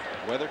important.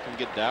 Weather can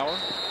get dour?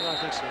 Well, I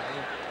think so.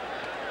 Yeah.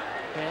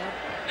 Bad?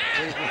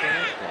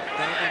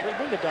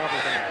 Bring the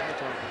Doppler back.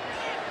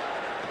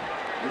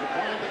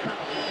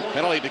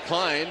 Penalty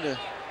declined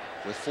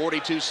with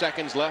 42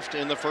 seconds left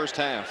in the first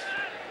half.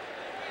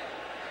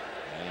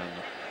 And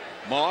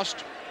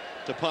Most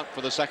to punt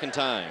for the second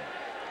time.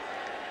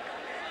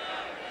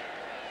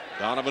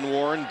 Donovan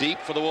Warren deep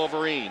for the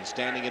Wolverines,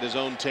 standing at his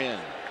own 10.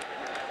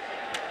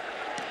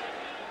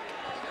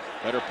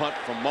 Better punt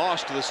from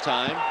Most this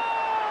time.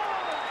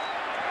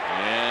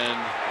 And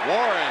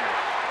Warren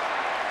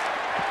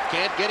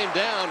can't get him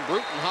down.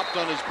 Bruton hopped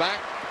on his back,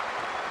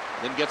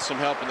 then gets some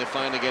help, and they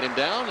finally get him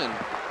down. And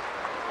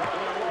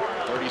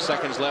 30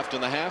 seconds left in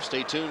the half.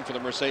 Stay tuned for the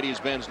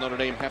Mercedes-Benz Notre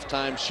Dame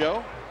halftime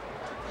show.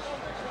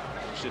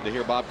 Interested to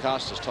hear Bob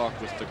Costas talk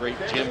with the great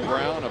Jim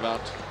Brown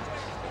about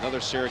another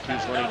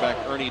Syracuse running back,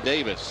 Ernie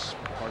Davis,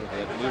 part of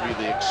that movie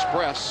The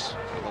Express,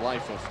 the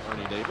life of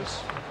Ernie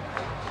Davis.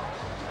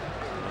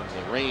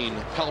 And the rain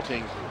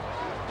pelting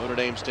Notre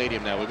Dame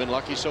Stadium now. We've been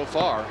lucky so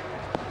far.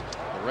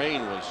 The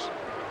rain was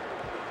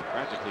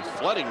practically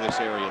flooding this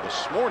area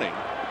this morning.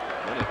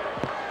 Then it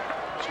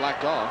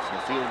slacked off.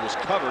 The field was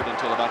covered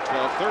until about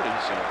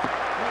 12:30. So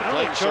The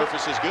playing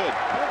surface is good.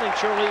 I don't think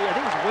Charlie, I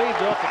think he's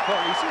waved off the puck.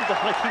 He seems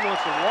like he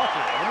wants to walk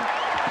it.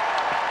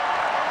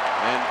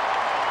 And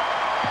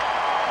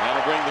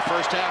that'll bring the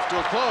first half to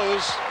a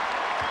close.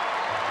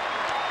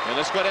 And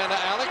let's go down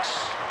to Alex.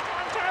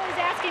 Charlie's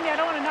asking me, I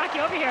don't want to knock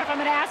you over here if I'm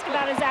going to ask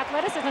about his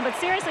athleticism, but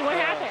seriously, what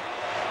happened?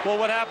 Well,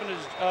 what happened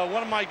is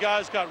one of my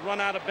guys got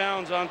run out of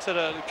bounds onto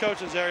the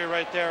coach's area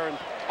right there, and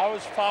I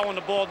was following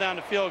the ball down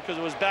the field because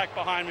it was back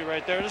behind me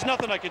right there. There's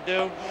nothing I could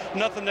do,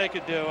 nothing they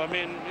could do. I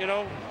mean, you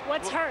know.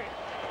 What's hurt?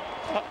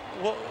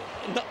 Well,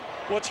 no,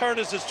 what's hurt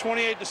is it's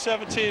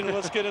 28-17.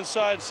 Let's get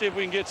inside and see if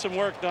we can get some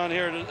work done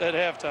here at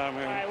halftime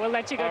here. All right, we'll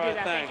let you go do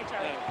that. Thank you,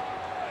 Charlie.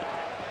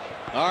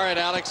 All right,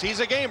 Alex,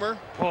 he's a gamer.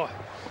 Boy.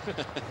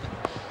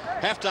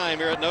 Halftime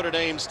here at Notre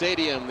Dame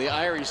Stadium. The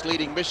Irish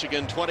leading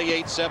Michigan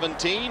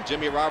 28-17.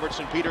 Jimmy Roberts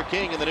and Peter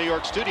King in the New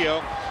York studio.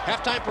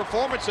 Halftime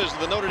performances of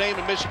the Notre Dame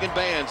and Michigan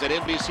bands at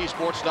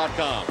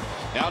NBCSports.com.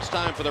 Now it's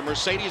time for the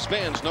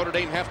Mercedes-Benz Notre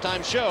Dame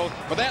halftime show.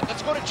 For that,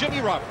 let's go to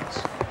Jimmy Roberts.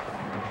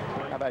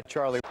 How about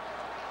Charlie?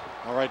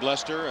 All right,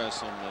 Lester,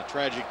 some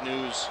tragic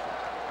news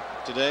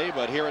today,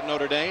 but here at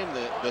Notre Dame,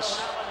 this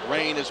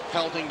rain is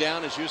pelting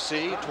down, as you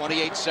see,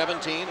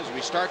 28-17 as we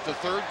start the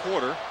third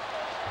quarter.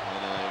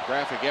 And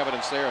graphic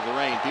evidence there of the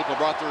rain. People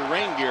brought their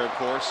rain gear, of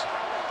course.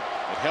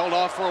 It held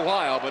off for a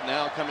while, but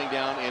now coming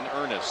down in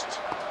earnest.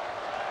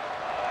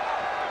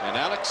 And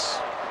Alex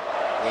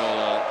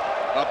will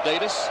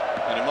update us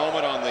in a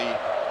moment on the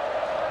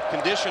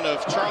condition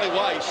of Charlie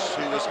Weiss,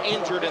 who was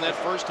injured in that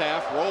first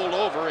half, rolled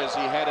over as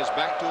he had his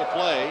back to a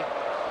play,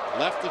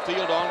 left the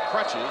field on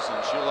crutches,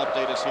 and she'll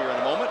update us here in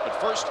a moment. But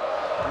first,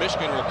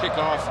 Michigan will kick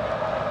off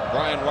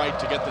Brian Wright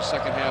to get the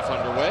second half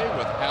underway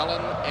with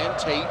Allen and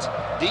Tate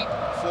deep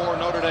for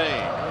Notre Dame.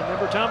 And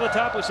remember, Tom at the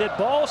top, we said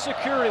ball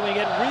security. When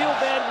you get real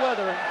bad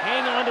weather,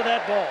 hang on to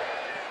that ball.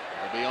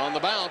 Will be on the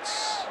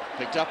bounce,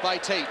 picked up by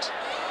Tate.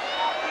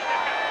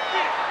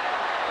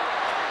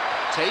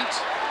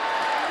 Tate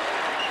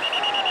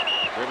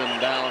driven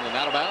down and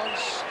out of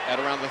bounds at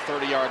around the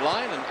 30-yard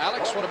line. And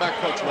Alex, what about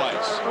Coach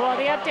Weiss? Well,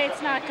 the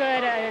update's not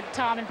good,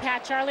 Tom and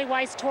Pat. Charlie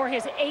Weiss tore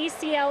his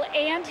ACL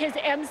and his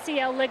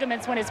MCL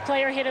ligaments when his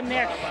player hit him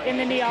there in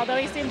the knee, although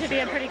he seemed to be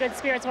in pretty good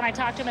spirits when I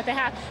talked to him at the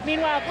half.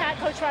 Meanwhile, Pat,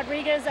 Coach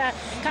Rodriguez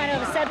kind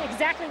of said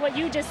exactly what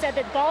you just said,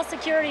 that ball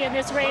security in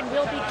this rain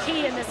will be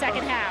key in the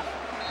second half.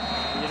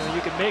 You know,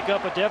 you can make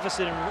up a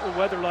deficit in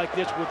weather like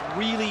this with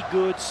really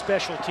good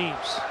special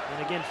teams.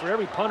 And again, for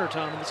every punter,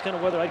 Tom, in this kind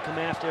of weather, I'd come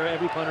after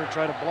every punter and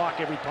try to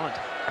block every punt.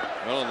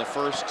 Well, in the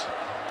first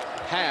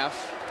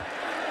half,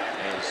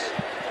 as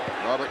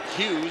Robert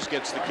Hughes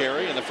gets the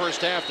carry, in the first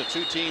half, the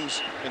two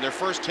teams in their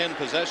first 10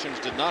 possessions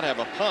did not have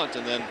a punt,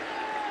 and then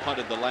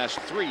punted the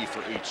last 3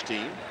 for each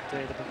team.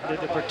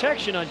 The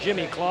protection on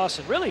Jimmy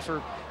Clausen, really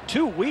for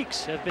 2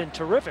 weeks, have been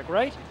terrific,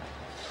 right?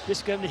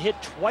 This guy hit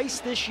twice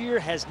this year,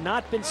 has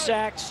not been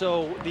sacked.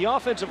 So the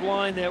offensive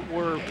line that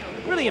were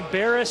really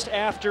embarrassed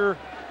after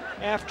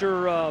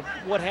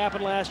what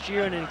happened last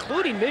year, and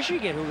including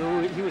Michigan,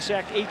 who he was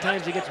sacked 8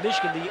 times against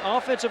Michigan, the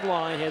offensive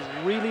line has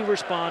really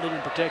responded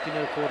in protecting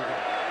their quarterback.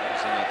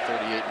 It's in that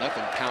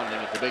 38-0 pounding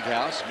at the Big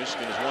House.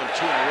 Michigan has won 2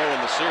 in a row in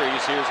the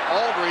series. Here's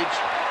Aldridge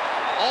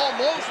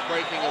almost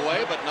breaking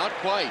away, but not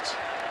quite.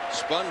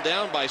 Spun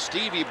down by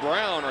Stevie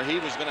Brown, or he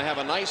was going to have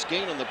a nice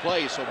gain on the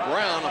play. So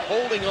Brown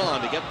holding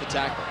on to get the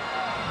tackle.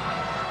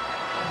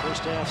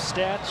 First half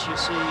stats, you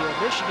see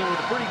Michigan with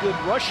a pretty good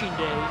rushing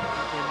day.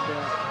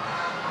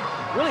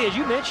 And really, as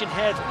you mentioned,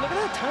 had, look at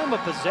that time of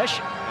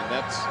possession. And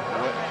that's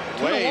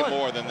way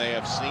more than they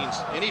have seen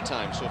any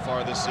time so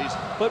far this season.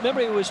 But remember,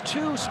 it was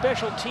 2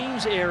 special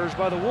teams errors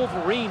by the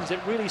Wolverines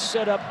that really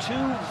set up 2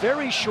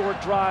 very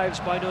short drives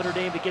by Notre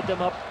Dame to get them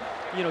up,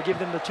 you know, give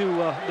them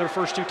their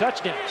first 2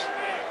 touchdowns.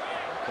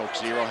 Coke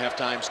Zero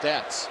halftime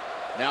stats.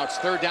 Now it's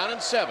 3rd down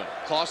and 7.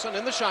 Clausen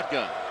in the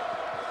shotgun.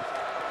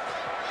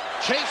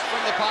 Chase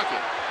from the pocket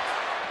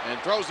and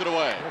throws it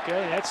away.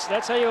 Okay,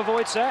 that's how you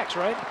avoid sacks,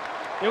 right?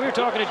 You know, we were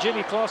talking to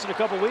Jimmy Clausen a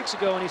couple weeks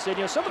ago, and he said,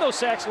 you know, some of those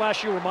sacks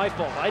last year were my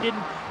fault. I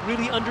didn't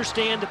really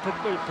understand the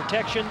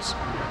protections,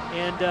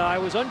 and I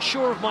was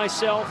unsure of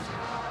myself.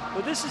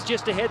 But this is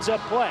just a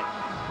heads-up play.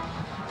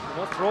 You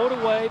know, throw it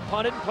away,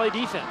 punt it, and play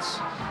defense.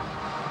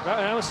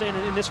 And I was saying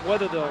in this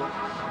weather, though,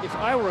 if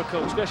I were a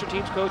coach, special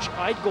teams coach,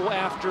 I'd go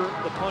after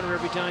the punter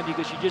every time,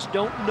 because you just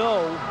don't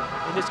know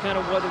in this kind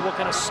of weather what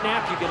kind of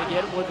snap you're going to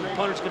get, whether the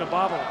punter's going to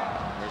bobble it.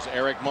 There's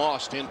Eric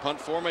Most in punt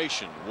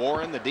formation.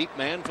 Warren, the deep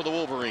man for the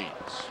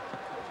Wolverines.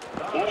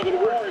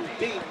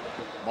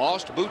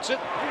 Most boots it.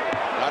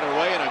 Got it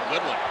away, and a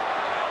good one.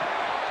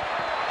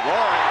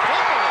 Warren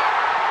fumbled it.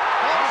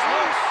 Ball's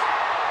loose.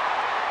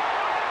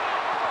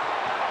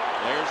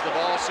 There's the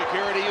ball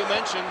security you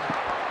mentioned.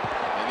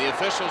 And the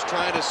officials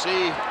trying to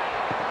see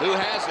who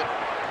has it.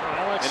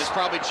 And it's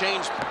probably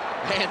changed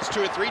hands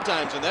 2 or 3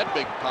 times in that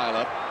big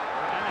pileup.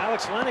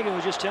 Alex Flanagan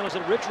was just telling us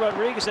that Rich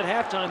Rodriguez at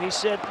halftime, he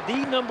said the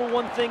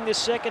 #1 thing this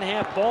second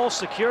half, ball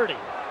security.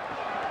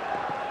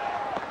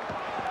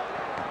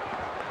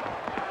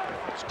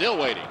 Still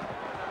waiting.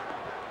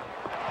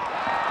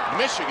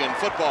 Michigan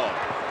football.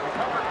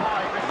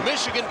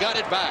 Michigan got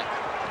it back.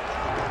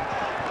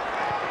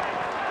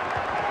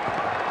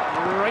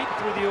 Right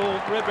through the old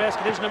red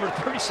basket. There's number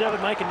 37,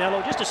 Mike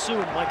Anello. Just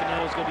assume Mike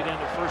Anello is going to be down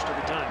there first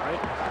every time, right?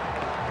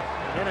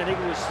 And then I think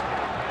it was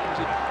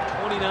it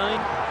 29,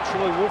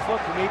 Troy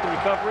Wolfuck, who made the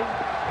recovery.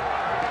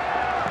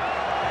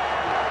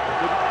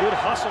 Good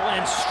hustle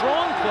and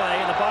strong play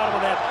in the bottom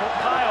of that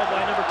pile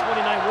by number 29,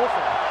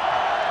 Wolfuck.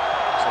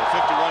 So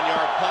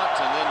 51-yard punt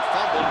and then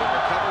fumbled, but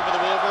recovered by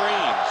the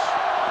Wolverines.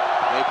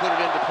 They put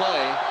it into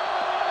play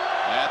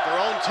at their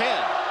own 10.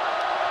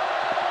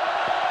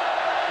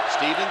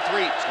 Stephen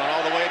Threet's gone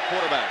all the way at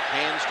quarterback.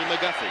 Hands to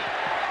McGuffey.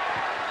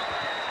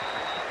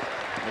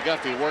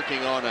 McGuffey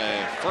working on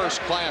a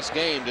first-class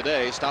game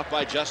today, stopped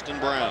by Justin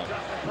Brown.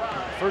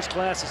 First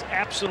class is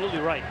absolutely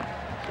right.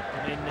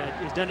 I mean,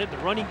 he's done it in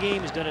the running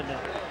game. He's done it in the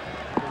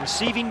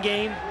receiving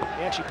game.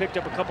 He actually picked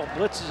up a couple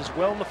blitzes as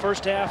well in the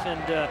first half. And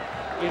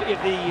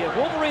if the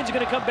Wolverines are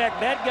going to come back,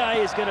 that guy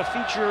is going to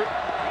feature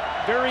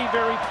very,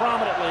 very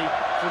prominently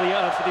for the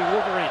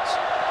Wolverines.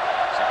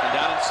 Second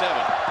down and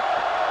 7.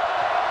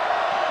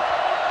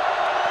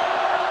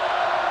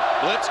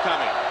 Blitz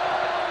coming.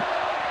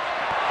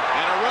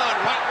 And a run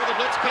right where the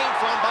blitz came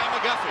from by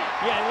McGuffey.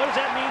 Yeah, and what does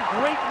that mean?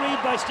 Great read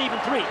by Stephen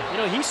Threet.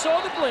 You know, he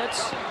saw the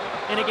blitz,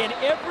 and again,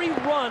 every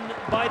run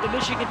by the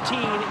Michigan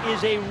team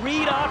is a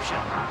read option.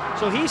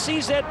 So he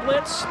sees that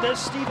blitz, does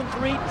Stephen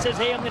Threet, and says,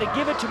 hey, I'm going to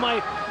give it to my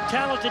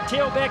talented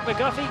tailback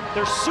McGuffey.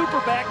 They're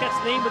super back, that's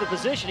the name of the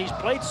position. He's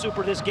played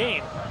super this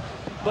game.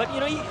 But,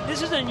 you know,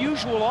 this is an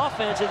unusual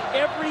offense, and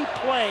every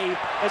play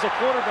as a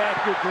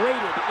quarterback, you're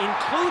graded,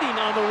 including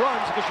on the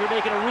runs, because you're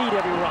making a read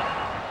every run.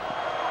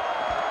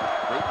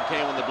 Bruton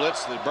came on the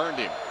blitz that burned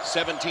him.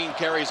 17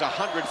 carries,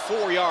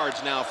 104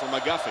 yards now for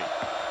McGuffey.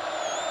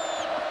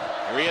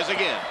 Here he is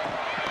again.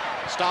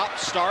 Stop,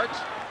 start,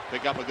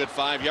 pick up a good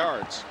 5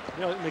 yards.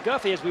 You know,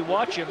 McGuffey, as we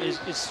watch him, he's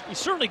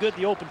certainly good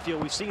in the open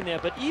field. We've seen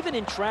that. But even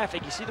in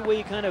traffic, you see the way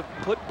he kind of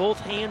put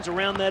both hands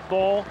around that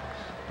ball.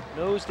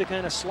 Knows the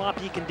kind of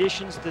sloppy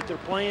conditions that they're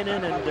playing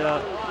in, and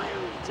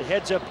it's a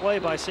heads-up play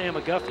by Sam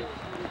McGuffey.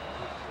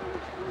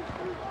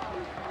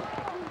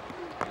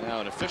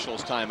 Now an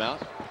official's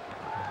timeout.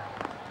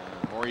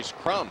 Maurice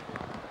Crum,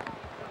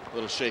 a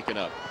little shaken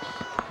up.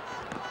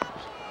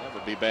 That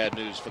would be bad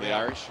news for the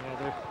Irish. Yeah,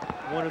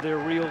 they're one of their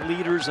real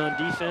leaders on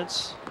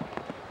defense.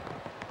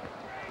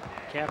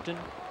 Captain,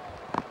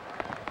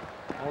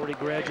 already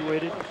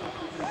graduated.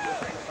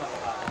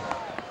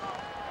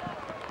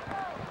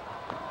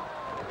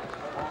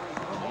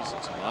 He's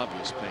in some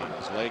obvious pain.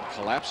 His leg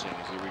collapsing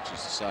as he reaches the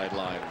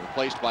sideline.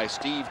 Replaced by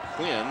Steve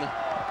Quinn.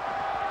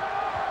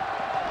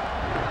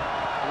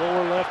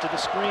 Lower left of the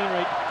screen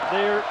right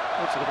there.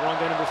 Looks like the wrong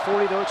guy, number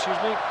 40 though, excuse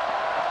me.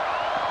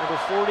 Number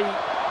 40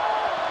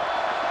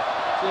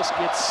 just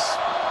gets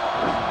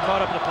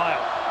caught up in the pile.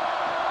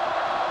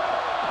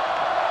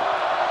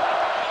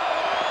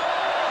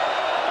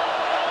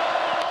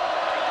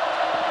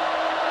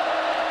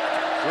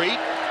 Threet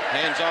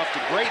hands off to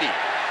Grady.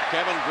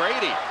 Kevin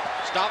Grady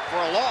stopped for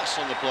a loss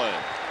on the play.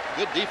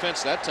 Good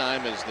defense that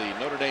time as the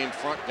Notre Dame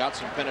front got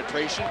some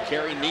penetration.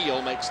 Kerry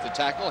Neal makes the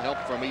tackle, help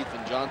from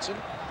Ethan Johnson.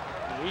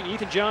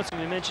 Ethan Johnson,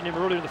 we mentioned him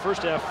earlier in the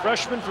first half,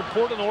 freshman from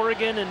Portland,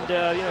 Oregon, and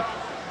you know,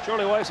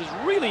 Charlie Weiss is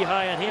really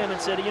high on him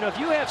and said, you know, if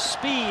you have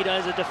speed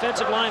as a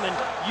defensive lineman,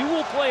 you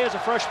will play as a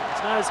freshman.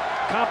 It's not as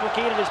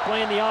complicated as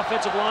playing the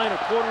offensive line or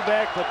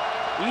quarterback, but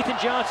Ethan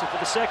Johnson for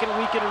the second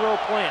week in a row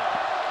playing.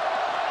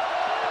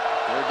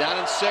 They're down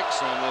in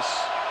 6 on this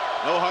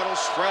no-huddle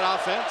spread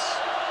offense.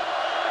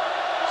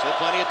 Still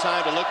plenty of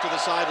time to look to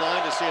the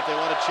sideline to see if they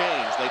want to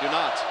change. They do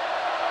not.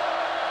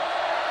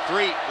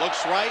 Threet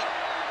looks right,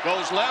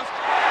 goes left,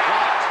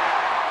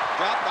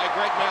 dropped by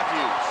Greg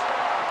Matthews.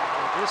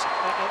 This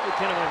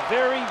kind of a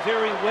very,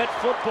 very wet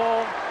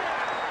football.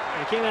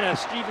 It came out of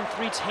Stephen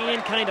Threet's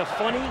hand kind of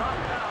funny.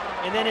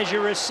 And then as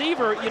your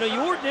receiver, you know,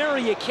 you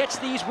ordinarily catch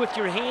these with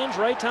your hands,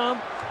 right,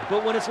 Tom?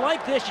 But when it's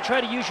like this, you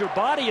try to use your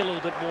body a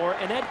little bit more,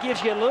 and that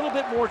gives you a little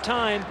bit more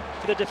time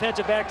for the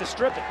defensive back to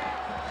strip it.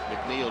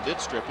 McNeil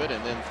did strip it,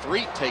 and then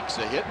Threet takes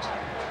a hit.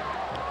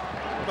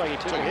 Looked like he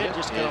took a hit,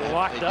 just kind of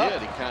locked up. He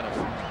did. He kind of...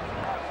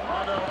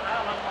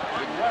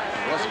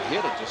 It wasn't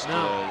hit, it just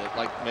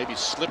like maybe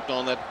slipped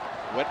on that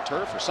wet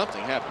turf or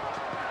something happened.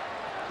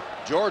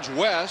 George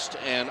West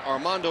and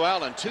Armando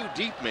Allen, 2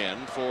 deep men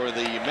for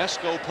the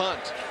Mesco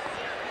punt.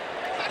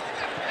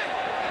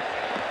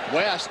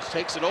 West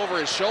takes it over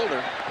his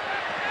shoulder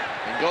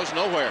and goes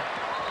nowhere.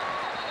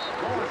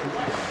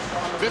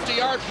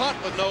 50-yard punt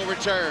with no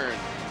return.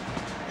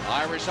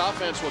 Irish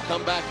offense will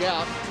come back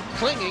out,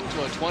 clinging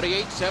to a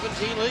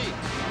 28-17 lead.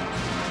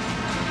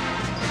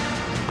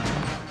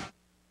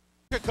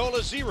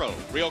 Coca-Cola Zero,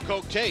 real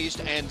Coke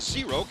taste and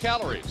 0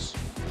 calories.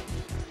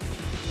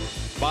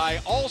 By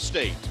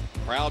Allstate,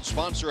 proud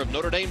sponsor of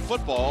Notre Dame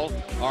football.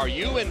 Are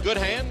you in good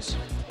hands?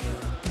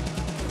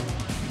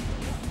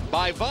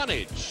 By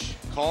Vonage,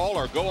 call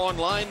or go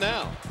online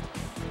now.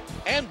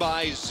 And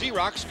by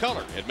Xerox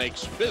Color, it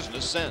makes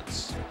business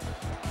sense.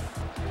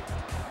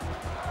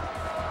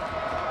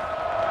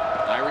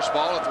 Irish First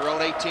ball at their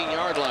own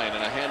 18-yard line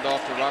and a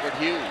handoff to Robert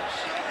Hughes.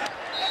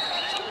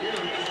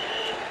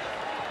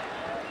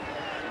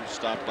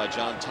 Stopped by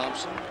John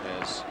Thompson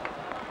as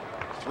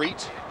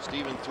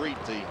Stephen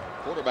Threet, the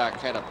quarterback,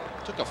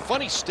 took a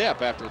funny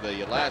step after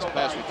the last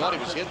pass. We thought he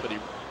was hit, but he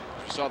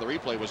saw the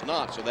replay was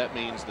not. So that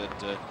means that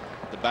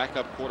the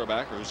backup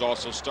quarterback, who's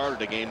also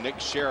started a game, Nick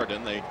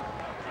Sheridan, they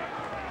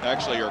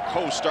actually are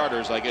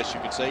co-starters, I guess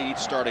you could say, each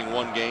starting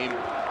one game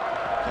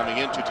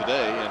coming into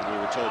today, and we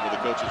were told by the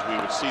coaches we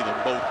would see them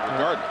both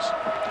regardless.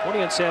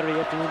 20 on Saturday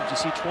afternoon, you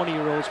see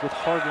 20-year-olds with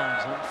hard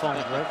lines falling,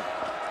 right?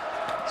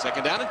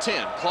 Second down and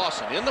 10.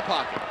 Clausen in the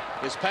pocket.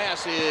 His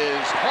pass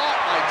is caught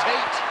by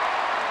Tate.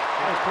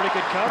 That was pretty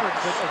good coverage,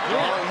 but again,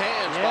 strong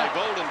hands by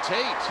Golden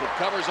Tate. It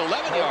covers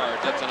 11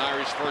 yards. That's an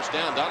Irish first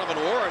down. Donovan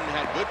Warren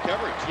had good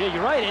coverage. Yeah,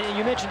 you're right. And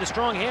you mentioned the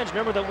strong hands.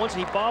 Remember that once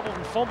he bobbled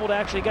and fumbled,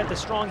 actually got the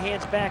strong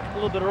hands back a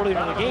little bit earlier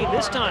in the game.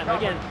 This time,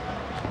 again,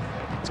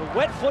 it's a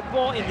wet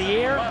football in the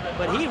air,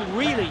 but he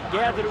really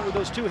gathered it with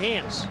those two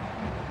hands.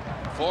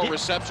 4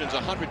 receptions,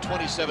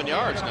 127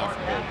 yards now for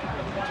Golden.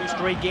 2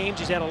 straight games,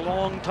 he's had a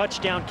long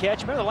touchdown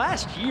catch. Remember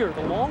last year,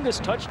 the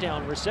longest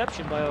touchdown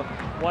reception by a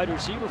wide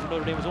receiver for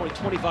Notre Dame was only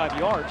 25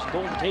 yards.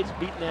 Golden Tate's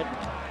beaten that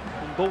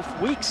in both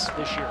weeks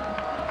this year.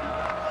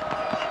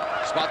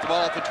 Spot the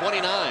ball at the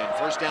 29.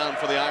 First down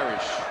for the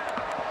Irish.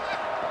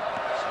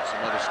 So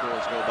some other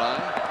scores go by.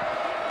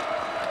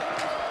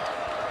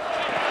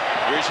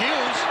 Here's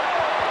Hughes.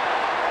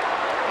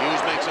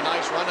 Hughes makes a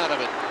nice run out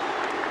of it.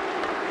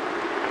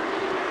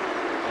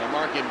 They'll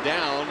mark him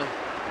down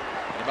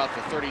about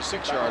the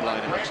 36-yard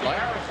line, it looks like.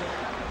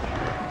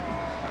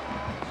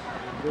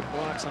 Good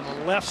blocks on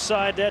the left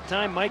side that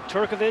time. Mike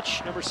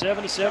Turkovich, number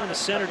 77, the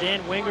center.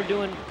 Dan Wenger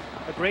doing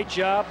a great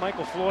job.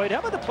 Michael Floyd. How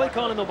about the play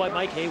calling, though, by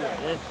Mike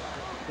Haywood?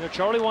 You know,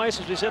 Charlie Weiss,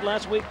 as we said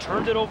last week,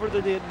 turned it over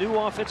to the new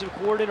offensive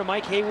coordinator,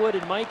 Mike Haywood,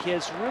 and Mike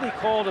has really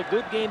called a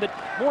good game. But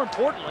more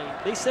importantly,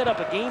 they set up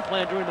a game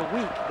plan during the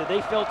week that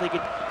they felt they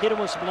could hit him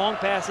with some long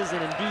passes,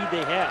 and indeed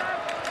they have.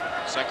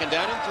 Second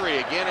down and 3.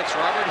 Again, it's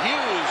Robert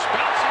Hughes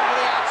bouncing to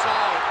the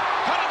outside,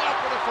 cutting up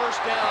with a first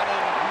down,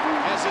 and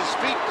has his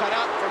feet cut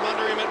out from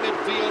under him at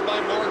midfield by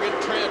Morgan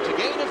Trent. A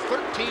gain of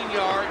 13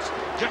 yards,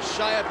 just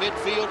shy of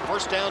midfield.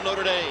 First down,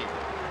 Notre Dame.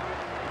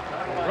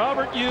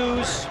 Robert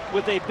Hughes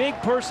with a big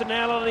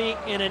personality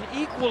and an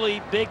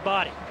equally big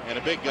body. And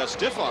a big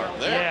stiff arm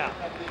there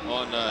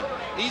on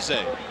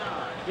Eze.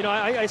 You know,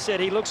 I said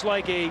he looks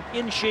like a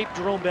in-shape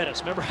Jerome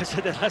Bettis. Remember I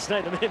said that last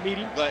night in the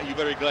meeting? You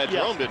better be glad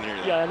Jerome didn't hear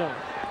that. Yeah, I know.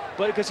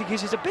 But because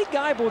he's a big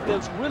guy, but with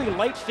those really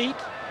light feet.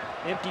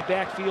 Empty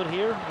backfield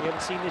here. We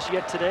haven't seen this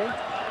yet today.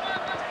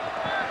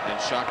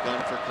 And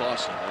shotgun for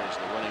Clausen. There's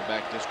the running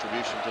back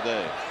distribution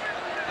today.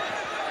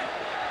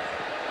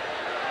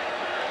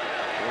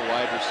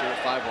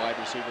 5 wide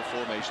receiver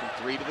formation,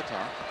 3 to the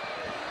top.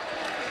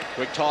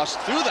 Quick toss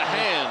through the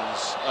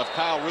hands of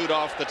Kyle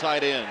Rudolph, the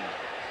tight end.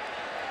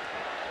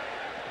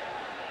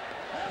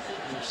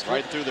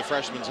 Right through the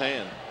freshman's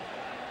hand.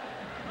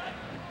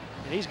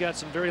 And he's got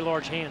some very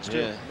large hands, too.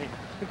 Yeah. I mean,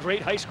 a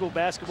great high school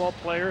basketball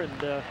player,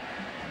 and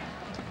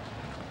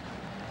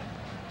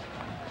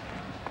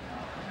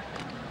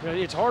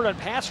it's hard on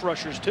pass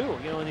rushers, too,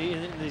 you know,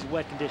 in these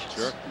wet conditions.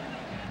 Sure.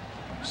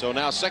 So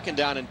now second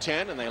down and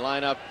 10, and they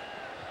line up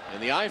in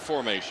the I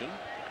formation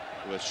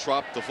with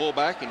Schrupp, the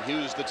fullback, and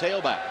Hughes, the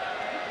tailback.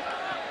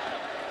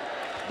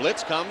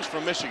 Blitz comes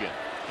from Michigan.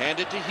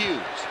 Handed to Hughes.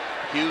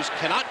 Hughes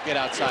cannot get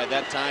outside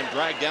that time.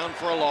 Dragged down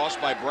for a loss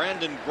by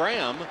Brandon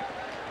Graham.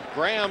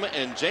 Graham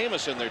and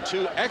Jamison, they're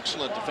 2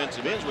 excellent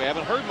defensive ends. We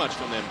haven't heard much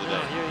from them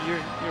today. No,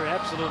 you're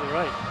absolutely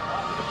right.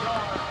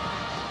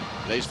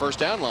 Today's first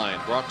down line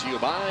brought to you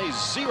by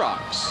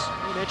Xerox.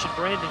 You mentioned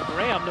Brandon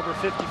Graham, number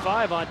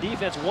 55 on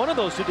defense. One of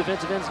those 2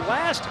 defensive ends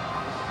last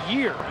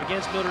year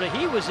against Notre Dame.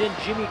 He was in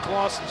Jimmy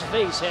Clausen's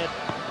face, had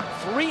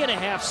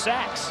 3.5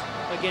 sacks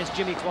against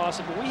Jimmy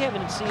Clausen, but we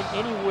haven't seen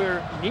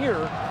anywhere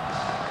near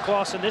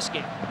Clausen this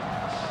game.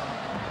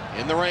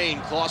 In the rain,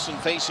 Clausen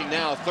facing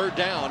now 3rd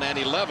down and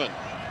 11.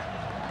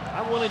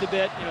 I'm willing to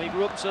bet, you know, he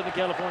grew up in Southern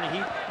California.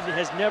 He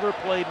has never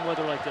played in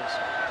weather like this.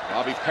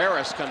 Bobby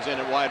Paris comes in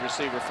at wide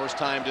receiver, first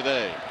time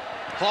today.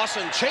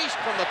 Clausen chased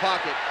from the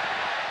pocket,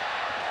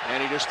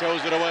 and he just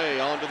throws it away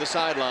onto the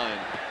sideline,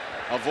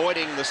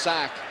 avoiding the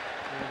sack.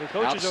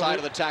 Outside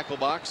of the tackle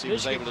box, he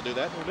was able to do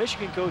that. Well,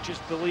 Michigan coaches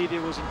believe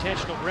it was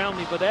intentional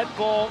grounding, but that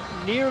ball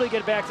nearly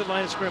get back to the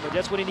line of scrimmage.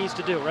 That's what he needs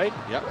to do, right?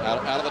 Yep,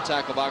 out of the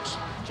tackle box.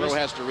 Throw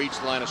has to reach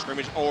the line of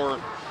scrimmage or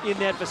in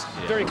that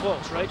very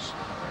close, right?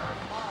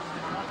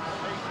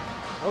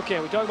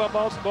 Okay, we talk about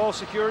ball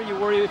security. You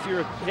worry if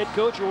you're a head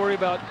coach, you worry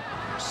about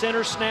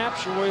center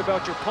snaps, you worry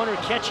about your punter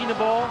catching the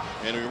ball.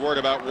 And you're worried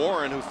about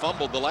Warren, who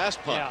fumbled the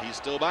last punt. Yeah. He's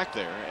still back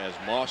there as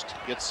Most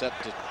gets set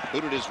to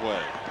boot it his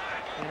way.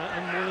 And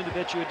I'm willing to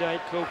bet you a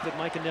Diet Coke that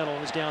Mike Anello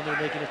was down there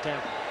making a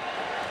tackle.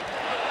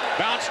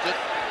 Bounced it.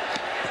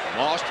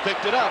 Most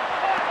picked it up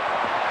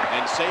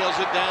and sails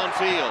it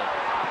downfield.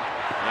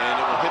 And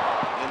it will hit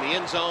in the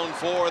end zone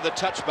for the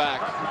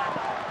touchback.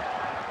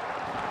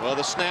 Well,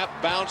 the snap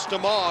bounced to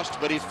Most,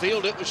 but he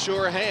fielded it with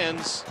sure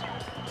hands.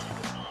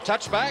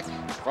 Touchback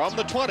from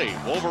the 20.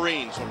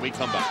 Wolverines when we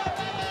come back.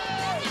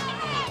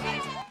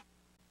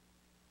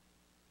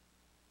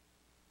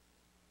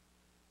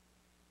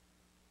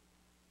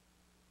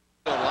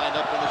 Lined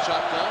up in the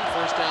shotgun.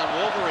 First down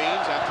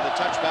Wolverines after the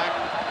touchback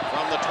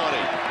from the 20.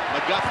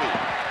 McGuffey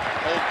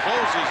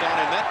closes on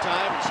him that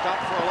time and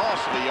stopped for a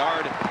loss of a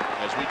yard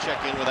as we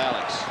check in with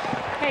Alex.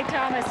 Hey,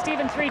 Thomas,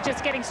 Stephen Threet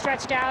just getting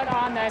stretched out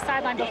on the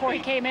sideline before he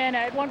came in.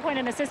 At one point,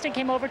 an assistant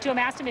came over to him,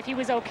 asked him if he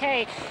was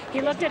okay.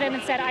 He looked at him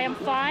and said, I am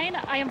fine,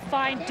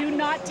 do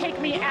not take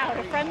me out.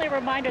 A friendly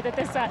reminder that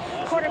this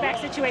quarterback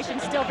situation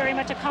is still very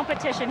much a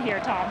competition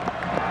here, Tom.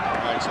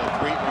 All right, so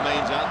Threet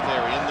remains out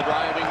there in the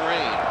driving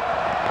rain.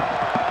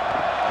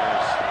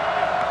 There's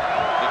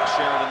Dick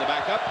Sheridan, the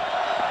backup.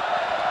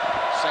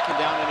 Second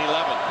down and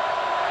 11.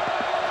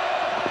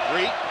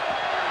 Threet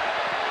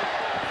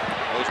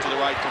goes to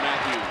the right to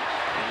Matthews.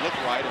 Look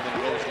right, and then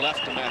goes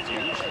left to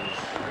Matthews.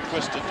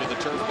 Twisted to the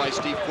turf by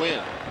Steve Quinn.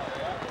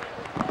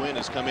 Quinn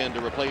has come in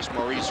to replace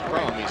Maurice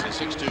Crum. He's a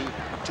 6'2",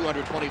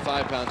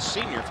 225-pound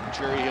senior from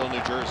Cherry Hill,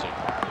 New Jersey.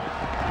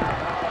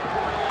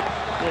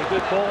 Yeah,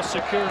 good ball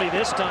security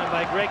this time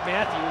by Greg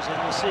Matthews, and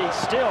you see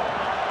still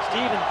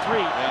Stephen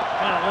Threet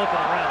kind of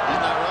limping around. He's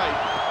not right.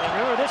 And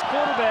remember, this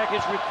quarterback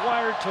is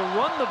required to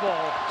run the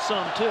ball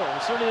some too.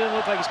 It certainly doesn't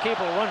look like he's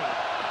capable of running it.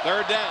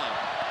 Third down,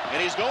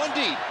 and he's going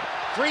deep.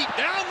 Threet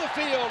down the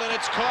field, and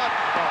it's caught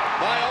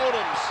by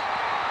Odoms.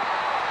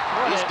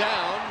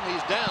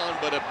 He's down,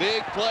 but a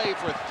big play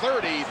for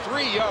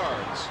 33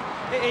 yards.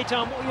 Hey,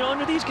 Tom, you know,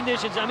 under these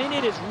conditions, I mean,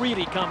 it is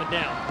really coming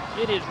down.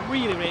 It is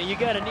really, you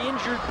got an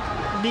injured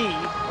knee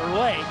or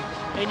leg,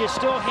 and you're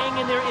still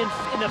hanging there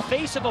in the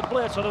face of a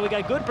blitz, although we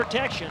got good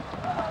protection,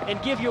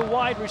 and give your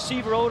wide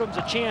receiver Odoms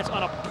a chance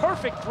on a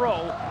perfect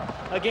throw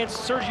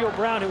against Sergio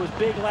Brown, who was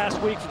big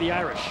last week for the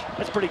Irish.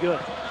 That's pretty good.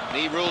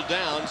 Knee ruled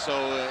down, so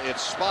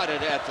it's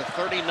spotted at the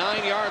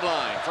 39-yard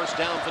line. First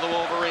down for the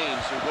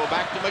Wolverines, who go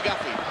back to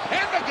McGuffey.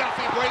 And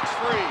McGuffey breaks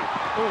free.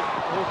 Oh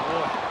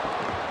boy.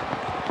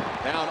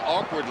 Down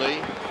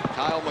awkwardly.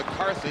 Kyle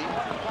McCarthy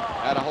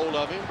had a hold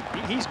of him.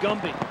 He's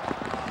gumping.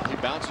 He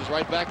bounces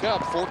right back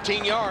up.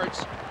 14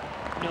 yards.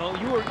 No,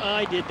 you or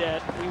I did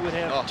that, we would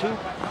have two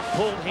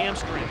pulled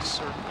hamstrings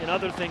and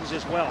other things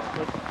as well.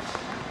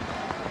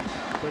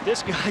 But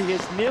this guy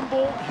is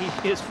nimble. He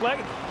is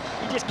flexible.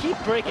 He just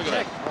keeps breaking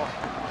back.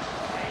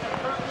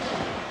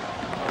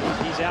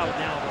 He's out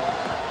now, though.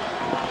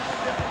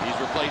 He's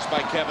replaced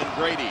by Kevin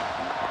Grady.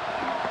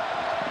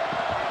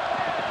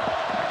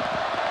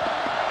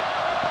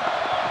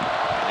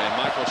 And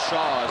Michael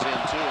Shaw is in,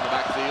 too, in the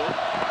backfield.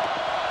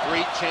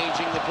 Threet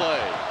changing the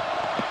play.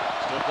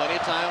 Still plenty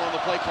of time on the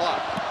play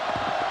clock.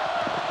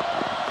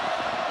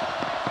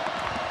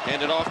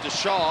 Hand it off to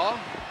Shaw.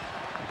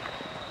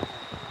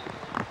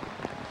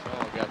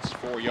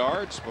 4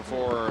 yards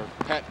before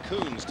Pat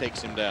Coons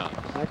takes him down.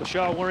 Michael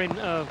Shaw wearing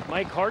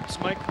Mike Hart's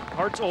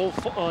old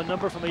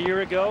number from a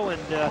year ago,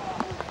 and the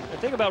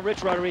thing about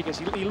Rich Rodriguez,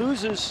 he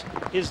loses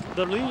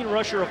the leading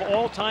rusher of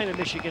all time in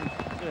Michigan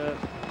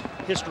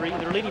history,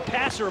 their leading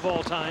passer of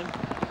all time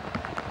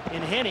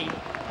in Henny,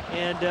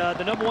 and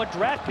the #1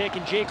 draft pick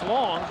in Jake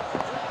Long,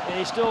 and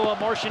he's still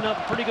marching up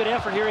a pretty good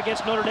effort here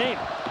against Notre Dame.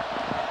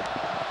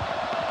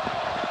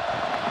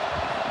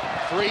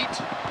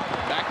 Threet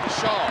back to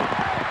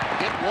Shaw.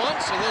 Hit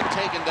once and then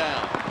taken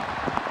down.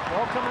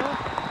 Ball coming out?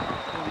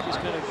 He just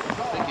kind of,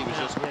 I think he was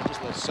just a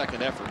little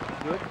second effort.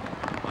 Good.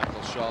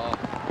 Michael Shaw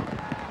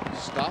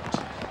stopped.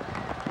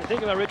 The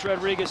thing about Rich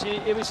Rodriguez,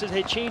 it was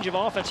a change of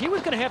offense. He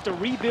was going to have to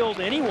rebuild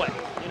anyway.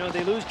 You know,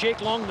 they lose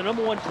Jake Long, the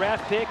 #1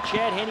 draft pick,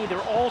 Chad Henne,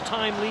 their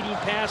all-time leading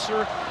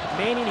passer,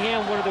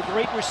 Manningham, one of the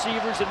great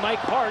receivers, and Mike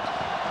Hart,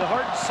 the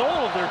heart and soul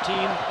of their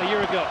team a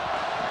year ago.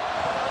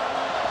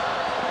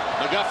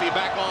 McGuffey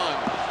back on.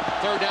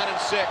 Third down and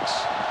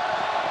 6.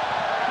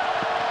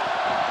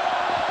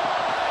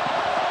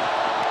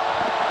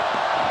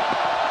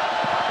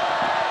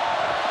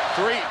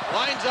 Threet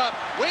lines up,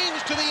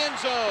 wings to the end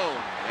zone,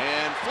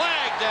 and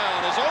flag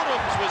down as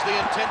Odoms was the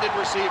intended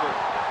receiver.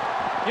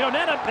 You know,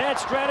 not a bad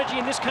strategy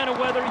in this kind of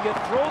weather. You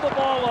throw the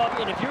ball up,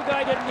 and if your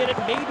guy doesn't get it,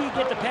 maybe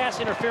get the pass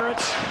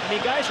interference. I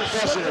mean, guys are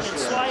slipping and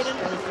sliding.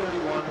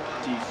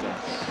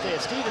 Yeah,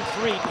 Stephen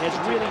Threet has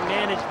really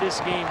managed this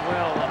game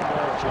well,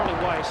 and Charlie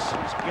Weiss,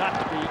 who's got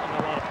to be in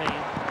a lot of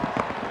pain.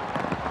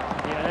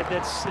 Yeah,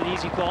 that's an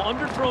easy call.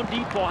 Underthrown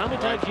deep ball. How many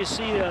times do you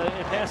see a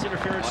pass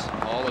interference?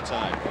 All the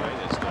time, right?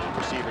 As the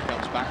receiver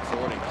comes back for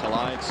it and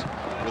collides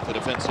with the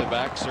defensive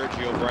back,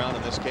 Sergio Brown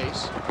in this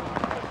case.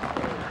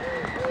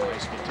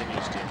 Weiss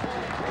continues to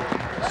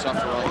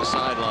suffer on the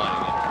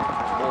sideline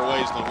in more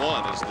ways than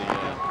one as the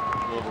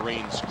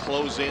Wolverines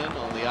close in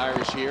on the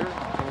Irish here.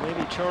 Well,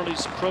 maybe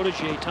Charlie's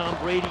protege, Tom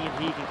Brady, and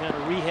he can kind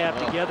of rehab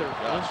together.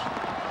 Gosh.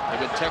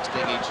 They've been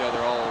texting each other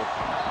all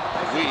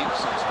week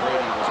since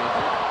Brady was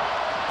injured.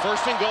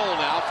 First and goal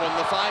now from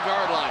the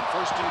 5-yard line.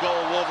 First and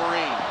goal,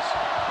 Wolverines.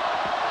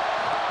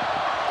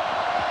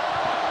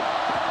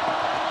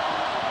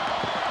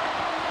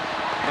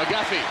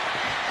 McGuffey.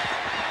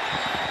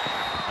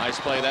 Nice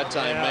play that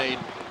time made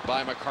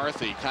by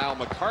McCarthy. Kyle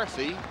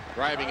McCarthy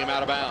driving him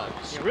out of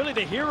bounds. Yeah, really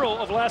the hero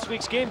of last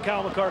week's game,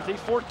 Kyle McCarthy.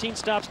 14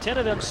 stops, 10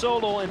 of them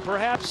solo, and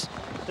perhaps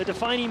the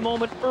defining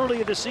moment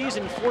early of the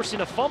season,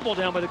 forcing a fumble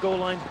down by the goal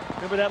line.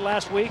 Remember that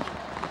last week?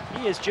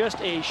 He is just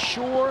a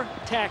sure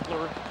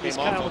tackler, is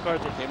Kyle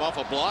McCarthy. Came off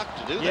a block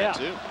to do that,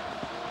 too.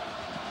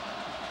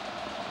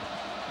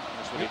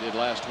 That's what he did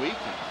last week.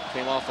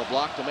 Came off a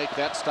block to make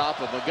that stop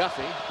of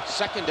McGuffey.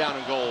 2nd down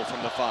and goal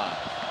from the 5.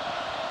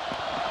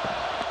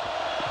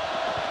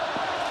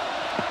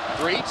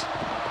 Great.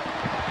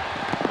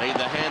 Made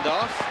the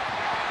handoff.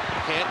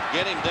 Can't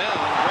get him down.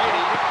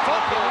 Brady.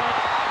 Fumble.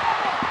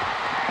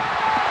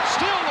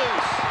 Still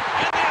loose.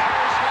 And the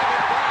Irish have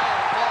it.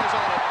 Brown falls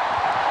on it.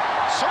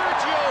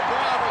 Sergio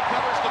Brown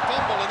recovers the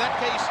fumble. In that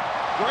case,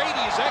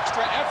 Brady's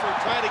extra effort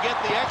trying to get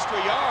the extra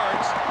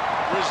yards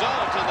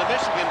result in the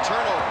Michigan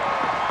turnover.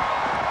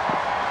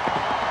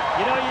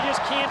 You know, you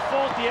just can't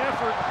fault the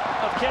effort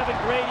of Kevin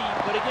Grady.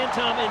 But again,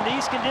 Tom, in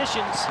these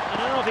conditions, and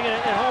I don't think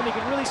at home you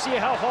can really see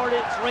how hard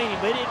it's raining,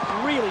 but it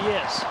really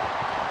is.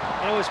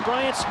 And it was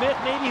Brian Smith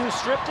maybe who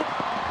stripped it.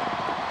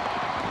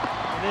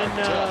 And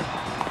then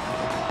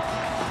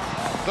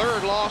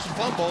 3rd lost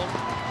fumble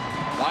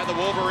by the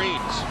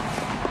Wolverines.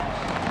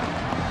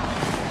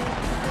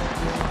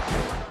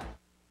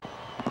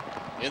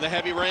 In the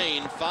heavy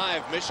rain,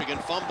 5 Michigan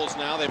fumbles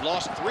now. They've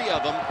lost 3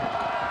 of them.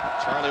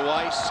 Charlie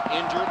Weiss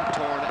injured,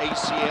 torn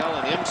ACL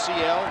and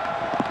MCL.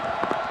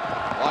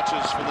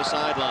 Watches from the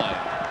sideline.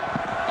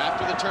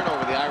 After the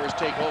turnover, the Irish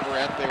take over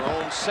at their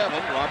own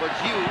 7. Robert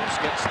Hughes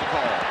gets the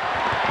call.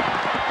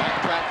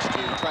 Backtracks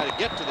to try to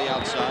get to the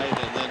outside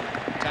and then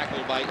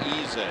tackled by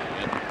Eze.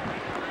 And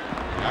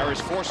the Irish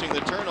forcing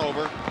the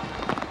turnover.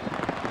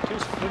 2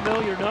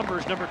 familiar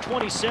numbers. Number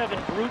 27,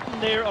 Bruton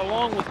there,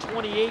 along with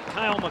 28,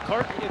 Kyle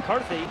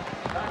McCarthy.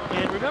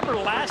 And remember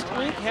last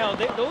week how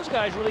those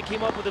guys really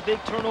came up with a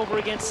big turnover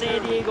against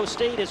San Diego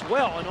State as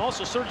well. And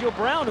also Sergio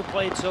Brown, who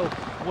played so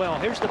well.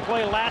 Here's the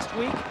play last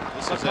week.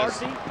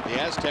 McCarthy. The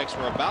Aztecs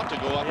were about to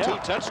go up 2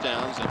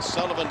 touchdowns, and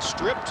Sullivan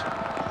stripped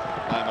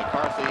by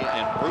McCarthy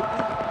and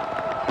Bruton.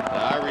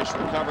 The Irish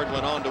recovered,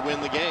 went on to win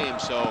the game.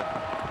 So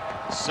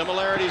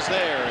similarities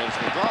there as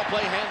the draw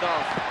play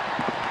handoff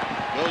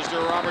goes to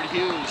Robert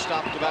Hughes,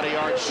 stopped about a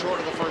yard short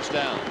of the 1st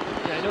down.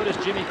 Yeah, I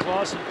noticed Jimmy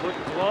Clausen put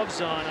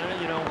gloves on.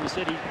 You know, we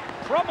said he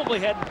probably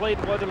hadn't played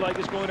in weather like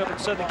this growing up in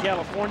Southern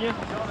California.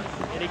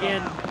 And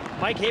again,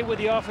 Mike Haywood,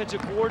 the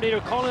offensive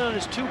coordinator, calling on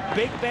his 2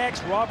 big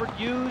backs, Robert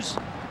Hughes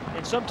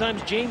and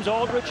sometimes James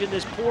Aldrich in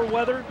this poor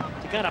weather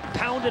to kind of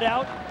pound it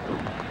out.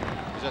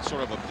 Is that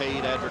sort of a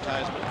paid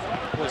advertisement?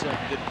 What's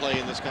that? Did play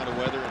in this kind of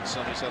weather in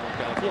sunny Southern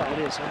California? Yeah, it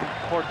is. I'm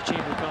part of the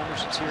Chamber of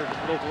Commerce. It's here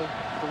locally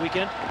for the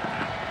weekend.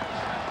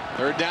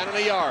 3rd down and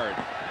a yard.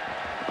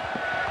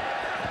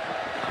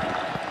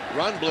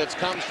 Run blitz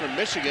comes from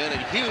Michigan,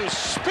 and Hughes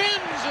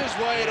spins his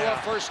way to a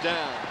 1st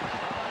down.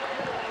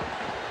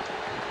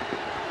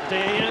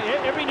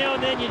 Every now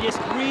and then you just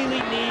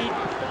really need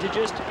to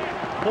just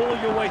bowl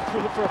your way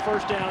through it for a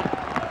 1st down,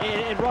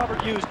 and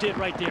Robert Hughes did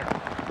right there.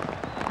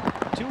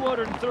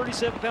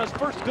 237 pounds.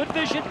 First, good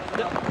vision,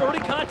 the early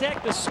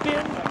contact, the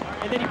spin,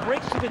 and then he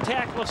breaks through the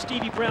tackle of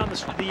Stevie Brown, the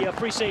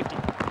free safety.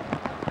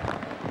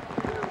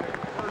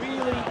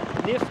 Really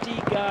nifty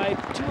guy,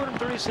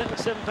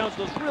 237 pounds,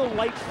 those real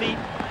light feet,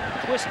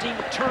 twisting,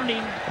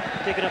 turning,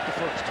 picking up the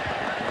 1st.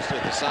 Just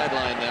at the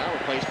sideline now,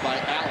 replaced by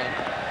Allen.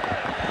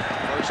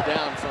 1st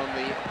down from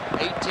the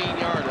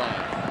 18-yard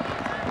line.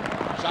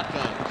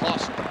 Shotgun,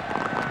 Clausen.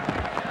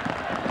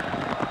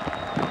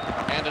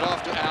 Handed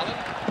off to Allen.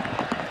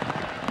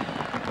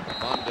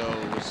 Mondo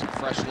with some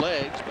fresh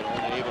legs, but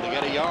only able to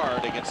get a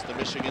yard against the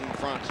Michigan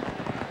front.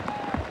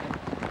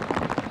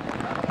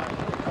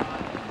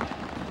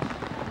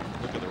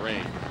 Look at the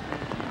rain.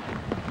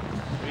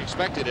 We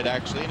expected it,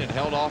 actually, and it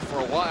held off for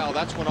a while.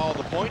 That's when all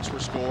the points were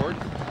scored.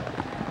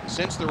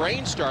 Since the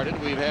rain started,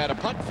 we've had a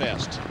punt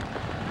fest.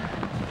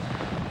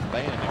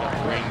 Band, they got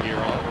the rain gear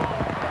on.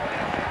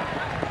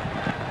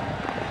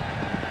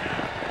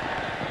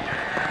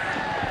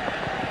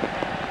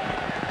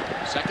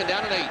 Second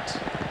down and 8.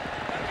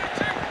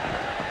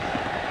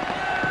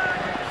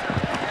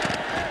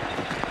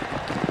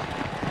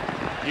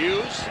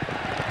 Hughes.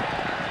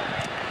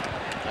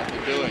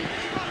 Nothing doing.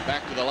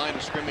 Back to the line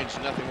of scrimmage,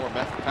 nothing more. In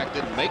fact,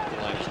 didn't make the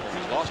line of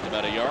scrimmage. Lost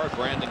about a yard.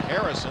 Brandon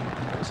Harrison.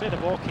 They say the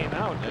ball came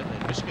out.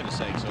 And Michigan is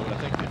saying so, but I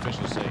think the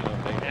officials say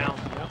no. Down.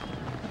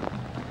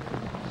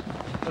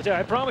 But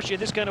I promise you, in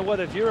this kind of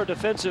weather, if you're a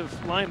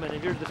defensive lineman,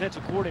 if you're a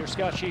defensive coordinator,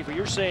 Scott Schaefer,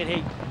 you're saying,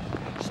 hey,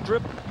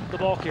 strip the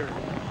ball carrier.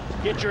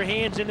 Get your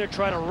hands in there,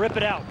 try to rip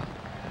it out.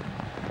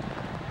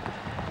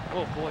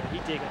 Oh, boy, did he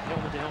take a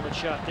helmet-to-helmet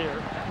shot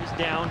there. He's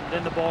down, and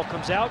then the ball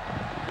comes out.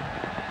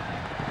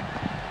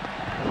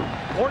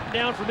 Important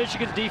down for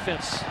Michigan's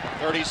defense.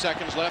 30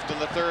 seconds left in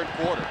the 3rd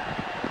quarter.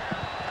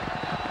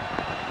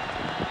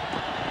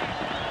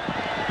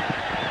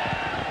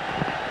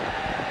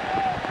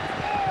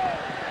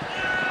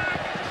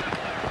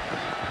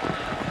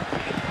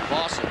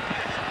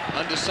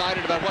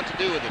 Undecided about what to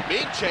do with it.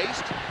 Being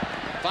chased.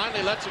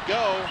 finally lets it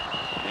go,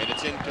 and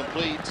it's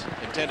incomplete,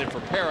 intended for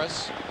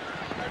Paris.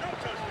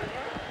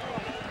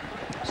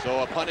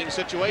 So a punting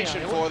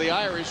situation for the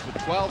Irish with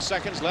 12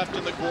 seconds left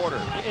in the quarter.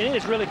 And it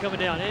is really coming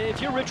down. And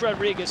if you're Rich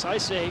Rodriguez, I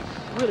say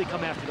really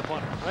come after the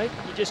punter, right?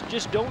 You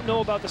just don't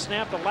know about the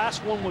snap. The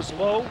last one was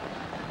low.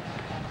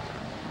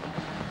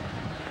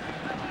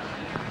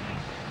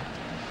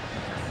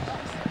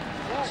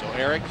 So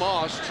Eric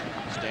Most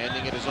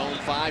standing at his own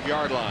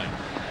 5-yard line.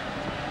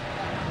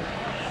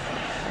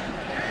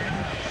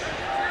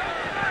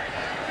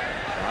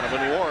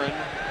 Donovan Warren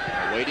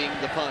awaiting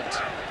the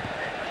punt.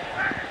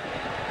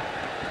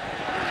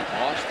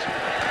 Most,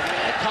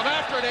 they come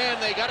after it,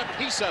 and they got a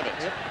piece of it.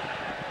 Yep.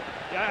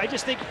 Yeah,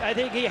 I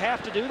think you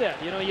have to do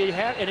that. You know, you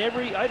have, and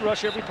I'd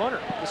rush every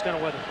punter this kind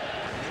of weather.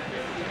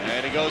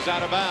 And he goes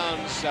out of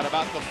bounds at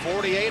about the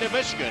 48 of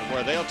Michigan,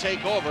 where they'll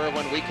take over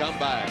when we come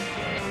back.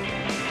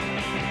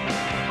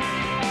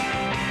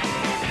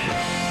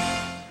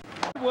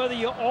 Whether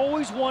you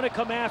always want to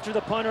come after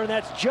the punter, and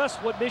that's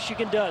just what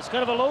Michigan does.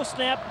 Kind of a low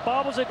snap,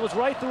 bobbles it, goes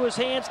right through his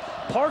hands.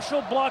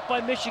 Partial block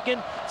by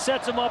Michigan,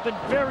 sets him up in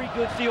very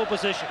good field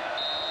position.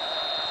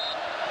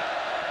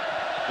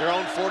 Their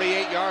own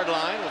 48-yard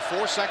line with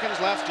 4 seconds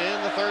left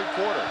in the third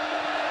quarter.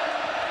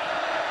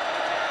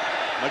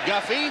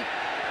 McGuffey.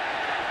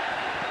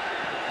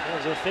 That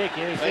was a fake,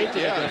 yeah, he faked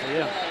it, McGuffey,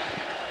 yeah.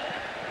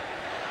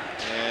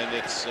 And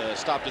it's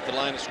stopped at the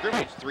line of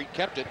scrimmage. Three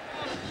kept it.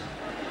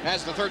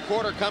 As the third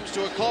quarter comes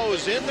to a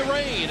close in the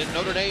rain at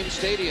Notre Dame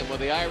Stadium, with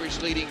the Irish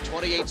leading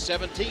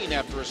 28-17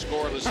 after a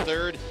scoreless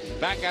third.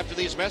 Back after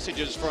these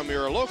messages from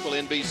your local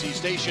NBC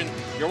station.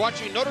 You're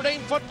watching Notre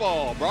Dame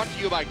football, brought to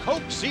you by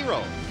Coke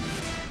Zero.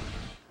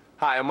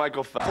 Hi, I'm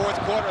Michael. Fourth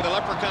quarter, the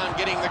Leprechaun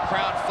getting the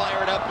crowd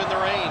fired up in the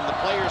rain. The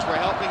players were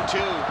helping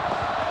too.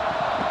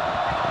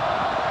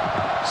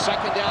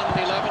 Second down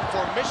and 11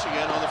 for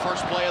Michigan on the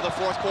first play of the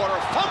fourth quarter.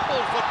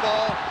 Fumbled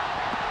football.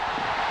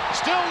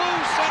 Still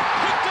loose and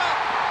picked up.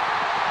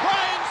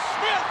 Brian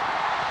Smith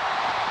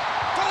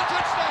for the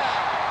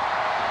touchdown.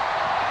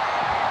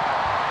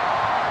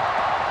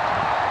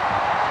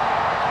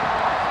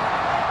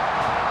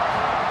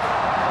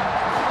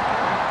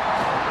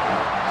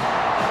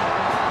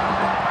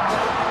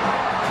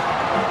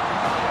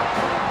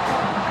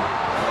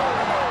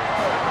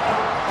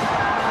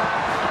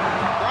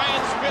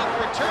 Brian Smith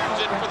returns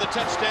it for the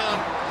touchdown.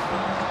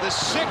 The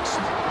 6th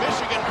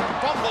Michigan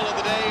fumble of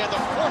the day and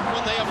the 4th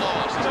one they have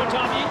lost. So,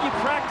 Tom, you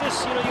practice,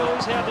 you know, you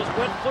always have those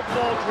wet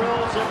football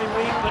drills every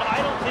week, but I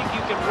don't think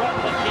you can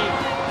replicate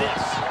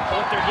this,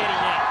 what they're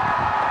getting at.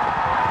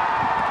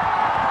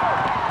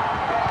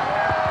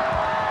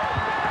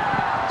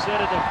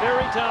 Said at the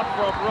very top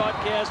of our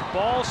broadcast,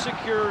 ball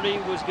security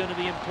was going to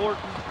be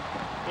important,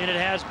 and it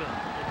has been.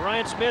 And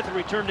Brian Smith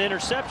returned an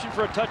interception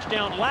for a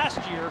touchdown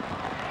last year.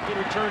 He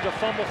returns a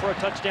fumble for a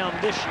touchdown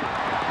this year.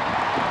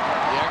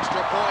 The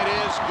extra point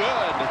is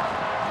good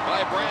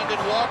by Brandon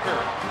Walker.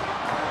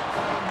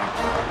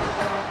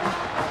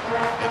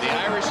 And the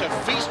Irish have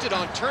feasted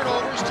on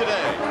turnovers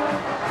today.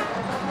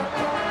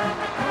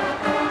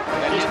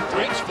 And hit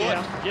Drake's foot.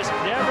 Yeah, just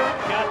never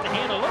got the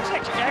handle. Looks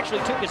like he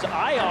actually took his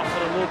eye off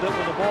it a little bit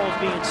when the ball was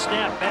being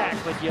snapped back.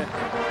 But you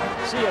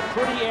see a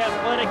pretty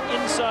athletic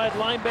inside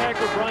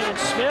linebacker, Brian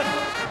Smith.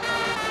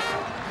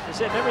 I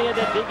said, remember he had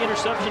that big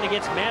interception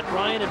against Matt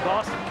Ryan at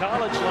Boston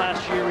College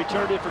last year,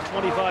 returned it for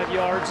 25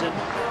 yards. And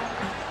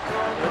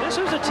you know, this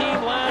was a team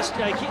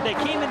that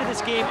came into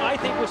this game, I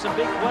think, with some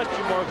big question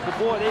marks. But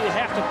boy, they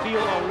have to feel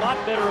a lot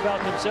better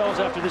about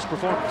themselves after this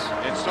performance.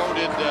 And so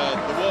did the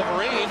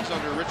Wolverines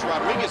under Rich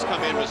Rodriguez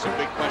come in with some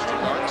big question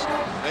marks.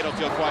 They don't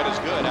feel quite as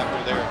good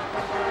after their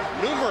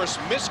numerous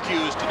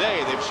miscues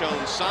today. They've shown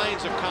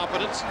signs of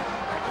competence.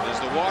 And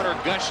as the water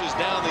gushes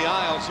down the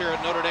aisles here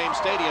at Notre Dame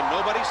Stadium,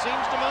 nobody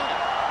seems to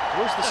mind.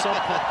 Where's the sump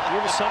pump?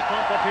 You have a sump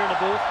pump up here in the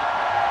booth?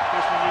 In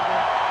case we need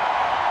one.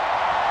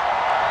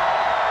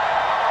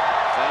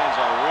 Fans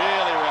are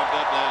really revved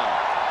up now.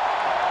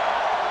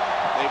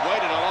 They've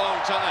waited a long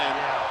time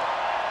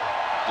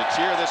to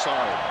cheer this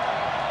hard.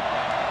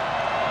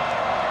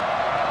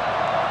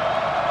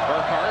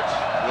 Burkhart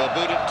will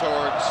boot it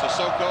towards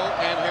Sissoko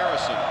and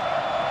Harrison.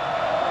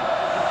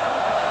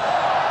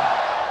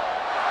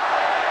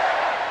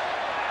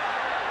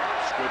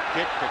 Squib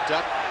kick picked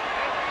up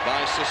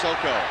by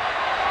Sissoko.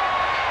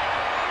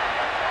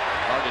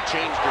 Hard to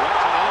change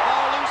direction, and the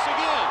ball loose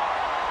again.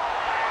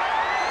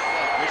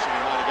 Well,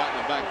 Michigan might have gotten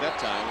it back that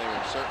time. They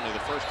were certainly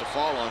the first to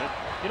fall on it.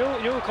 You know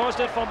who caused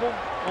that fumble?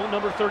 Oh,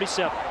 number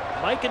 37.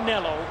 Mike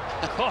Anello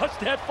caused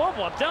that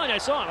fumble. I'm telling you, I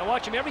saw him. I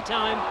watch him every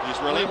time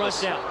He's relentless.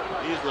 he runs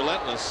down. He's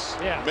relentless.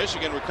 Yeah.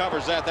 Michigan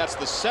recovers that. That's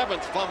the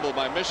 7th fumble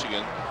by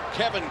Michigan.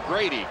 Kevin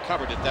Grady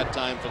covered it that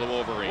time for the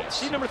Wolverines.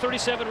 See number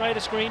 37 right of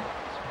the screen?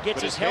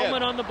 Gets his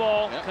helmet on the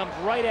ball, comes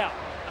right out.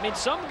 I mean,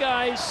 some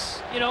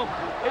guys, you know,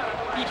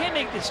 you can't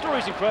make the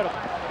story's incredible.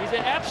 He's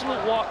an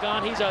absolute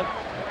walk-on. He's a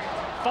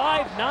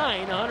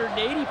 5'9",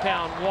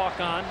 180-pound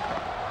walk-on.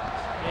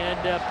 And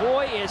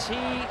boy, is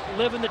he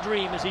living the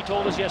dream, as he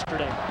told us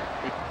yesterday.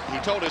 he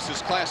told us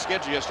his class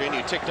schedule yesterday,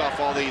 and he ticked off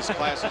all these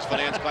classes,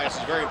 finance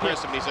classes, very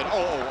impressive. And he said,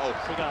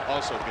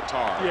 also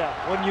guitar. Yeah,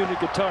 1 unit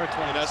guitar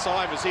class. And I saw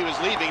him as he was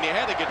leaving. He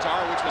had a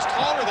guitar, which was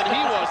taller than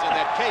he was in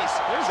that case.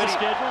 There's the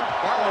schedule.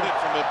 Borrowed it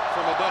from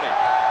a buddy.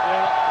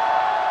 Yeah.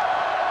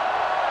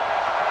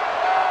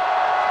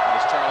 And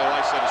as Charlie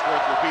Weiss said, it's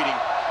worth repeating.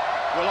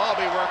 We'll all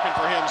be working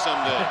for him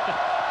someday.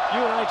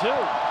 You and I, too.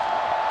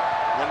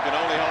 One can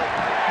only hope.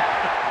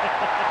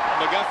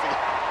 McGuffey.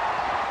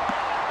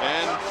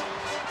 And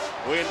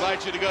we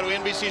invite you to go to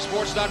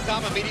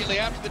NBCSports.com immediately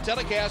after the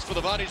telecast for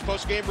the Vonage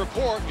postgame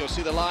report. You'll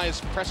see the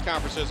live press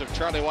conferences of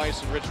Charlie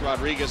Weiss and Rich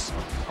Rodriguez.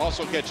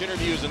 Also catch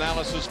interviews,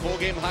 analysis, full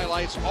game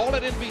highlights, all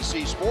at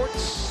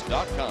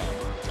NBCSports.com.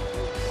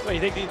 Well, you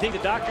think the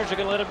doctors are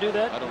going to let him do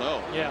that? I don't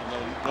know. Yeah.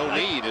 No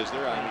need, is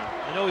there?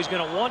 I know he's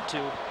going to want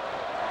to.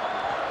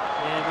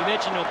 And we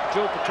mentioned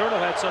Joe Paterno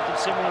had something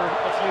similar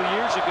a few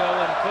years ago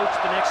and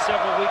coached the next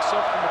several weeks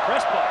up from the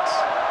press box.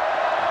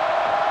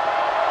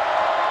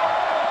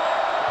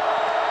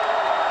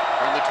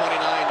 From the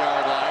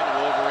 29-yard line,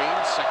 the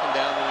Wolverines, 2nd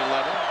down and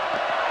 11.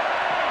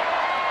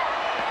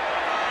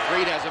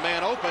 Freed has a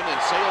man open and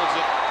sails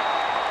it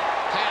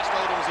past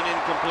Odoms and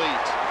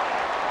incomplete.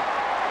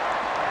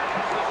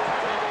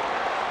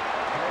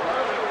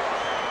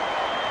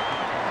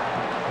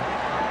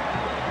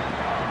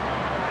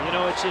 You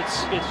know, it's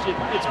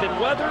been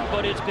weather,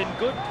 but it's been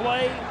good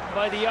play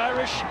by the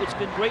Irish. It's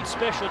been great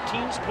special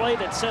teams play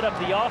that set up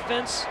the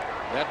offense.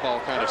 That ball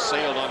kind of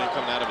sailed on him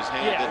coming out of his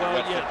hand. Yeah, well,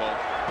 wet football.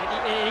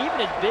 And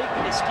even as big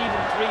as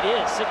Stephen Freed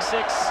is, 6'6",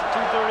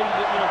 230,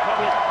 you know,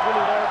 probably has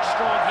really large,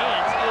 strong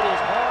hands. It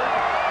is hard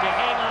to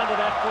hang on to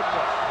that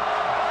football.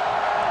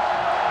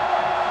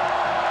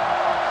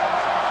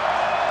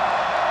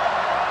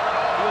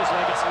 Feels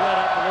like it's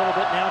let up a little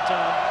bit now,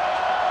 Tom.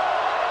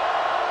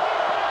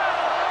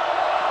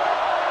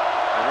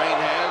 The rain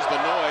has,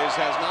 the noise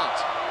has not.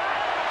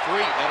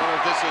 Freed, I don't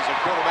know if this is a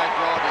quarterback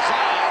draw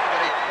design,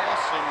 but he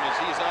costs him as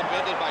he's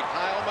upended by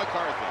Kyle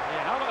McCarthy.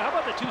 Yeah, how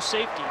about the two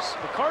safeties?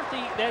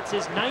 McCarthy, that's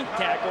his 9th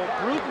tackle.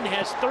 Bruton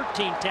has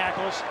 13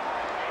 tackles,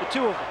 the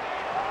two of them.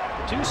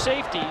 The two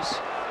safeties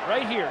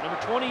right here, number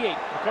 28,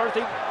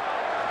 McCarthy,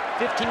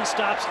 15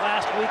 stops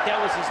last week.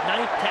 That was his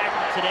 9th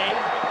tackle today.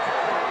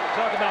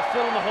 Talk about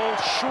filling the hole,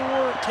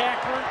 sure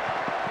tackler.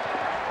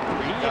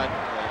 He got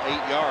 8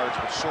 yards,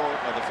 but short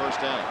of the first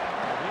down.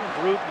 He and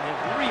Bruton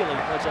have really,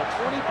 that's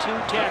 22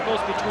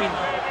 tackles between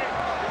them.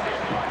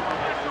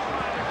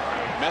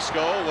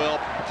 Mesco will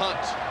punt.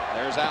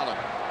 There's Allen.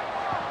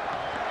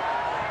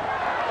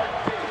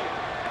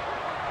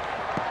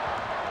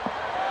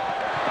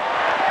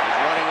 He's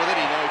running with it.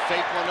 He know he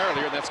faked one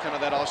earlier. That's kind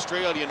of that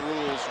Australian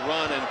rules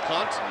run and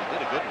punt. And he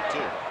did a good one,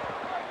 too.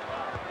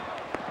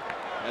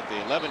 At the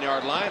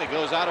 11-yard line, it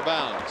goes out of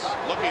bounds.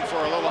 Looking for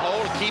a little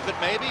hole to keep it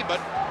maybe,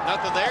 but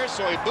nothing there,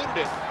 so he booted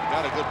it.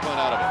 Got a good punt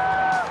out of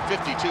it.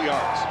 52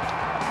 yards.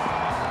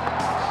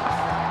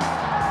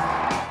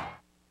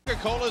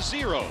 Coca-Cola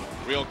Zero.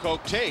 Real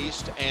Coke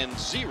taste and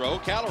 0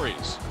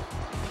 calories.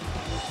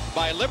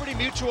 By Liberty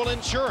Mutual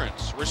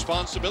Insurance.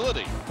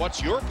 Responsibility.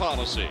 What's your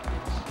policy?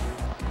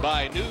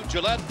 By new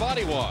Gillette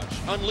Body Wash.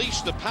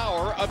 Unleash the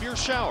power of your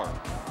shower.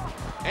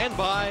 And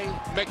by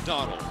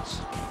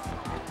McDonald's.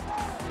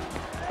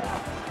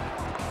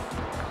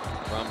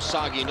 From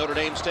soggy Notre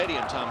Dame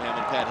Stadium, Tom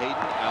Hammond, Pat Hayden,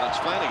 Alex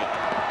Flanagan.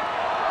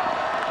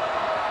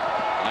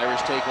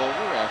 Irish take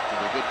over after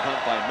the good punt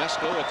by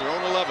Mesco at their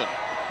own 11.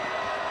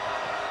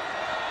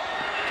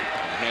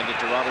 Hand it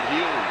to Robert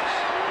Hughes.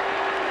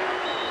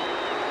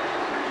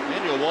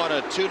 And you'll want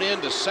to tune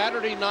in to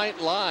Saturday Night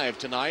Live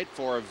tonight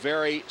for a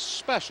very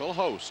special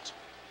host.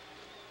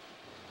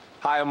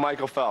 Hi, I'm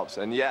Michael Phelps,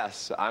 and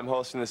yes, I'm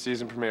hosting the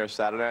season premiere of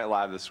Saturday Night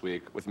Live this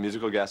week with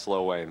musical guest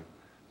Lil Wayne.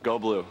 Go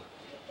Blue.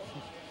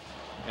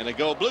 And a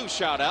Go Blue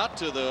shout out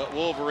to the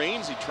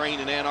Wolverines. He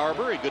trained in Ann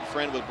Arbor, a good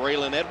friend with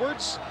Braylon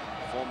Edwards,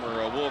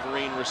 former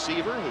Wolverine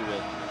receiver who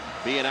will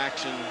be in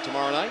action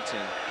tomorrow night.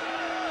 And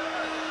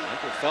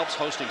Michael Phelps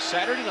hosting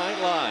Saturday Night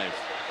Live.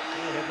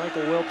 Yeah, had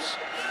Michael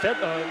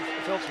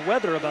Phelps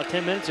weather about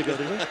 10 minutes ago,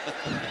 didn't he?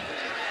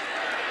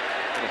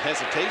 A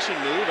hesitation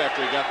move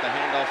after he got the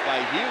handoff by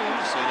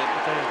Hughes, and it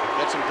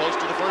gets him close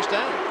to the first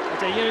down. I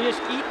tell you,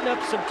 just eating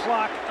up some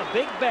clock, a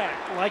big back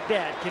like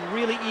that can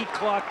really eat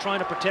clock trying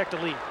to protect a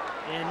lead.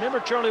 And remember,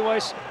 Charlie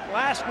Weiss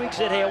last week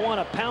said, hey, I want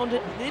to pound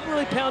it. They didn't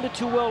really pound it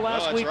too well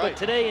last week, but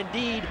today,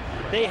 indeed,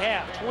 they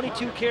have.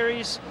 22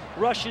 carries,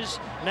 rushes,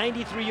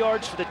 93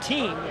 yards for the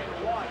team.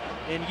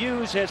 And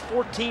Hughes has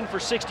 14 for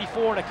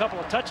 64 and a couple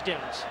of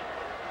touchdowns.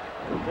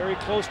 Very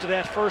close to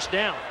that first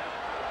down.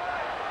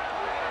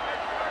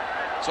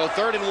 So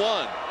 3rd and 1.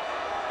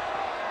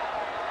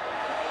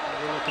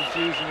 A little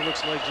confusion. It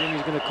looks like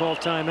Jimmy's going to call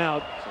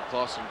timeout. So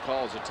Clausen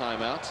calls a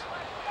timeout.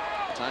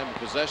 Time of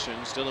possession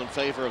still in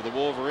favor of the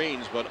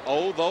Wolverines, but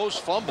oh, those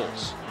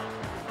fumbles.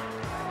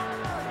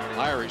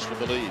 Irish with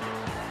the lead.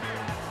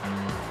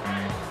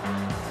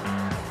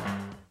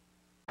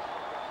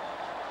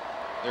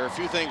 There are a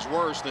few things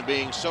worse than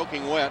being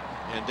soaking wet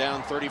and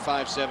down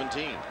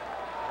 35-17.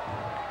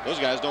 Those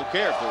guys don't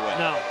care if they're wet.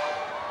 No.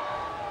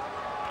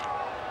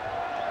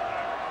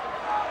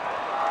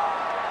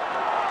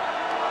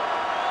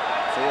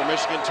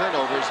 Michigan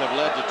turnovers have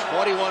led to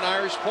 21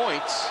 Irish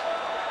points.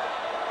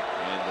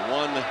 And the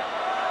one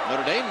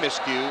Notre Dame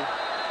miscue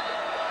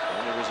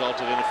only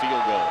resulted in a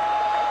field goal.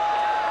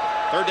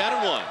 3rd down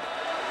and 1.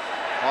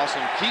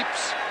 Clausen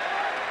keeps.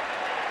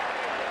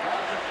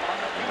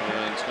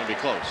 And it's going to be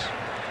close.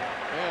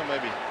 Well,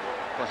 maybe.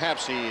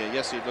 Perhaps he,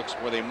 yes, he looks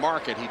where they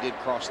mark it. He did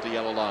cross the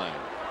yellow line.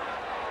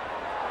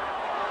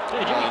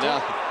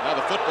 Now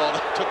the football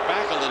took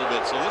back a little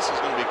bit, so this is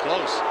going to be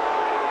close.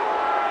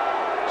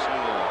 See,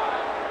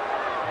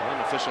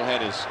 one official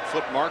had his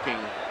foot marking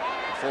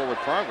forward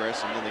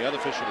progress, and then the other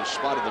official who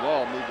spotted the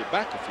ball moved it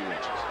back a few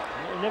inches.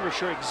 I'm never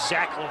sure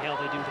exactly how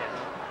they do that.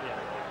 Yeah.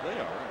 They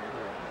are.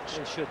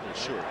 They should be.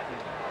 Sure.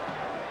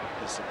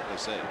 That's what they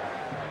say.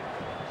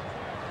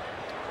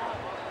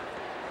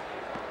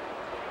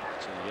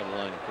 So the yellow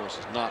line, of course,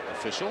 is not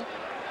official.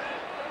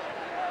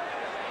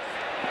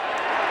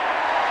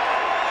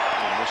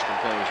 Michigan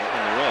players are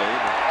in the road,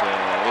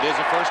 but it is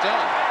a 1st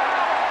down.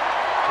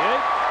 Okay.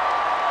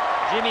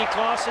 Jimmy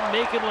Clausen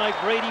making like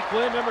Brady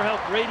Quinn. Remember how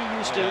Brady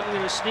used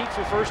to sneak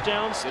for 1st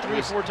downs 3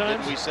 or 4 times?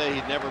 Didn't we say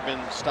he'd never been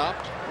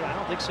stopped? Yeah, I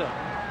don't think so.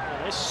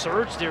 Nice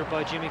surge there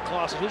by Jimmy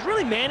Clausen, who's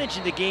really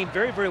managing the game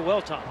very, very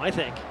well, Tom, I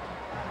think.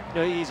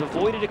 You know, he's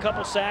avoided a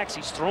couple sacks.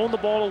 He's thrown the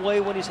ball away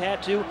when he's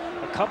had to.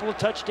 A couple of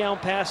touchdown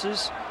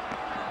passes.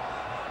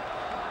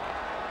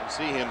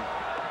 See him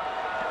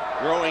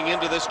growing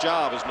into this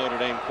job as Notre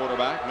Dame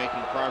quarterback,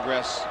 making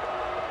progress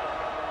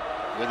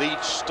with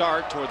each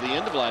start toward the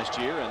end of last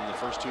year and the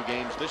first 2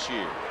 games this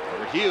year.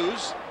 Robert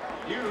Hughes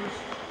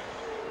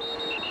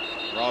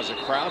draws a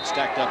crowd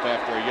stacked up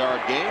after a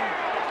yard gain.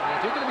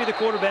 If you're going to be the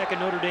quarterback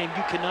at Notre Dame,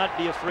 you cannot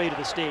be afraid of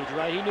the stage,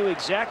 right? He knew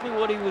exactly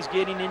what he was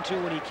getting into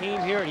when he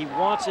came here, and he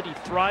wants it. He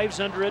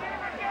thrives under it.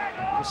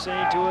 He was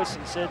saying to us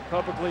and said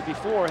publicly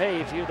before, hey,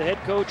 if you're the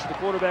head coach or the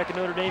quarterback at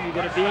Notre Dame, you're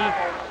going to be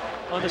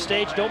on the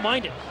stage, don't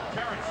mind it.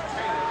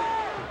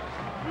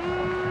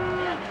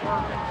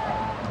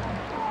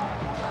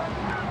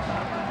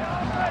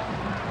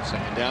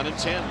 Second down and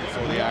 10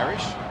 for the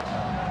Irish.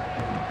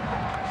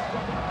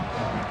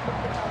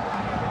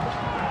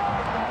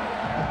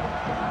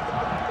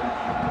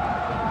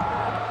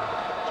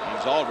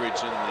 James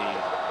Aldridge in the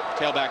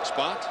tailback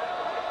spot.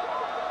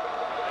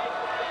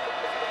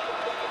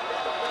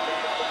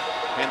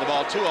 Hand the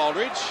ball to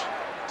Aldridge.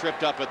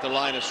 Tripped up at the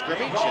line of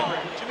scrimmage.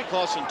 And Jimmy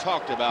Clausen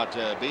talked about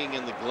being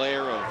in the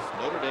glare of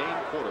Notre Dame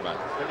quarterback.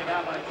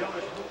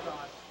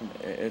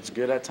 It's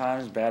good at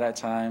times, bad at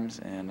times,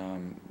 and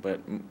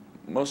but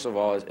most of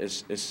all,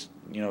 it's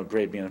you know,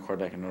 great being a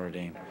quarterback in Notre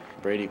Dame.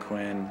 Brady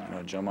Quinn, you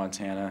know, Joe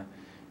Montana,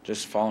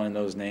 just following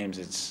those names,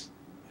 it's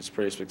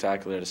pretty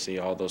spectacular to see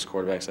all those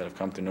quarterbacks that have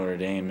come through Notre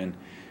Dame, and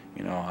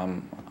you know,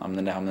 I'm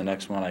the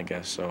next one, I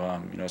guess.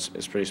 So you know,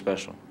 it's pretty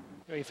special.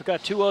 You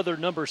forgot 2 other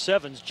number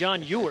 7s,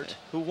 John Ewart,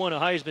 who won a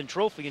Heisman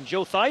Trophy, and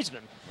Joe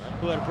Theismann,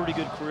 who had a pretty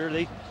good career.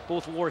 They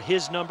both wore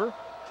his number.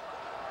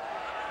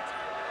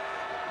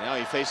 Now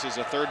he faces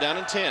a 3rd down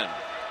and 10.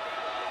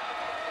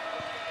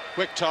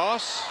 Quick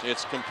toss.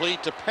 It's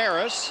complete to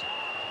Paris.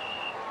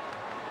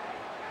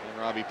 And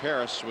Robbie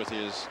Paris with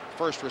his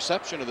first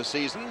reception of the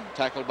season,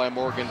 tackled by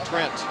Morgan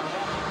Trent.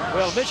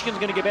 Well, Michigan's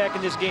going to get back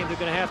in this game. They're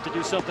going to have to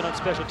do something on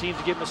special teams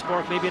to give them a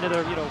spark. Maybe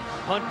another, you know,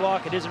 punt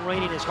block. It isn't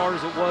raining as hard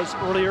as it was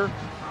earlier.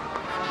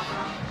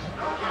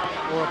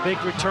 Or a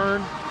big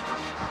return.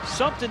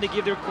 Something to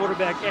give their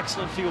quarterback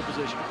excellent field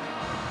position.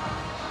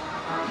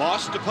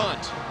 Moss to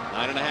punt.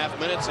 9.5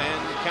 minutes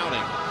and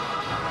counting.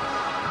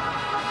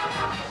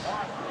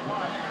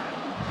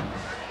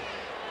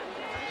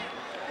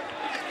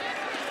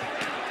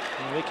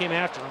 And they came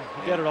after him.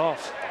 He got it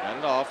off. Got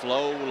it off.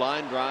 Low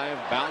line drive,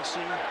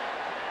 bouncing.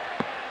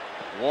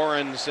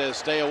 Warren says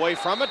stay away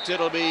from it.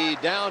 It'll be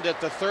down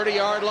at the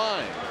 30-yard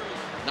line.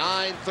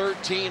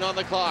 9:13 on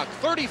the clock.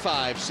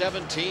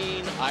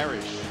 35-17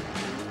 Irish.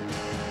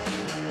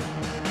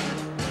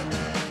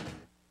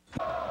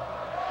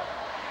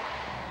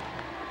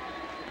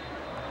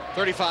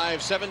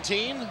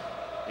 (35-17)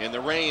 in the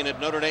rain at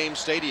Notre Dame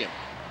Stadium.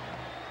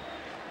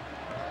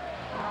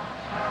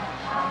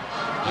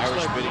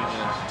 Irish bidding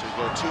to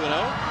go 2-0.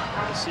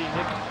 You see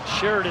Nick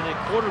Sheridan at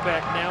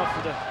quarterback now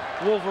for the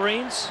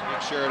Wolverines.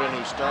 Nick Sheridan,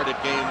 who started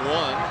game 1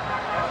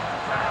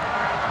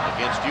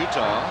 against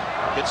Utah,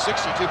 hit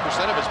 62%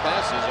 of his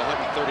passes,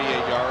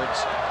 138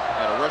 yards,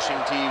 had a rushing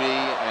TD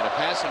and a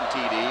passing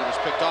TD. Was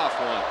picked off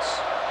once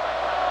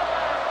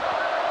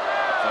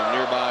from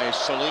nearby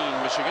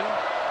Saline, Michigan.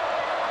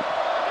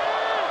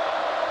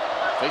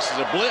 Faces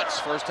a blitz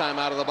first time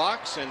out of the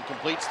box and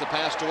completes the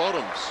pass to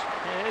Odoms.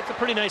 Yeah, it's a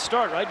pretty nice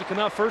start, right? You come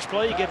out first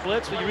play, you get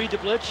blitz, when you read the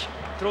blitz,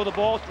 throw the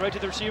ball right to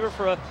the receiver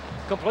for a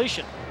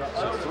completion.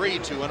 So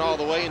 3-2 and all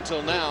the way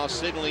until now,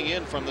 signaling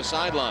in from the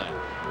sideline.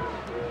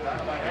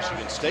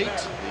 Michigan State,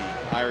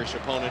 the Irish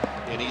opponent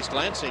in East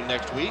Lansing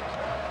next week.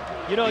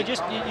 You know, you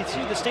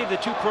see the state of the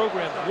 2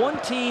 programs. One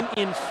team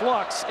in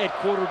flux at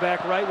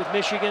quarterback, right, with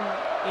Michigan,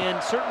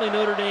 and certainly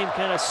Notre Dame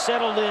kind of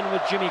settled in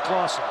with Jimmy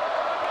Clausen.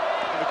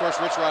 And of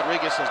course, Rich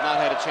Rodriguez has not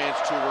had a chance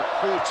to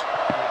recruit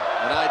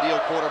an ideal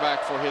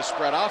quarterback for his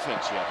spread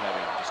offense yet,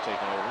 having just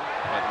taken over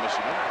at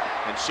Michigan.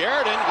 And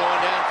Sheridan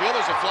going downfield.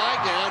 There's a flag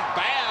down.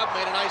 Babb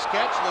made a nice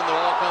catch, and then the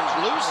ball comes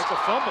loose. It's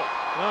a fumble.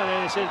 No,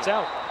 they said it's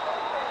out.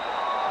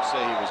 Say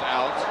he was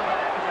out.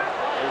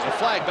 There's a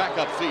flag back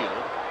upfield.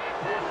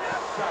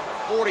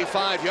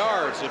 45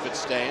 yards if it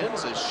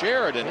stands as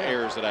Sheridan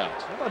airs it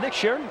out. How about Nick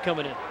Sheridan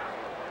coming in,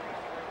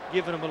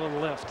 giving him a little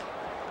lift.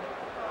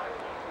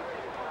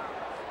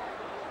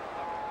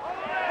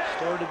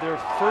 Started their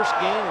first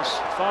game. His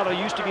father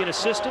used to be an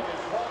assistant.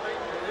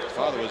 His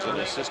father was an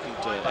assistant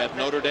at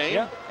Notre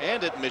Dame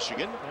and at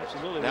Michigan.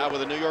 Absolutely. Now with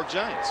the New York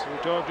Giants. We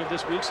talked to him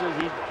this week, so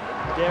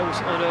Dad was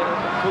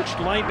coached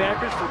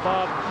linebackers for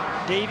Bob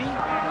Davey.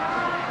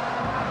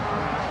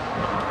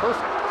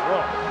 Perfect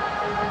throw.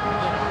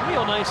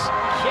 Real nice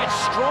catch.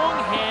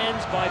 Strong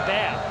hands by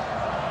Babb.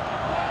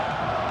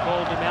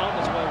 Called him out.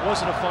 That's why it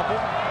wasn't a fumble.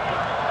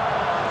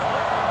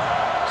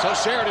 So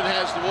Sheridan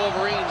has the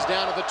Wolverines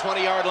down at the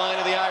 20-yard line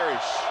of the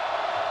Irish.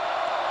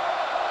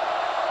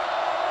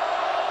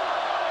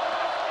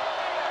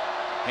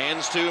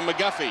 Hands to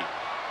McGuffey.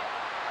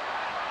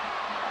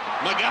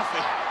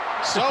 McGuffey,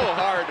 so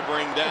hard to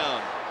bring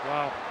down.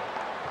 Wow.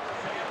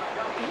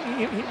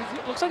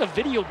 It looks like a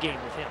video game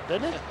with him,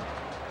 doesn't it?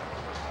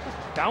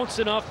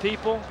 Bouncing off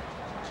people.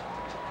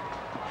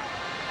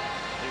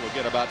 He will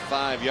get about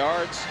 5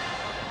 yards.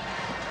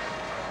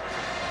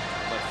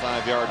 About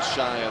 5 yards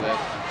shy of that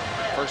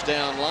first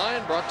down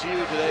line, brought to you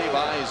today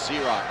by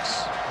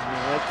Xerox.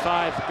 That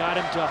 5 got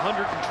him to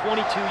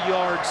 122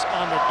 yards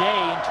on the day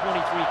and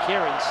 23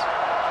 carries.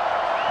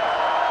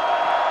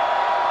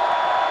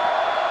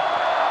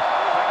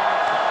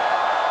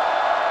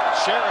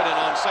 Sheridan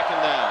on second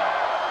down.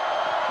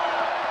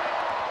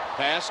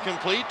 Pass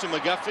complete to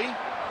McGuffey.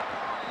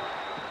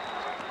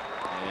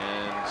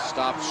 And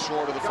stopped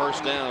short of the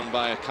first down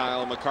by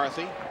Kyle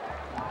McCarthy.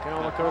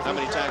 How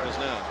many tackles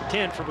now?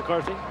 10 for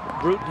McCarthy.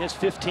 Bruton has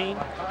 15.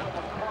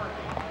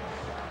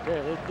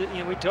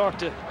 Yeah, we talked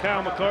to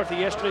Kyle McCarthy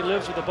yesterday.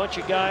 Lives with a bunch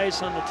of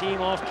guys on the team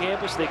off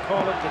campus. They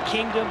call it the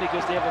Kingdom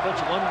because they have a bunch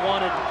of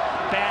unwanted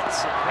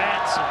bats and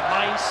rats and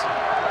mice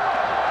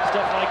and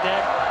stuff like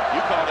that.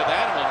 You called it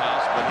Animal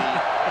House, but he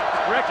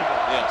corrected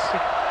it. Yes.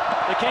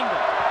 The Kingdom.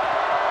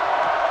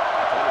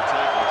 20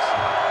 tackles,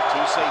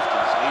 2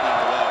 safeties leading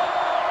the way.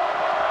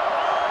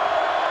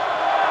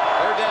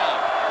 Third down.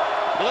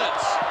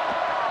 Blitz.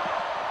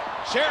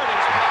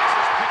 Sheridan's pass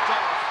is picked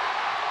off.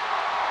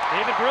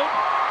 David Bruton.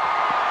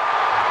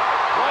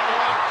 Right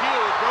on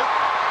cue.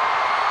 Bruton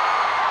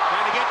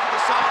trying to get to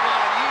the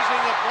sideline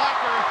using a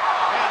blocker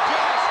and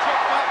just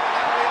tripped up, and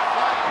that'll be a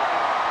flag.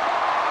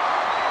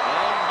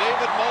 And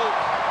David Moak.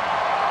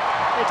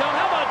 Hey, Tom,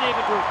 how about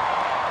David Bruton?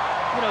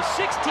 You know,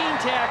 16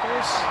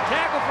 tackles,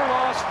 tackle for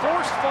loss,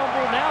 forced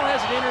fumble, now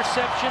has an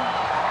interception.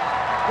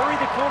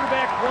 Hurried the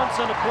quarterback once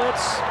on a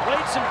blitz.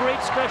 Played some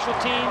great special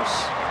teams.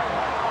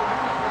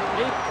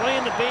 They play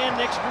in the band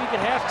next week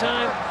at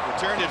halftime.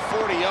 Returned it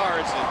 40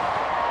 yards, and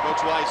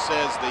Coach Weiss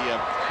says the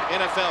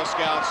NFL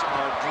scouts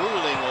are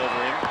drooling over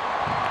him.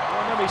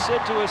 I remember he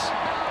said to us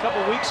a couple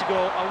weeks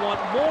ago, I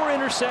want more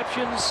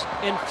interceptions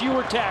and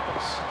fewer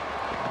tackles.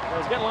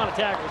 Well, he's got a lot of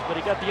tackles, but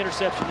he got the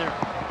interception there.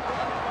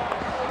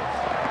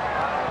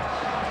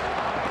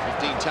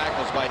 15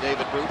 tackles by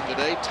David Bruton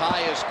today.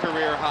 Tie his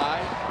career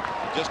high.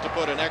 Just to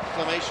put an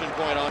exclamation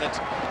point on it,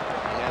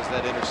 he has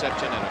that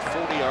interception and a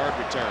 40-yard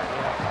return.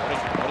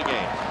 What a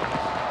game.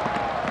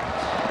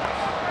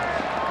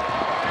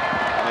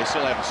 And they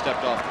still haven't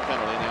stepped off the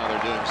penalty. Now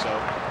they're doing so.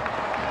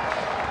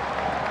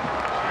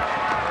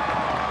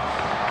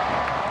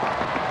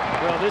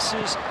 Well, this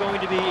is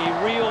going to be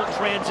a real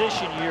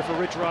transition year for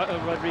Rich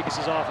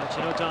Rodriguez's offense.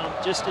 You know, Tom,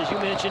 just as you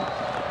mentioned,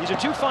 these are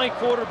 2 fine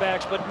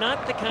quarterbacks, but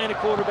not the kind of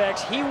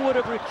quarterbacks he would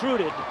have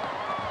recruited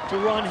to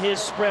run his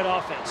spread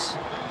offense.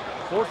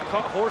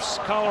 Horse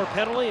collar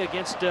penalty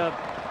against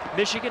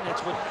Michigan.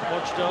 That's what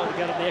we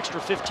got an extra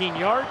 15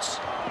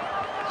 yards.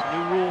 It's a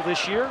new rule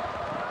this year.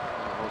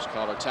 The horse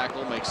collar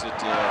tackle makes it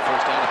first down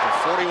at the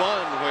 41,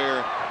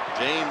 where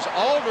James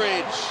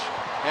Aldridge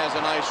has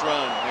a nice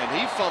run, and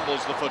he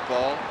fumbles the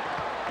football.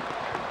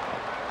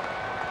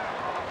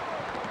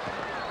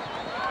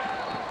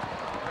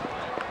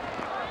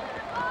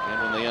 And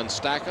when they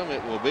unstack them,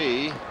 it will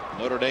be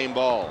Notre Dame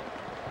ball.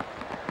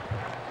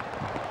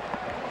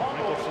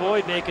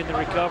 Floyd making the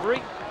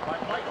recovery.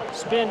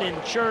 Spinning,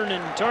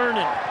 churning,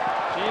 turning.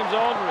 James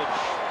Aldridge.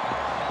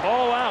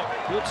 Ball out.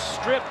 Good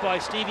strip by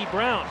Stevie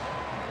Brown.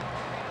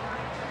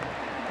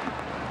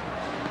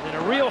 And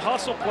a real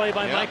hustle play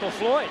by Michael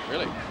Floyd.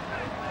 Really.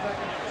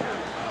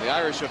 The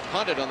Irish have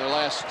punted on their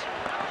last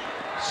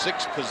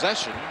 6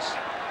 possessions,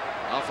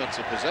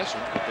 offensive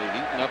possessions, but they've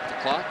eaten up the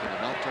clock and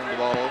have not turned the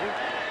ball over.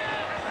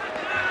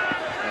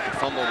 Like a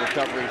fumble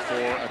recovery for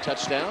a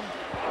touchdown.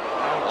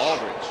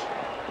 Aldridge.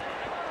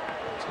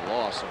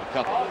 Loss of a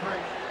couple.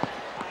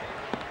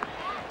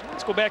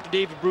 Let's go back to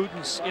David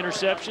Bruton's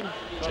interception.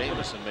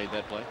 Jamison made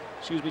that play.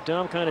 Excuse me,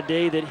 Tom, kind of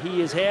day that he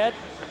has had.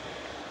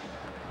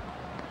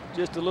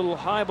 Just a little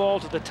high ball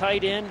to the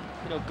tight end.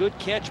 You know, good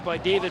catch by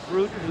David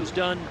Bruton, who's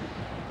done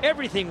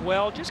everything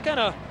well. Just kind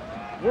of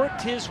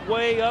worked his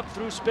way up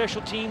through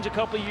special teams a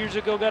couple of years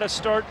ago. Got to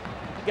start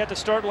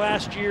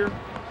last year.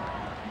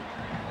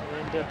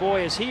 And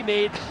boy, has he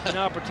made an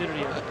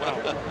opportunity.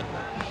 Wow.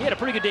 He had a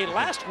pretty good day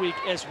last week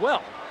as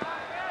well.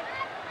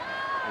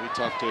 We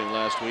talked to him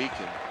last week,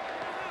 and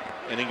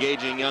an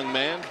engaging young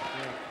man,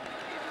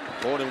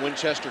 born in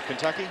Winchester,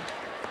 Kentucky.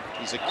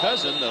 He's a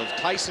cousin of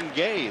Tyson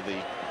Gay,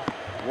 the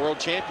world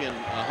champion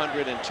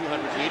 100 and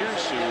 200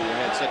 meters, who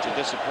had such a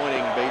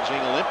disappointing Beijing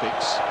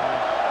Olympics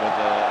with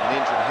an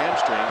injured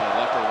hamstring and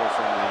left over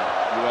from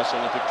the U.S.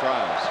 Olympic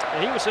trials.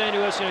 And he was saying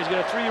to us, you know, he's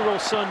got a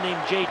 3-year-old son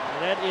named Jaden,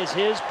 and that is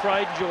his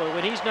pride and joy.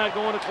 When he's not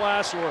going to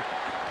class or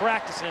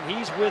practicing,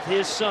 he's with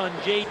his son,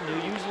 Jaden,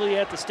 who usually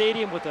at the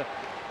stadium with a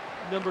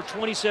number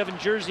 27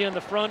 jersey on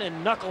the front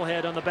and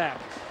knucklehead on the back.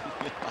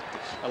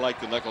 I like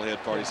the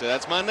knucklehead part. He said,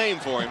 that's my name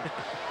for him.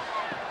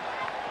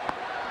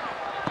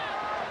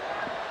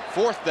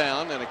 4th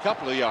down and a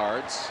couple of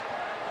yards,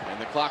 and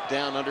the clock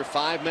down under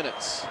 5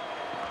 minutes.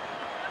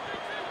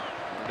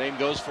 Notre Dame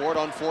goes for it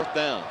on 4th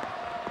down.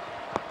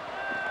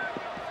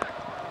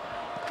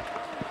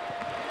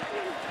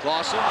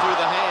 Clausen through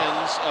the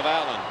hands of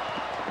Allen.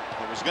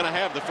 He was going to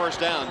have the first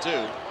down,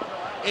 too.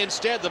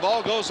 Instead, the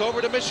ball goes over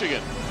to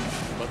Michigan,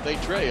 but they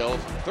trail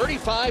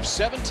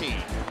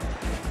 35-17.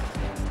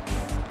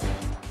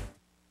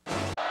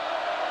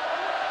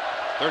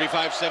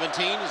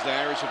 35-17 as the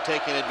Irish have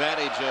taken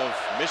advantage of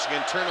Michigan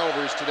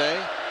turnovers today.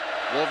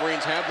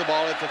 Wolverines have the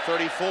ball at the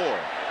 34.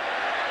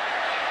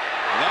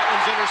 And that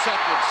one's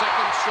intercepted.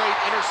 Second straight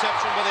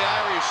interception by the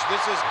Irish.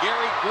 This is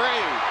Gary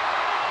Gray.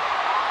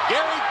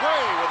 Gary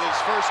Gray with his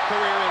first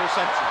career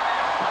interception.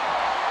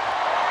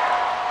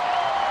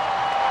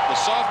 The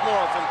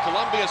sophomore from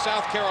Columbia,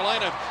 South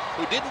Carolina,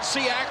 who didn't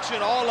see action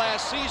all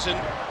last season,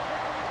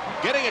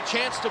 getting a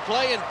chance to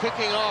play and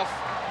picking off.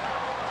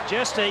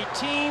 Just a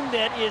team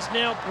that is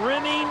now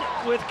brimming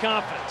with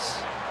confidence.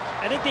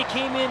 I think they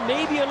came in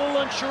maybe a little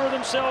unsure of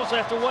themselves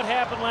after what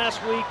happened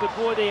last week, but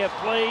boy, they have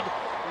played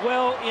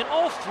well in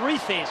all 3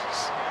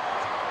 phases.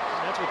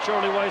 That's what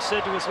Charlie Weiss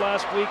said to us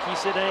last week. He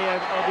said, hey,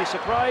 I'll be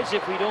surprised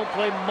if we don't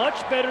play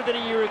much better than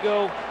a year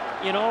ago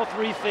in all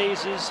 3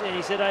 phases. And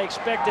he said, I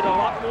expected a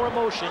lot more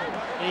emotion,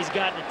 and he's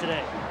gotten it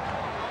today.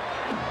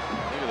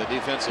 Look at the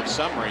defensive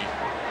summary.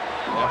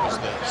 That was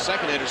the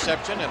second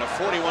interception and a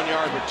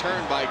 41-yard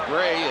return by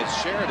Gray as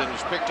Sheridan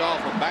was picked off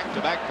with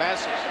back-to-back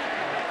passes.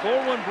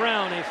 Corwin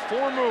Brown, a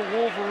former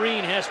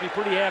Wolverine, has to be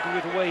pretty happy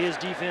with the way his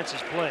defense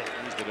is played.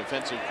 He's the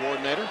defensive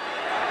coordinator.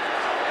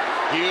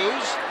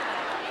 Hughes.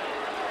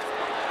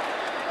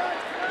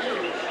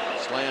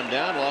 Slammed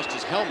down, lost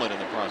his helmet in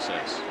the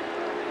process.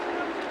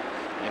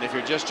 And if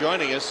you're just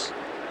joining us,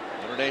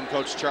 Notre Dame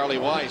coach Charlie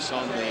Weiss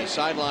on the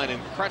sideline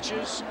in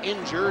crutches,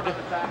 injured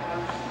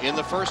in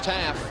the first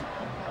half.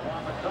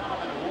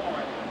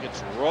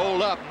 Gets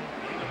rolled up.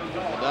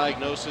 The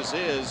diagnosis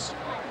is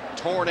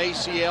torn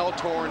ACL,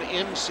 torn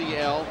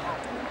MCL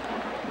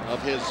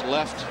of his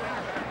left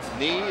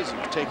knee. He was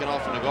taken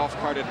off in a golf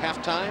cart at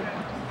halftime,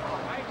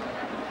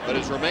 but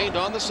has remained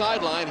on the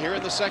sideline here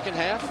in the second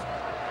half.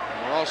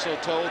 We're also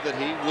told that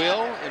he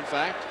will, in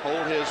fact,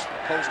 hold his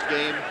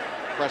post-game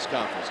press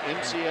conference.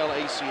 MCL,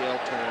 ACL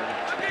torn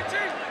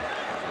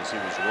as he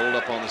was rolled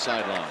up on the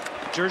sideline.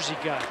 Jersey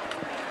guy.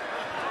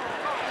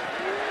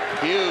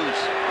 Hughes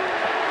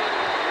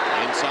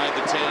inside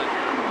the 10.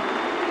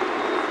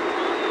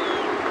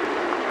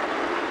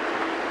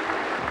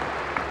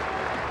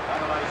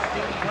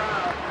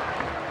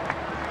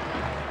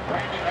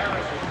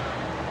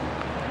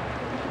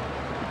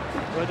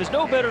 Well, there's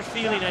no better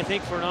feeling, I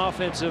think, for an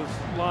offensive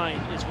line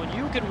is when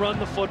you can run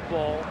the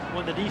football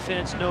when the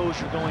defense knows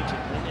you're going to.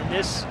 And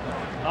this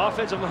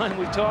offensive line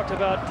we've talked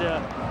about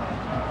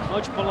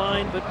much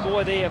maligned, but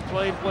boy, they have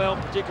played well,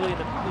 particularly in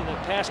the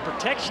pass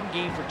protection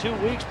game for 2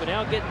 weeks, but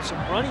now getting some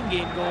running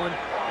game going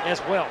as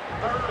well.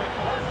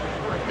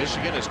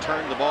 Michigan has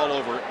turned the ball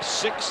over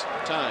 6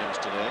 times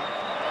today,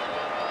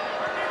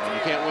 and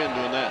you can't win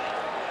doing that.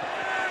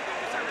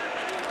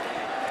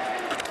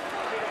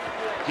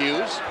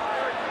 Hughes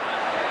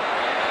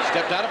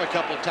stepped out of a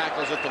couple of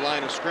tackles at the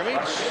line of scrimmage.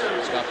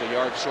 Stopped a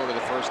yard short of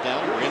the first down.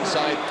 We're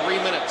inside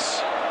 3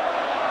 minutes.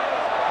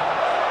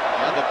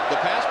 Now the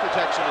pass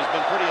protection has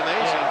been pretty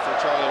amazing for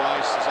Charlie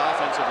Weiss's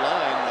offensive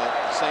line.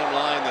 The same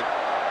line that,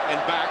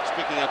 and backs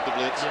picking up the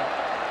blitz.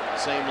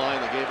 The same line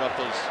that gave up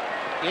those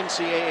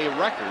NCAA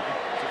record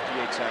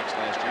 58 sacks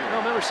last year. I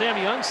remember Sam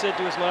Young said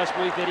to us last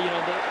week that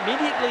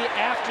immediately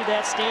after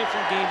that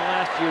Stanford game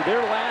last year,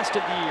 their last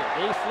of the year,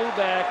 they flew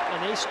back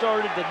and they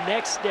started the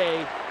next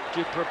day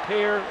to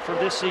prepare for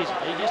this season.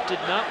 They just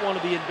did not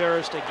want to be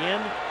embarrassed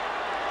again.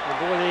 And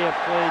boy, they have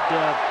played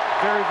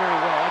very, very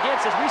well. Again,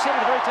 as we said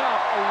at the very top,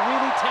 a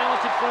really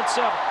talented front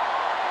seven.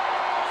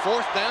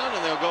 4th down,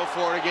 and they'll go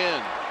for it again.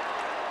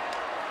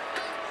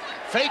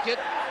 Fake it,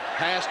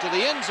 pass to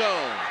the end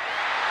zone.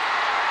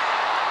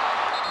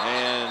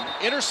 And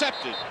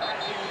intercepted.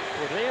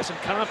 Well, they have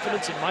some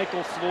confidence in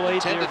Michael Floyd.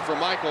 Intended for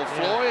Michael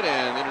Floyd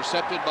and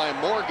intercepted by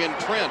Morgan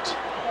Trent.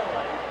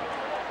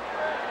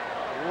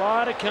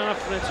 lot of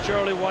confidence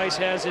Charlie Weiss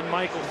has in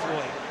Michael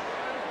Floyd.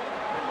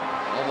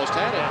 Almost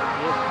had it.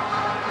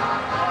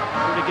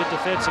 Pretty good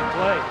defensive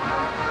play.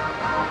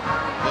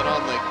 Then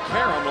on the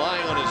carom,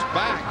 lying on his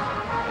back,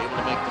 able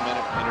to make the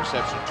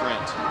interception,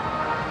 Trent.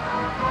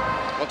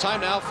 Well, time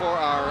now for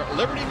our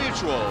Liberty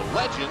Mutual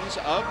Legends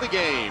of the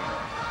Game.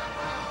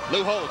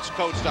 Lou Holtz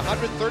coached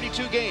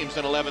 132 games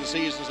in 11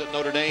 seasons at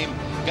Notre Dame,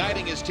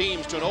 guiding his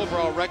teams to an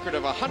overall record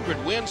of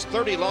 100 wins,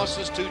 30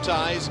 losses, 2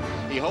 ties.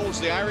 He holds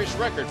the Irish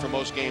record for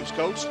most games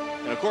coached,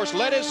 and of course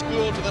led his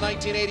school to the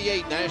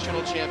 1988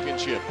 National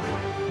Championship.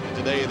 And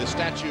today the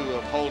statue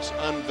of Holtz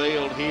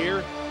unveiled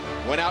here.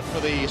 Went out for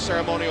the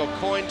ceremonial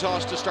coin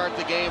toss to start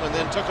the game, and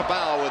then took a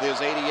bow with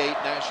his 88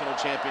 national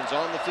champions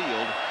on the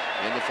field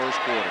in the first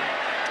quarter.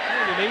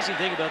 The amazing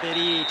thing about that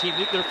 88 team,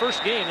 their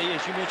first game,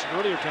 as you mentioned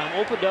earlier, Tom,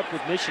 opened up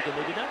with Michigan.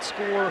 They did not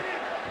score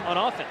on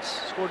offense,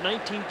 scored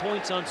 19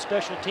 points on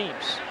special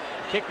teams.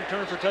 Kick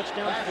return for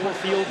touchdowns, 4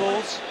 field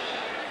goals.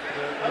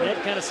 And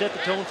that kind of set the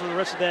tone for the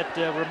rest of that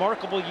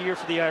remarkable year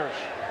for the Irish.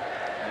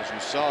 As you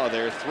saw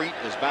there, Threet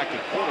is back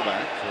at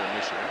quarterback for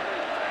Michigan.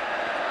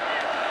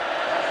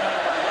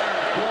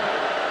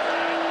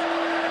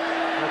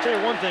 I'll tell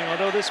you one thing,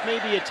 although this may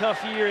be a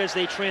tough year as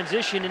they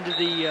transition into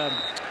the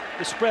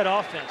spread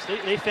offense,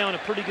 they found a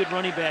pretty good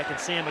running back in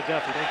Sam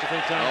McGuffey, don't you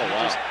think, Tom? Oh,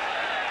 wow.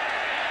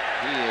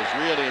 He is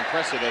really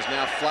impressive as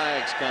now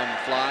flags come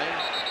flying.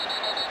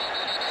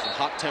 Some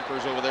hot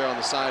tempers over there on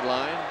the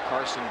sideline.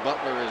 Carson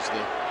Butler is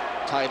the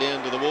tight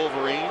end of the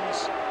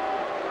Wolverines.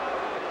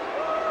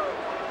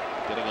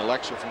 Getting a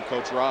lecture from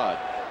Coach Rod.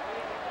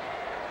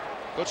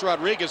 Coach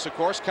Rodriguez, of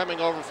course, coming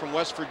over from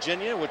West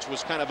Virginia, which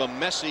was kind of a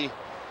messy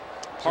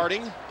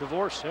parting.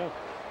 Divorce, yeah.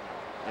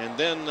 And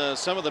then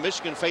some of the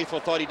Michigan faithful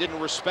thought he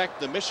didn't respect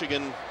the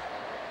Michigan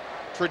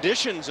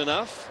traditions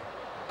enough.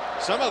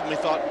 Some of them he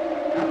thought.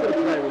 After the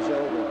play was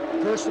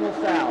over, personal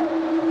foul,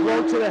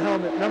 blow to the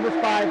helmet, number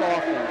 5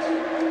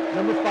 offense.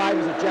 Number 5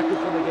 is ejected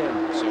from the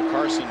game. So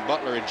Carson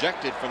Butler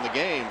ejected from the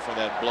game for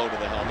that blow to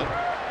the helmet.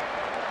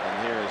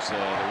 And here's the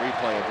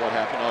replay of what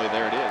happened. Oh,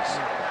 there it is,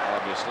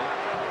 obviously,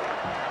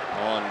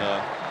 on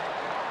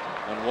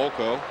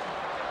Woko.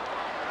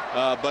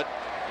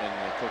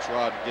 And Coach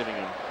Rod giving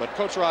him. But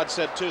Coach Rod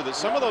said, too, that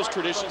some of those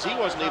traditions he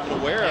wasn't even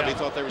aware of. He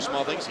thought they were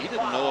small things. He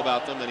didn't know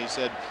about them, and he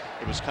said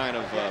it was kind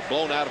of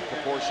blown out of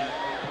proportion.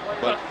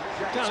 But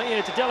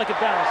it's a delicate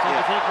balance, don't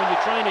you think, when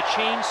you're trying to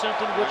change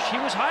something, which he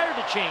was hired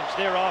to change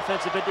their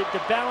offensive, but to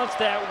balance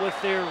that with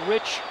their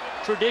rich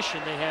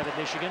tradition they have at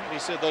Michigan. He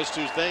said those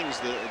two things,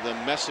 the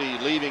messy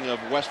leaving of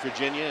West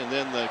Virginia and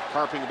then the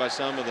carping by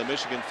some of the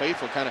Michigan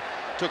faithful, kind of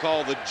took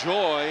all the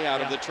joy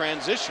out of the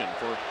transition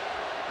for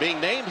being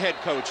named head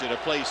coach at a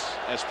place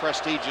as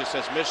prestigious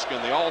as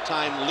Michigan, the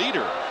all-time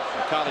leader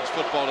in college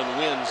football in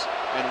wins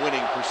and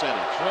winning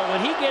percentage. Well, when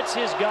he gets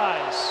his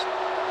guys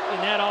in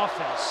that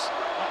offense,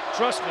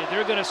 trust me,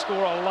 they're going to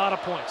score a lot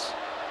of points.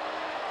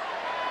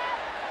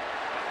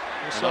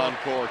 An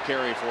encore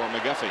carry for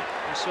McGuffey.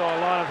 We saw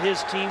a lot of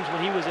his teams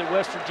when he was at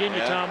West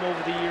Virginia, Tom,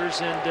 over the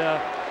years, and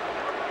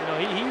you know,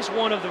 he's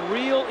one of the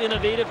real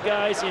innovative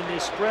guys in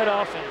this spread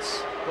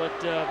offense. But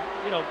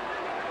you know,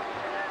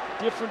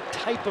 different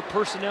type of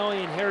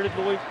personality, inherited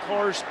Lloyd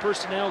Carr's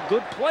personnel,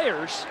 good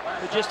players,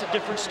 but just a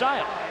different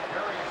style.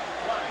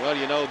 Well,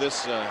 you know,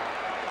 this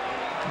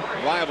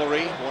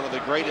rivalry, one of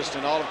the greatest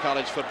in all of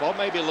college football,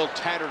 maybe a little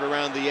tattered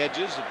around the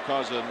edges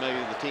because of maybe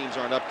the teams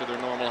aren't up to their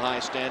normal high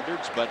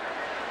standards, but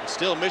it's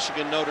still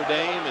Michigan, Notre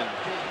Dame, and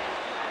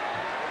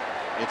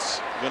it's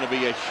going to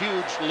be a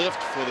huge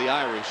lift for the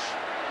Irish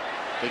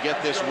to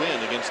get this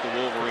win against the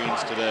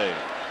Wolverines today.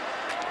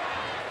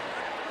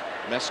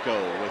 Mesko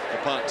with the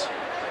punt.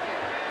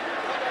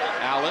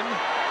 Allen.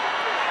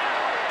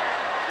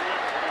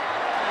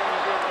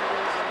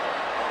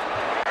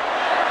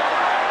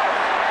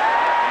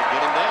 Can't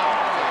get him down.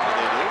 Finally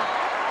they do.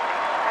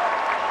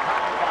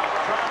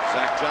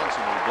 Zach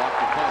Johnson, who blocked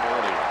the punt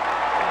earlier.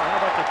 How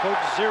about the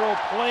Coach Zero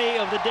play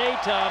of the day,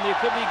 Tom? They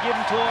could be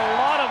given to a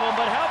lot of them,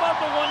 but how about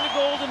the one to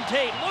Golden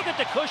Tate? Look at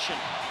the cushion.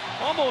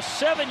 Almost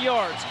 7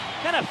 yards.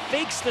 Kind of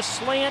fakes the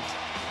slant.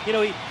 You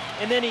know,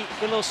 and then he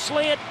a little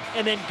slant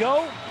and then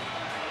go.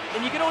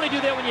 And you can only do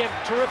that when you have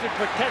terrific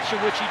protection,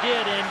 which he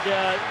did. And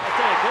I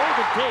tell you,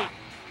 Golden Tate,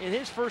 in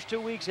his first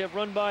 2 weeks, have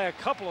run by a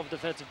couple of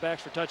defensive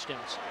backs for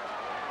touchdowns.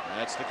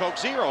 That's the Coke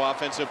Zero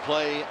offensive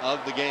play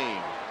of the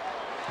game.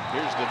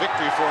 Here's the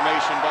victory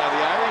formation by the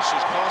Irish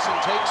as Clausen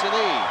takes a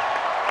knee.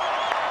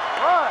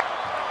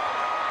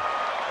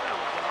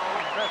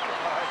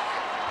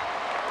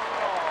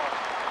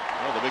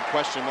 Well, the big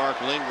question mark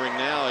lingering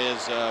now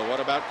is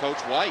what about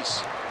Coach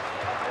Weiss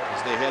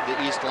as they head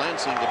to East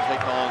Lansing to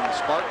take on the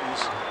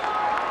Spartans?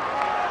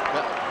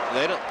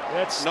 They don't.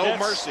 No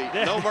mercy.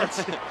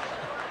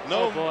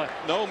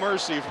 No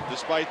mercy,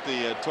 despite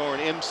the torn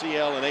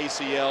MCL and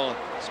ACL,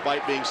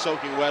 despite being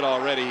soaking wet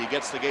already. He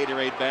gets the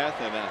Gatorade bath,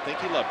 and I think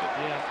he loved it.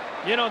 Yeah.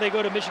 You know, they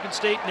go to Michigan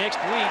State next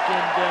week,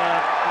 and you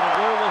know,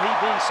 where will he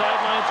be?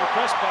 Sidelines or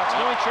press box?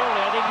 Knowing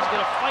Charlie, I think he's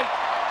going to fight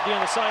to be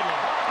on the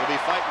sideline. He'll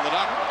be fighting the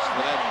doctors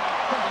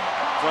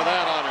for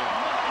that honor.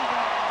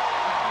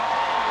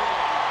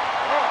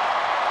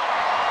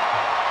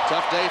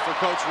 Tough day for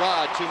Coach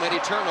Rod. Too many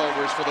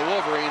turnovers for the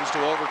Wolverines to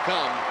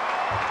overcome.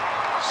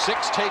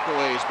 6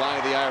 takeaways by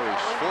the Irish,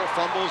 4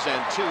 fumbles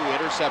and 2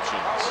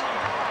 interceptions.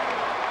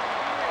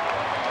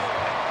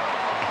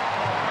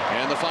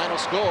 And the final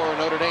score,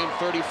 Notre Dame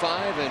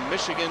 35 and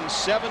Michigan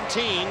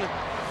 17.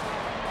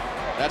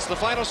 That's the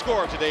final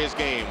score of today's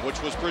game,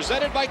 which was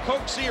presented by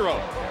Coke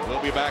Zero.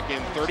 We'll be back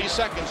in 30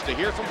 seconds to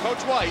hear from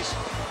Coach Weiss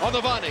on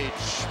the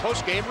Vonage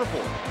post-game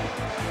report.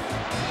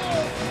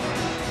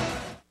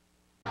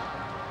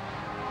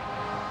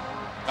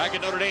 Back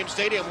at Notre Dame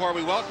Stadium, where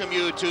we welcome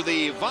you to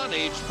the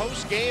Vonage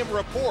post-game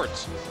report.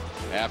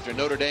 After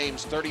Notre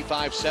Dame's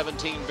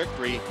 35-17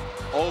 victory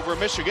over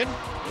Michigan,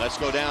 let's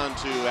go down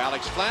to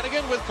Alex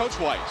Flanagan with Coach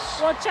Weiss.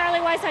 Well, Charlie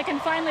Weiss, I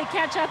can finally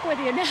catch up with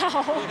you now.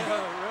 Yeah,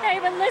 right. Hey,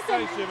 but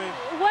listen, Thanks, Jimmy.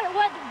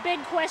 what big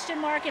question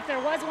mark, if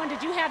there was one,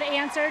 did you have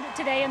answered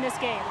today in this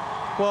game?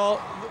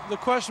 Well, the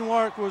question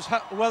mark was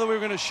whether we were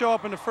going to show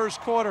up in the first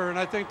quarter, and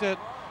I think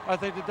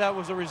that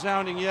was a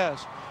resounding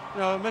yes. You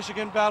know,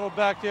 Michigan battled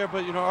back there,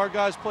 but you know, our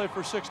guys played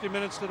for 60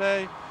 minutes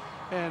today,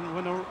 and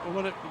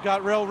when it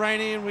got real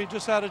rainy, and we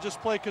just had to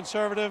play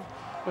conservative.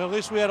 But at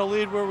least we had a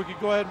lead where we could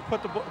go ahead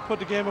and put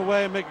the game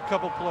away and make a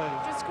couple plays.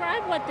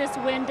 Describe what this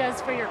win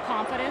does for your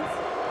confidence.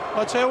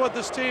 I'll tell you what,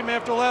 this team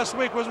after last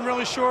week wasn't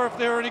really sure if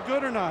they were any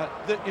good or not.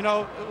 You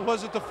know,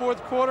 was it the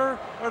fourth quarter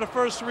or the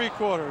first 3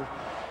 quarters?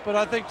 But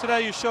I think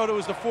today you showed it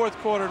was the fourth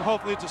quarter, and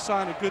hopefully it's a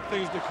sign of good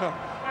things to come.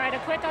 All right, a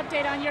quick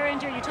update on your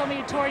injury. You told me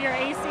you tore your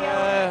ACL.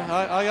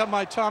 Yeah, I got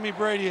my Tommy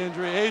Brady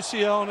injury,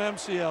 ACL and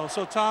MCL.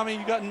 So, Tommy,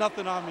 you got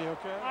nothing on me,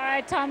 okay? All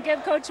right, Tom,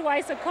 give Coach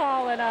Weiss a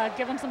call and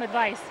give him some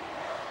advice.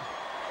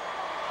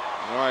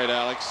 All right,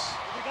 Alex.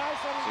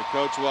 So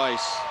Coach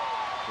Weiss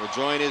will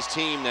join his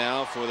team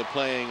now for the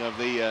playing of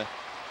the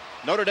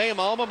Notre Dame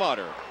alma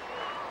mater.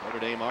 Notre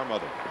Dame, our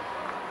mother.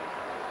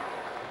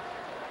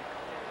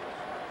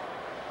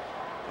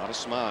 A lot of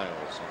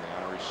smiles on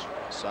the Irish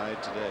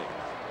side today.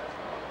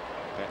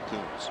 Pat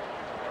Coons.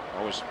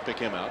 Always pick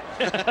him out.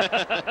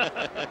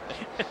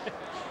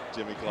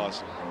 Jimmy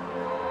Clausen.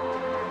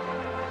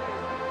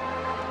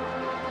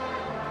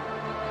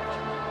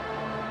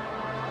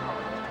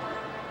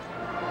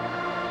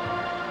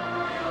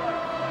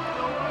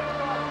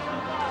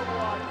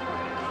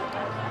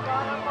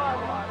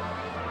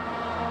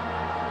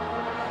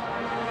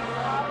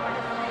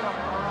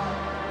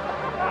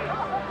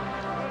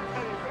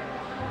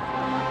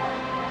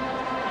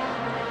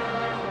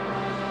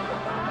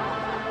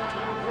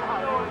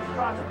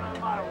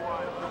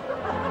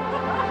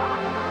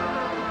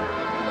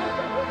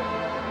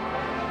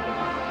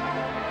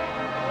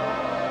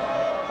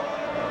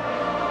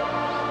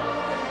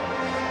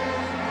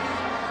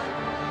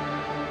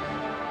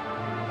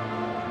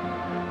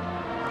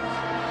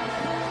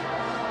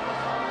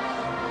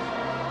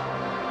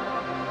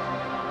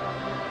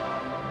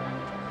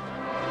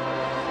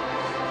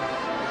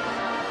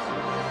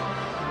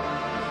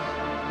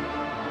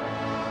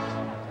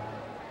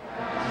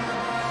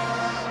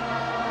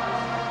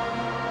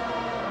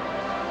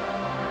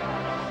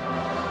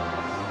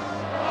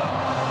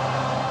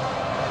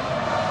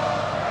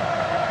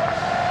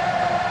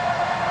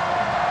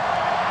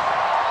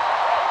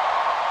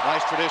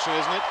 Nice tradition,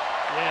 isn't it?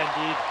 Yeah,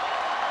 indeed.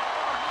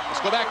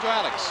 Let's go back to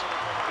Alex.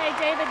 Hey,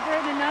 David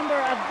Bruton, a number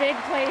of big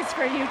plays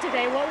for you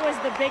today. What was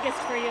the biggest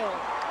for you?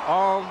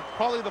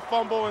 Probably the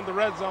fumble in the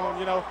red zone.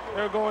 You know,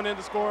 they were going in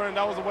to score, and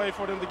that was a way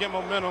for them to get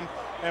momentum.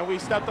 And we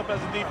stepped up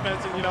as a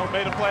defense and, you know,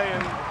 made a play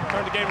and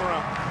turned the game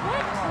around.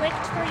 What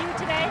clicked for you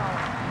today?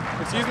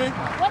 Excuse me?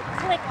 What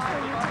clicked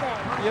for you today?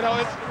 You know,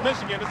 it's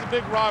Michigan. It's a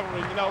big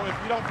rivalry. You know, if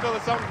you don't feel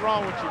that something's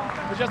wrong with you.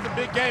 It's just a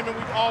big game, and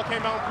we all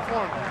came out and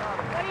performed.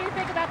 What do you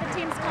think about the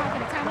team's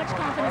confidence? How much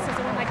confidence does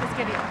a win like this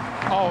give you?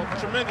 Oh,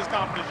 tremendous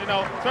confidence, you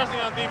know, especially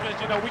on defense.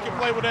 You know, we can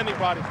play with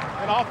anybody.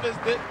 And offense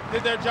did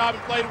their job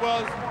and played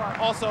well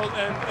also,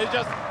 and it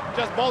just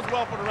bodes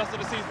well for the rest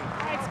of the season.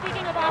 All right,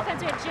 speaking of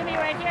offense, we have Jimmy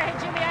right here. Hey,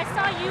 Jimmy, I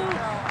saw you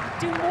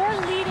do more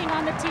leading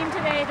on the team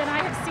today than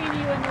I have seen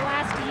you in the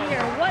last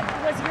year. What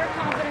was your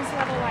confidence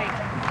level like?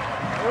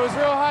 It was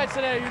real high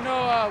today. You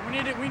know,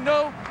 we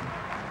know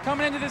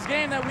coming into this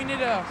game that we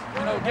need to,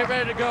 you know, get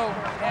ready to go.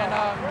 And,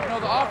 you know,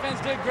 the offense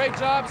did a great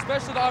job,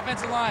 especially the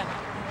offensive line.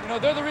 You know,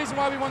 they're the reason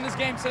why we won this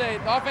game today.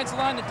 The offensive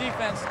line, the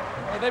defense.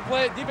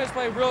 Defense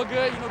played real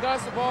good. You know, got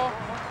us the ball,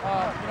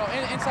 you know,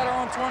 inside our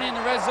own 20 in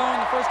the red zone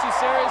in the first 2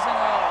 series, and,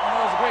 you know,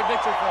 it was a great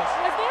victory for us.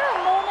 Was there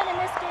a moment in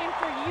this game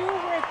for you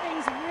where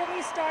things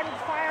really started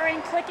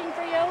firing, clicking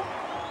for you?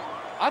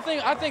 I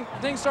think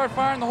things started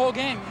firing the whole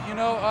game, you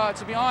know,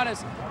 to be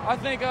honest. I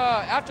think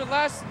after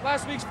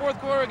last week's fourth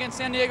quarter against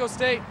San Diego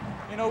State,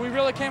 you know, we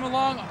really came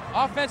along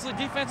offensively,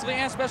 defensively,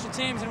 and special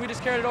teams, and we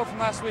just carried it over from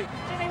last week.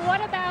 Jimmy,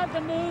 what about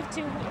the move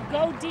to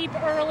go deep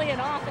early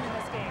and often in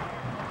this game?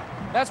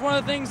 That's one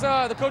of the things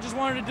the coaches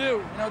wanted to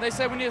do. You know, they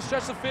said we need to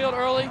stretch the field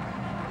early.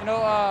 You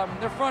know,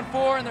 their front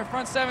 4 and their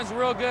front 7 is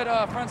real good.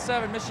 Front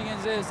 7,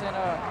 Michigan's is, and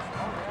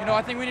you know,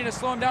 I think we need to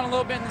slow them down a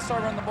little bit and then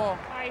start running the ball.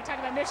 All right, you're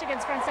talking about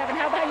Michigan's front 7.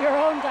 How about your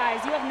own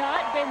guys? You have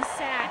not been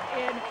sacked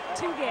in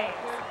 2 games.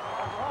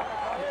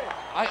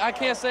 I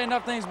can't say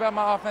enough things about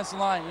my offensive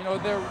line. You know,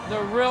 they're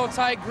a real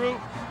tight group,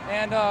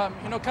 and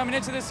you know, coming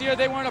into this year,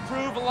 they weren't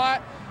approved a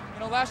lot. You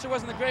know, last year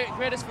wasn't the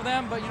greatest for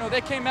them, but you know,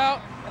 they came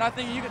out, and I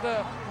think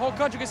the whole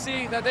country can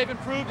see that they've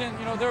improved, and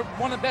you know, they're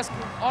one of the best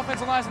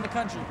offensive lines in the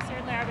country.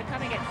 Certainly are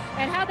becoming it.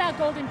 And how about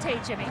Golden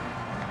Tate, Jimmy?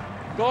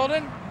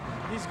 Golden,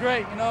 he's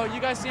great. You know, you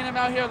guys seen him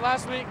out here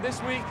last week,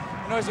 this week.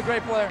 You know, he's a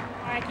great player.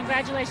 All right,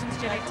 congratulations,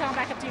 Jimmy. Tom,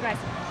 back up to you guys.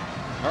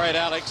 All right,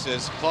 Alex,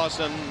 is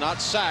Clausen not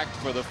sacked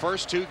for the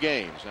first 2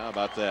 games? How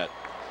about that?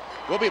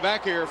 We'll be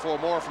back here for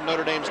more from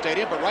Notre Dame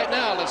Stadium, but right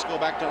now let's go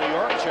back to New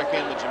York, check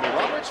in with Jimmy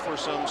Roberts for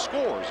some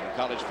scores in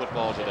college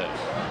football today.